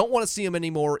stupid. Don't want to see them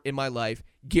anymore in my life.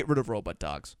 Get rid of robot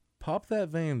dogs. Pop that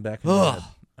vein back in the head.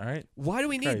 All right. Why do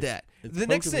we need that? The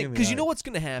next thing, because you know what's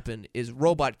going to happen is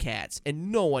robot cats,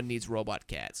 and no one needs robot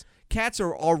cats. Cats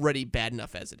are already bad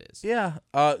enough as it is. Yeah.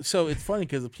 So it's funny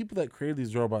because the people that created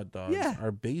these robot dogs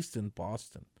are based in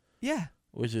Boston. Yeah.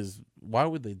 Which is, why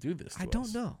would they do this to us? I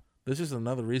don't know. This is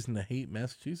another reason to hate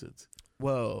Massachusetts.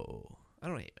 Whoa. I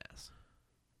don't hate Mass.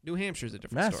 New Hampshire's a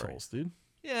different story. Massholes, dude.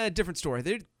 Yeah, different story.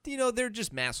 They're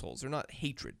just massholes. They're not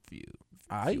hatred for you.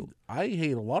 I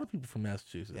hate a lot of people from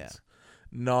Massachusetts. Yeah.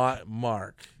 Not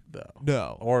Mark, though.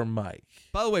 No. Or Mike.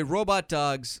 By the way, robot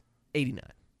dogs, 89.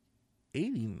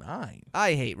 89?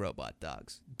 I hate robot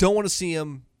dogs. Don't want to see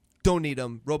them. Don't need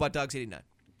them. Robot dogs, 89.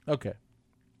 Okay.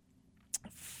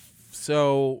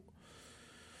 So,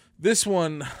 this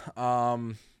one,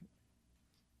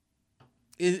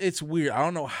 it's weird. I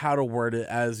don't know how to word it,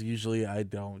 as usually I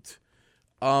don't.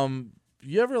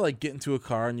 You ever, get into a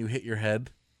car and you hit your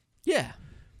head? Yeah.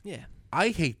 Yeah. I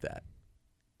hate that.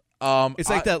 It's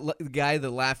like that guy,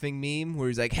 the laughing meme, where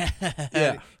he's like,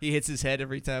 Yeah. he hits his head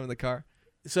every time in the car.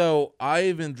 So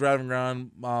I've been driving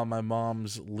around my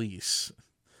mom's lease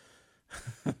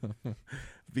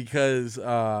because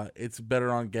it's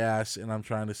better on gas, and I'm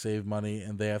trying to save money,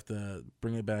 and they have to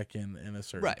bring it back in a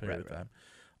certain period of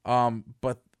time.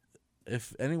 But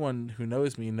if anyone who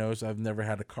knows me knows I've never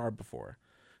had a car before,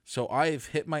 so I've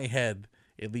hit my head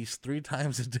at least 3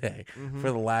 times a day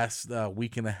for the last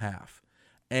week and a half,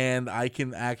 and I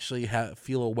can actually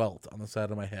feel a welt on the side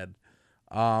of my head.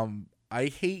 I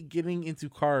hate getting into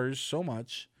cars so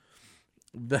much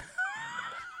that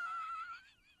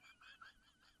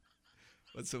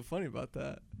What's so funny about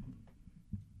that?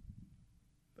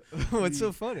 What's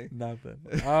so funny? nothing.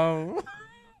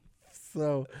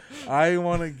 So I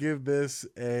want to give this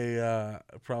a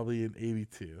probably an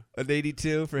 82. An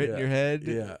 82 for hitting Yeah. your head?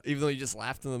 Yeah. Even though you just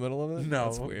laughed in the middle of it? No,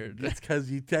 That's weird. It's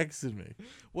because you texted me.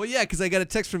 Well, yeah, because I got a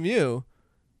text from you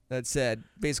that said,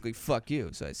 basically, fuck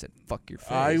you. So I said, fuck your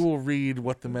face. I will read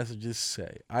what the messages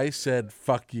say. I said,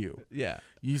 fuck you. Yeah.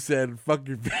 You said, fuck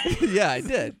your face. Yeah, I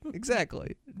did.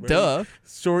 Exactly. Duh.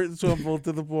 Short and simple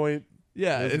to the point.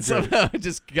 Yeah, That's and great. somehow it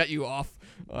just got you off.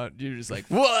 You're just like,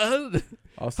 what?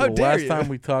 Also, How the dare last you? time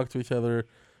we talked to each other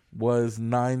was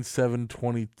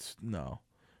 9/7/20. No,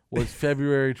 was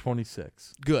February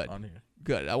 26th. Good. On here.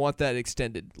 Good. I want that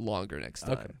extended longer next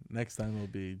time. Okay. Next time will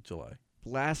be July.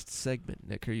 Last segment.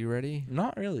 Nick, are you ready?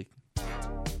 Not really.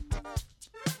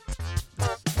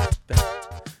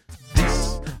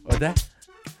 This or that.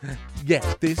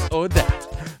 Yeah, this or that.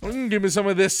 Give me some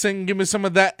of this and give me some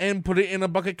of that and put it in a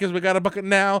bucket because we got a bucket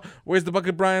now. Where's the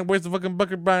bucket, Brian? Where's the fucking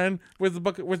bucket, Brian? Where's the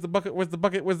bucket? Where's the bucket? Where's the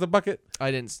bucket? Where's the bucket?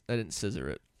 I didn't scissor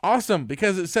it. Awesome,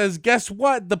 because it says, guess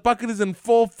what? The bucket is in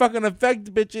full fucking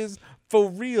effect, bitches. For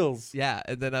reals. Yeah,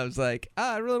 and then I was like,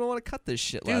 I really don't want to cut this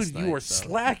shit last Dude, night. you are so-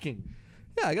 slacking.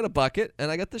 Yeah, I got a bucket and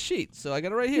I got the sheet, so I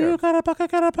got it right here. You got a bucket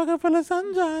full of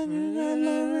sunshine. You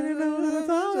already know the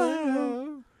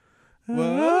sunshine.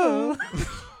 Whoa.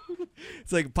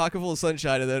 It's like a pocket full of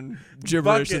sunshine and then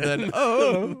gibberish Bucket. and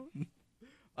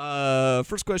then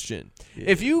first question.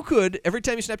 If you could, every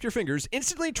time you snapped your fingers,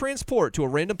 instantly transport to a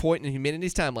random point in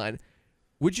humanity's timeline,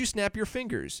 would you snap your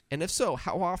fingers? And if so,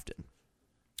 how often?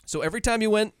 So every time you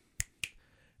went,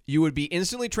 you would be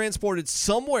instantly transported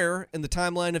somewhere in the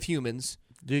timeline of humans.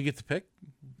 Do you get to pick?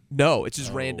 No, it's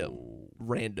just random.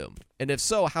 Random. And if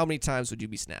so, how many times would you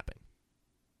be snapping?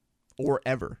 Or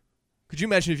ever? Could you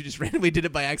imagine if you just randomly did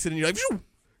it by accident and you're like, phew,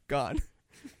 gone?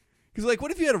 Because, like,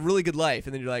 what if you had a really good life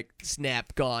and then you're like,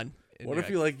 snap, gone? And What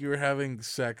you're if you were having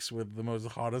sex with the most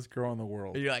hottest girl in the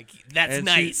world? And you're like, that's And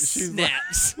nice. she's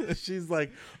Snaps. Like, she's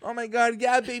like, oh my god,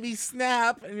 yeah, baby,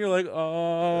 snap. And you're like,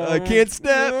 oh. I can't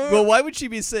snap. Well, why would she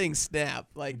be saying snap?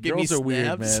 Like, give Girls me are weird,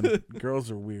 snaps? man.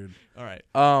 Girls are weird. All right.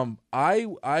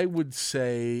 I would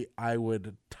say I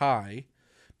would tie,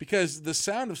 because the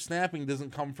sound of snapping doesn't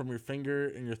come from your finger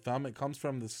and your thumb. It comes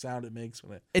from the sound it makes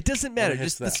when it. It doesn't matter. it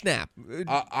hits Just the that. snap.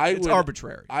 It's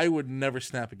arbitrary. I would never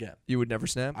snap again. You would never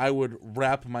snap? I would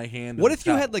wrap my hand. What in if a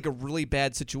you towel. had like a really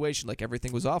bad situation, like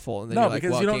everything was awful, and then No, you're like,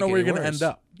 because well, you it don't know can't where get you're any gonna worse. end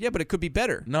up. Yeah, but it could be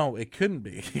better. No, it couldn't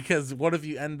be, because what if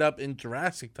you end up in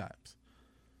Jurassic times?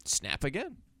 Snap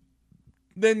again.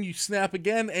 Then you snap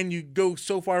again, and you go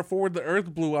so far forward the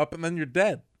Earth blew up, and then you're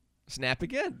dead. Snap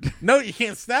again. No, you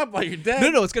can't snap while you're dead.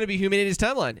 No, it's going to be humanity's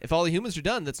timeline. If all the humans are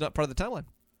done, that's not part of the timeline.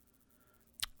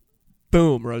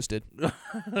 Boom, roasted.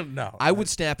 No. I would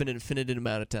snap an infinite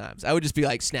amount of times. I would just be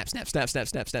like snap, snap, snap, snap,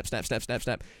 snap, snap, snap, snap, snap,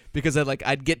 snap, because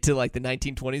I'd get to like the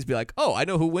 1920s, be like, oh, I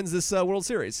know who wins this World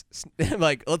Series.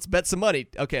 Like, let's bet some money.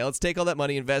 Okay, let's take all that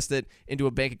money, invest it into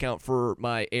a bank account for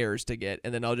my heirs to get,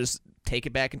 and then I'll just take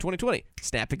it back in 2020.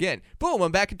 Snap again. Boom,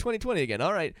 I'm back in 2020 again.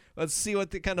 All right, let's see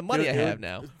what the kind of money I have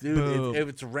now. Dude, Boom. if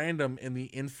it's random in the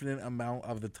infinite amount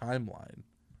of the timeline.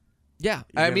 Yeah,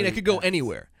 You're I mean, I gonna could be go fast.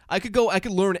 anywhere. I could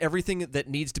learn everything that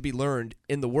needs to be learned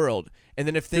in the world, and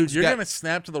then if Dude, things you're got, going to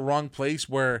snap to the wrong place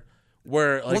where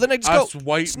like, then I just us go,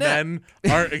 white snap. men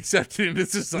aren't accepted into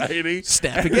society.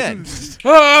 snap again.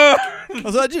 Ah!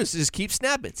 That's all I do. Is just keep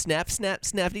snapping. Snap, snap,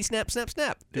 snappity, snap, snap,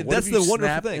 snap. Dude, what That's if you the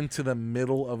wonderful snap thing. into the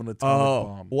middle of an atomic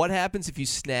bomb? What happens if you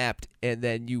snapped and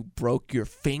then you broke your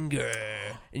finger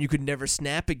and you could never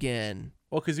snap again?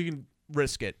 Well, because you can.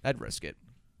 Risk it. I'd risk it.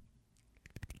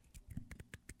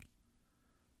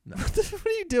 No. What are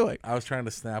you doing? I was trying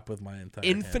to snap with my entire hand.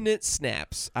 Infinite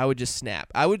snaps. I would just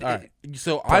snap. I would. All right.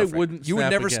 So Perfect. I wouldn't. You would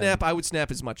snap never again. snap. I would snap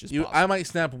as much as possible. I might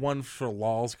snap one for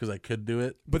lols because I could do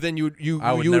it, But then you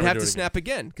I would would never have do to it snap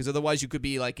again because otherwise you could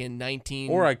be like in 1920s.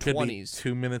 or I could be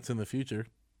 2 minutes in the future.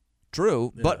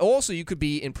 True, but also you could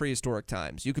be in prehistoric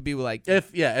times. You could be like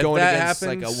if going that against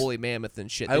happens, like a woolly mammoth and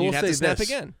shit. I Then will you'd have to say snap this.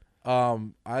 again.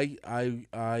 I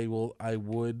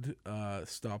would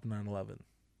stop 9/11.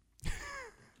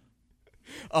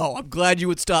 Oh, I'm glad you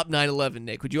would stop 9/11,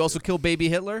 Nick. Would you also kill baby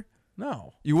Hitler?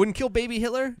 No. You wouldn't kill baby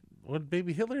Hitler? What did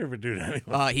baby Hitler ever do to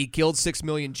anyone? He killed 6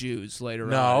 million Jews later on.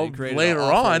 No, He created later an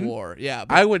awful on. war. Yeah,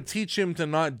 but, I would teach him to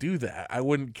not do that. I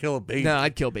wouldn't kill a baby. no,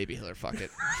 I'd kill baby Hitler. Fuck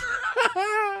it.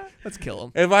 Let's kill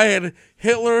him. If I had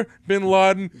Hitler, Bin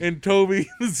Laden, and Toby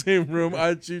in the same room,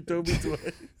 I'd shoot Toby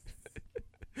twice.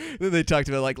 Then they talked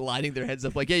about like lining their heads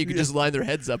up. Like, yeah, you could just line their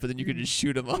heads up and then you could just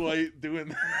shoot them up. Like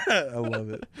doing that. I love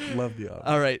it. Love the office.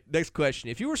 All right, next question.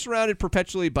 If you were surrounded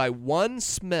perpetually by one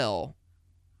smell,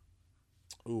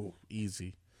 Ooh,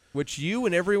 easy. which you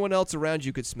and everyone else around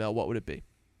you could smell, what would it be?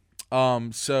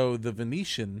 So the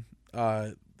Venetian,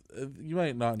 you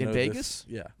might not know In Vegas? this.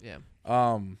 Yeah.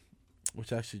 Yeah.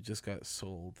 Which actually just got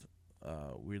sold.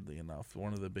 Weirdly enough,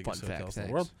 one of the Fun biggest fact. hotels in Thanks.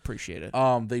 the world. Appreciate it.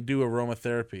 They do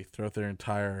aromatherapy throughout their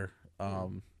entire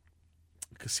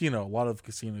casino. A lot of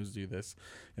casinos do this,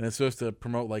 and it's supposed to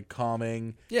promote like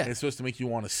calming. Yeah. And it's supposed to make you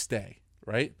want to stay.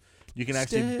 Right. You can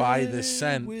actually buy this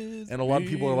scent, and a lot of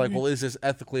people are like, "Well, is this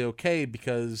ethically okay?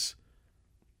 Because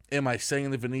am I staying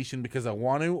in the Venetian because I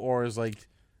want to, or is like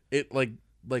it like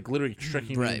literally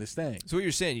tricking me Right. into staying?" So what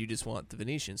you're saying, you just want the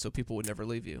Venetian so people would never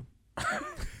leave you.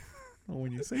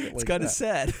 When you say it, It's kind of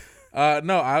sad.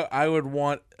 No, I would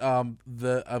want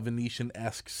a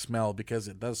Venetian-esque smell because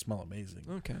it does smell amazing.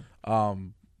 Okay.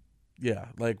 Yeah,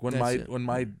 like when That's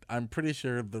it. I'm pretty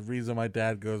sure the reason my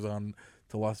dad goes on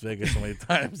to Las Vegas so many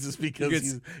times is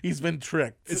because he's been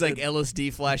tricked. It's like LSD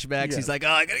flashbacks. Yeah. He's like, oh,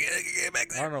 I gotta get back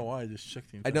I there. don't know why I just shook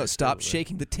the I entire know. Stop table there.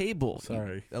 shaking the table.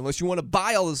 Sorry. Unless you want to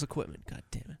buy all this equipment. God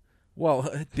damn it.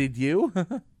 Well, did you?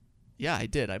 Yeah, I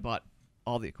did. I bought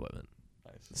all the equipment.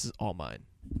 This is all mine.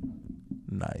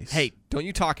 Nice. Hey, don't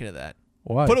you talk into that.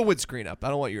 why? Put a wood screen up. I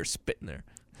don't want your spit in there.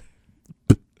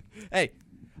 Hey,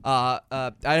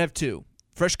 I have two.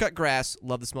 Fresh cut grass.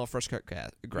 Love the smell of fresh cut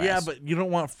grass. Yeah, but you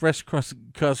don't want fresh crust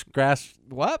grass.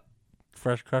 What?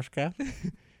 Fresh crushed grass.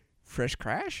 Fresh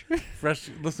crash? Fresh.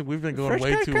 Listen, we've been going Fresh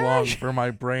way cut too grass. long for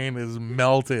my brain is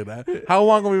melted. How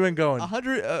long have we been going?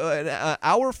 100 an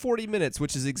hour 40 minutes,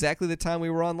 which is exactly the time we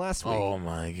were on last week. Oh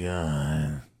my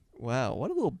god. Wow, what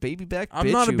a little baby back bitch.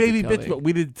 I'm not a you've baby becoming. bitch, but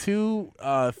we did two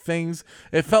things.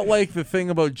 It felt like the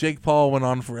thing about Jake Paul went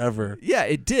on forever. Yeah,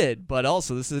 it did, but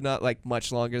also this is not like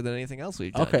much longer than anything else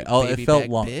we've done. Okay, you it baby felt back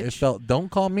long. bitch. It felt. Don't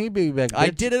call me baby back. Bitch. I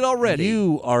did it already.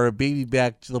 You are a baby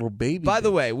back little baby. By the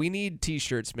bitch. way, we need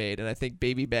T-shirts made, and I think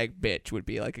 "baby back bitch" would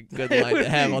be like a good line to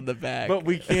have on the back. But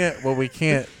we can't. Well, we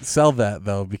can't sell that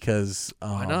though because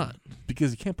Why not?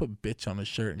 Because you can't put bitch on a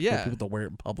shirt and Yeah. get people to wear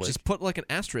it in public. Just put like an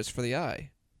asterisk for the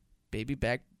eye. Baby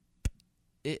back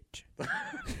itch.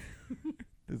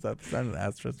 Is that the sound an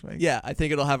asterisk makes? Yeah, I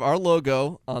think it'll have our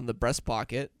logo on the breast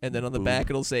pocket, and then on the back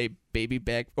it'll say "baby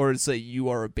back" or it'll say "you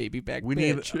are a baby back We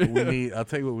bitch." need. I'll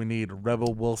tell you what we need.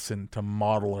 Rebel Wilson to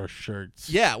model our shirts.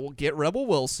 Yeah, we'll get Rebel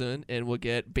Wilson, and we'll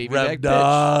get baby Reb back bitch.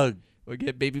 Dog. We'll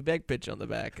get baby back bitch on the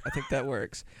back. I think that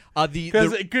works.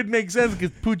 Because it could make sense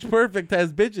because Pooch Perfect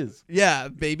has bitches. Yeah,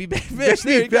 baby back bitch.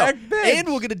 There you go. back bitch. And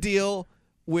we'll get a deal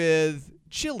with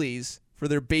Chili's for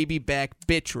their baby back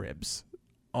bitch ribs.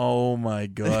 Oh my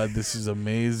god, this is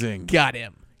amazing. Got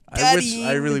him.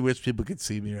 I really wish people could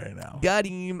see me right now. Got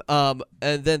him.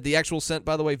 And then the actual scent,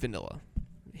 by the way, vanilla.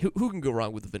 Who can go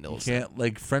wrong with the vanilla scent? Can't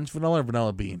like French vanilla or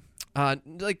vanilla bean.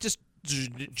 Like just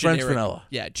generic, French vanilla.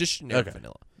 Yeah, just generic Okay.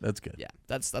 vanilla. That's good. Yeah,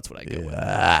 that's what I go with.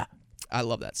 Yeah. I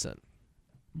love that scent.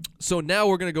 So now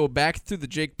we're gonna go back through the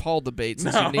Jake Paul debate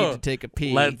since you need to take a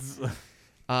pee.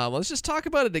 Let's just talk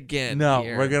about it again. No,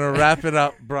 here. we're gonna wrap it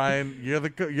up, Brian. You're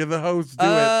the host. Do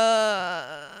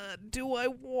it. Do I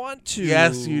want to?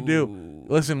 Yes, you do.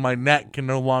 Listen, my neck can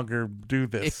no longer do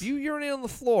this. If you urinate on the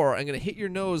floor, I'm gonna hit your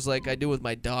nose like I do with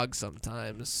my dog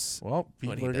sometimes. well,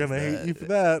 when people he are does gonna hate that. you for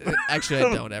that. Actually,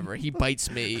 I don't ever. He bites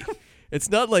me. It's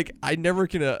not like I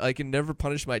can never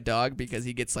punish my dog because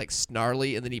he gets like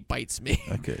snarly and then he bites me.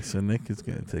 Okay, so Nick is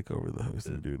gonna take over the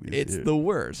hosting duties. It's here. the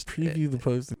worst. preview the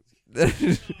post.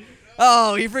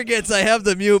 Oh, he forgets I have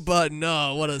the mute button.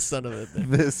 Oh, what a son of a bitch.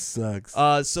 This sucks.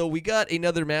 So we got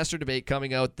another master debate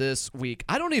coming out this week.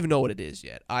 I don't even know what it is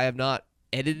yet. I have not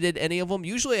edited any of them.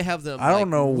 Usually I have them I don't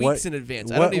know weeks what, in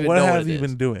advance. What, I don't even what know have what it you is.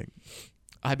 been doing?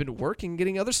 I've been working,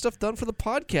 getting other stuff done for the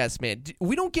podcast, man.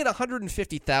 We don't get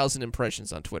 150,000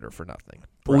 impressions on Twitter for nothing.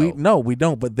 Bro. We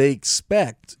don't, but they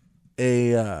expect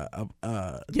a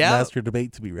master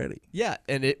debate to be ready. Yeah,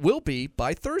 and it will be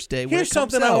by Thursday. Here's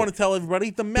something I want to tell everybody.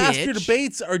 The master Bitch.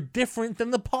 debates are different than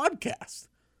the podcast.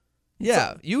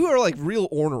 Yeah, you are like real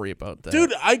ornery about that.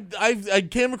 Dude, I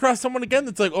came across someone again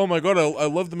that's like, oh my god, I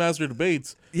love the Master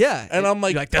Debates. Yeah. And I'm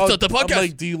like, you're that's not the I'm podcast.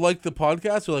 like, do you like the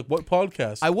podcast? Or like, what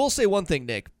podcast? I will say one thing,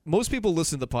 Nick. Most people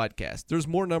listen to the podcast. There's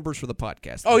more numbers for the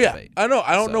podcast. Oh than yeah, debate. I know.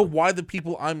 I don't So- know why the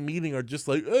people I'm meeting are just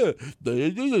like,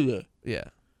 Yeah.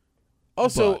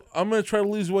 Also, But- I'm gonna try to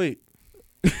lose weight.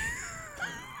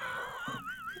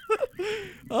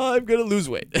 I'm gonna lose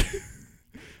weight.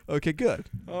 Okay, good.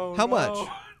 Oh, How much?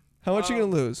 How much are you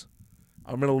gonna lose?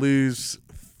 I'm gonna lose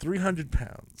 300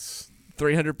 pounds.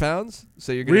 300 pounds.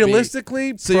 So you're gonna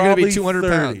Realistically, So you're gonna be probably 200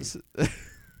 30. pounds.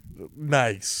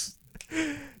 Nice.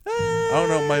 I don't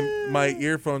know. My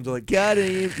earphones are like. Got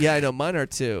it. Yeah, I know. Mine are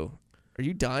too. Are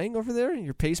you dying over there?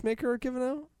 Your pacemaker giving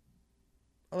out?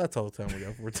 Oh, that's all the time we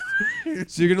got for it.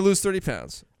 So you're gonna lose 30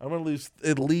 pounds. I'm gonna lose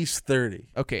at least 30.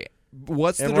 Okay.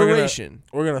 What's the And we're gonna- duration?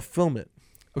 We're gonna film it.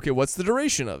 Okay, what's the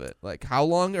duration of it? Like, how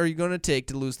long are you going to take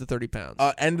to lose the 30 pounds?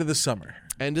 End of the summer.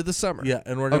 End of the summer. Yeah,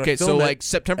 and we're gonna Okay, film so it. like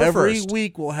September Every 1st.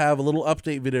 week we'll have a little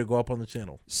update video go up on the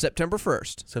channel. September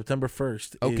 1st. September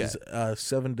 1st Okay. is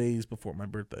 7 days before my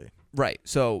birthday. Right.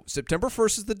 So September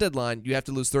 1st is the deadline. You have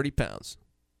to lose 30 pounds.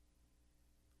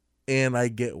 And I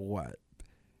get what?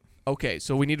 Okay,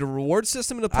 so we need a reward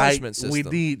system and a punishment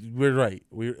system. We're right.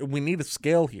 We need a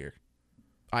scale here.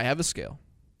 I have a scale.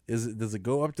 Does it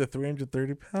go up to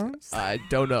 330 pounds? I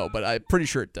don't know, but I'm pretty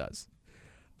sure it does.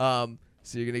 So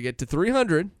you're going to get to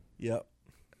 300. Yep.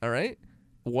 All right.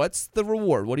 What's the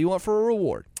reward? What do you want for a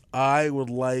reward? I would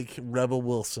like Rebel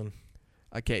Wilson.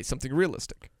 Okay, something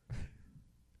realistic.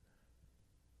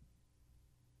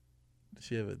 Does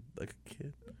she have a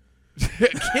kid?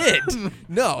 Kid?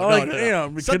 No, no, like, no, no. you know,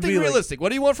 it could Something be like- realistic. What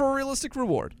do you want for a realistic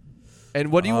reward?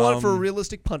 And what do you want for a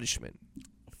realistic punishment?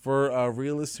 For a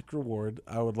realistic reward,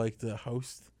 I would like to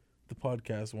host the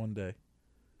podcast one day.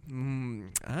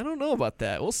 I don't know about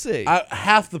that. We'll see.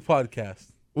 Half the podcast.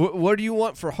 What do you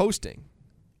want for hosting?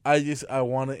 I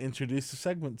want to introduce the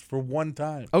segments for one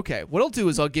time. Okay, what I'll do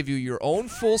is I'll give you your own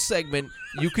full segment.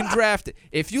 You can draft it.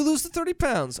 If you lose the 30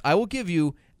 pounds, I will give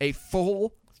you a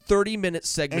full 30-minute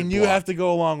segment And you block, have to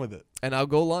go along with it. and I'll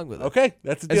go along with it. Okay,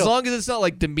 that's the As deal. long as it's not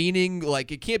like demeaning,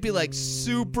 like it can't be like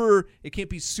super. It can't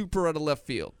be super out of left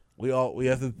field. we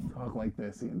have to. Talk like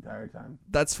this the entire time.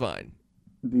 That's fine.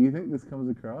 Do you think this comes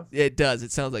across? It does.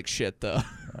 It sounds like shit though.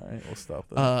 All right, we'll stop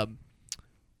that.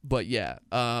 But yeah,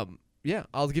 yeah.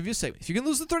 I'll give you a segment. If you can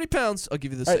lose the 30 pounds, I'll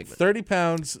give you the All right, segment. 30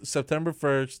 pounds, September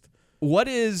 1st.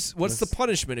 What's the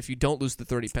punishment if you don't lose the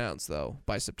 30 pounds though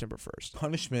by September 1st?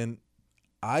 Punishment,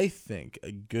 I think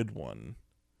a good one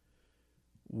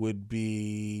would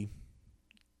be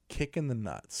kicking the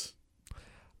nuts.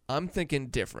 I'm thinking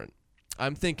different.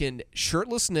 I'm thinking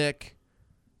shirtless Nick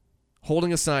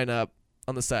holding a sign up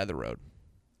on the side of the road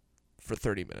for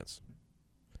 30 minutes.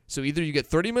 So either you get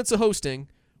 30 minutes of hosting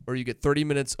or you get 30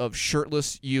 minutes of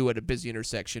shirtless you at a busy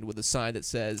intersection with a sign that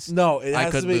says No, it I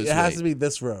has to couldn't be. lose It has weight. to be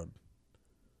this road.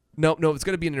 No, it's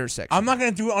going to be an intersection. I'm not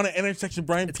gonna do it on an intersection,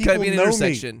 Brian. It's People got to be an know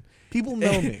intersection. me. People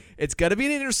know me. It's got to be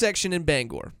an intersection in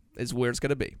Bangor is where it's going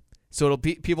to be. So it'll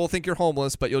be people think you're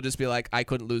homeless, but you'll just be like, I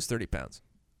couldn't lose 30 pounds.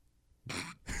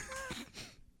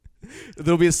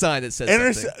 There'll be a sign that says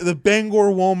something. The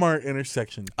Bangor Walmart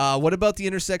intersection. What about the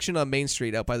intersection on Main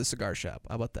Street out by the cigar shop?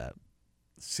 How about that?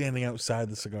 Standing outside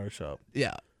the cigar shop.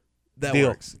 Yeah, that Deal.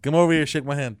 works. Come over here, shake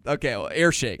my hand. Okay, well,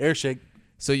 air shake. Air shake.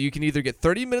 So you can either get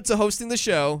 30 minutes of hosting the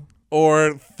show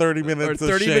Or 30 or minutes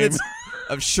 30 of shame. minutes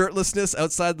of shirtlessness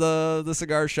outside the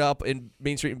cigar shop in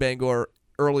Main Street in Bangor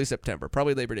early September,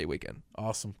 probably Labor Day weekend.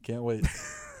 Awesome. Can't wait.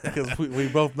 Because we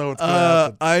both know what's going to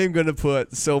happen. I'm going to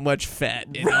put so much fat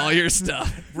in all your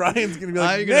stuff. Brian's going to be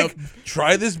like, I'm gonna- Nick,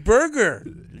 try this burger.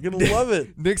 You're going to love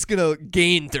it. Nick's going to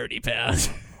gain 30 pounds.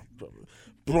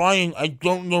 Brian, I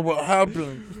don't know what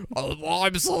happened. Oh, well,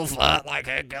 I'm so fat, I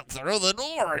can't get through the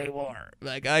door anymore.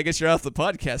 Like, I guess you're off the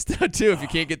podcast now, too, if you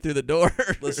can't get through the door.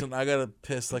 Listen, I got to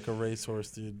piss like a racehorse,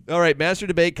 dude. All right, Master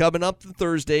Debate coming up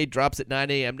Thursday, drops at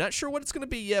 9 a.m. Not sure what it's going to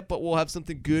be yet, but we'll have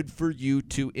something good for you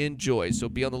to enjoy. So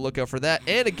be on the lookout for that.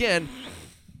 And again,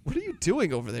 what are you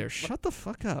doing over there? Shut the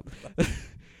fuck up.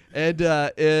 And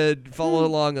follow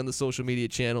along on the social media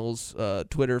channels,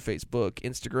 Twitter, Facebook,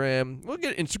 Instagram. We'll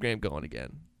get Instagram going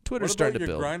again. Twitter's What starting about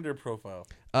to your build. Grindr profile?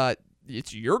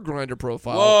 It's your Grindr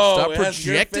profile. Whoa, Stop it has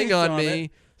your projecting face on on me.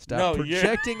 it. Stop No,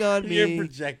 projecting on me. You're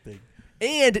projecting.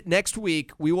 And next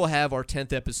week, we will have our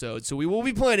 10th episode. So we will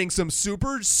be planning some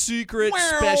super secret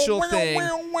special thing.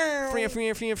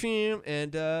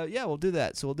 And yeah, we'll do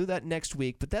that. So we'll do that next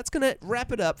week. But that's going to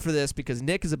wrap it up for this because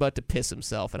Nick is about to piss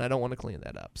himself, and I don't want to clean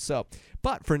that up. So,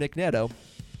 but for Nick Netto,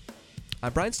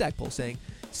 I'm Brian Stackpole saying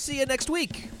see you next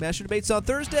week. Master Debates on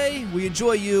Thursday. We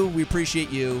enjoy you. We appreciate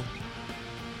you.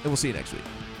 And we'll see you next week.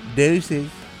 Deuces.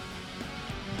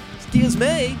 Excuse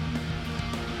me.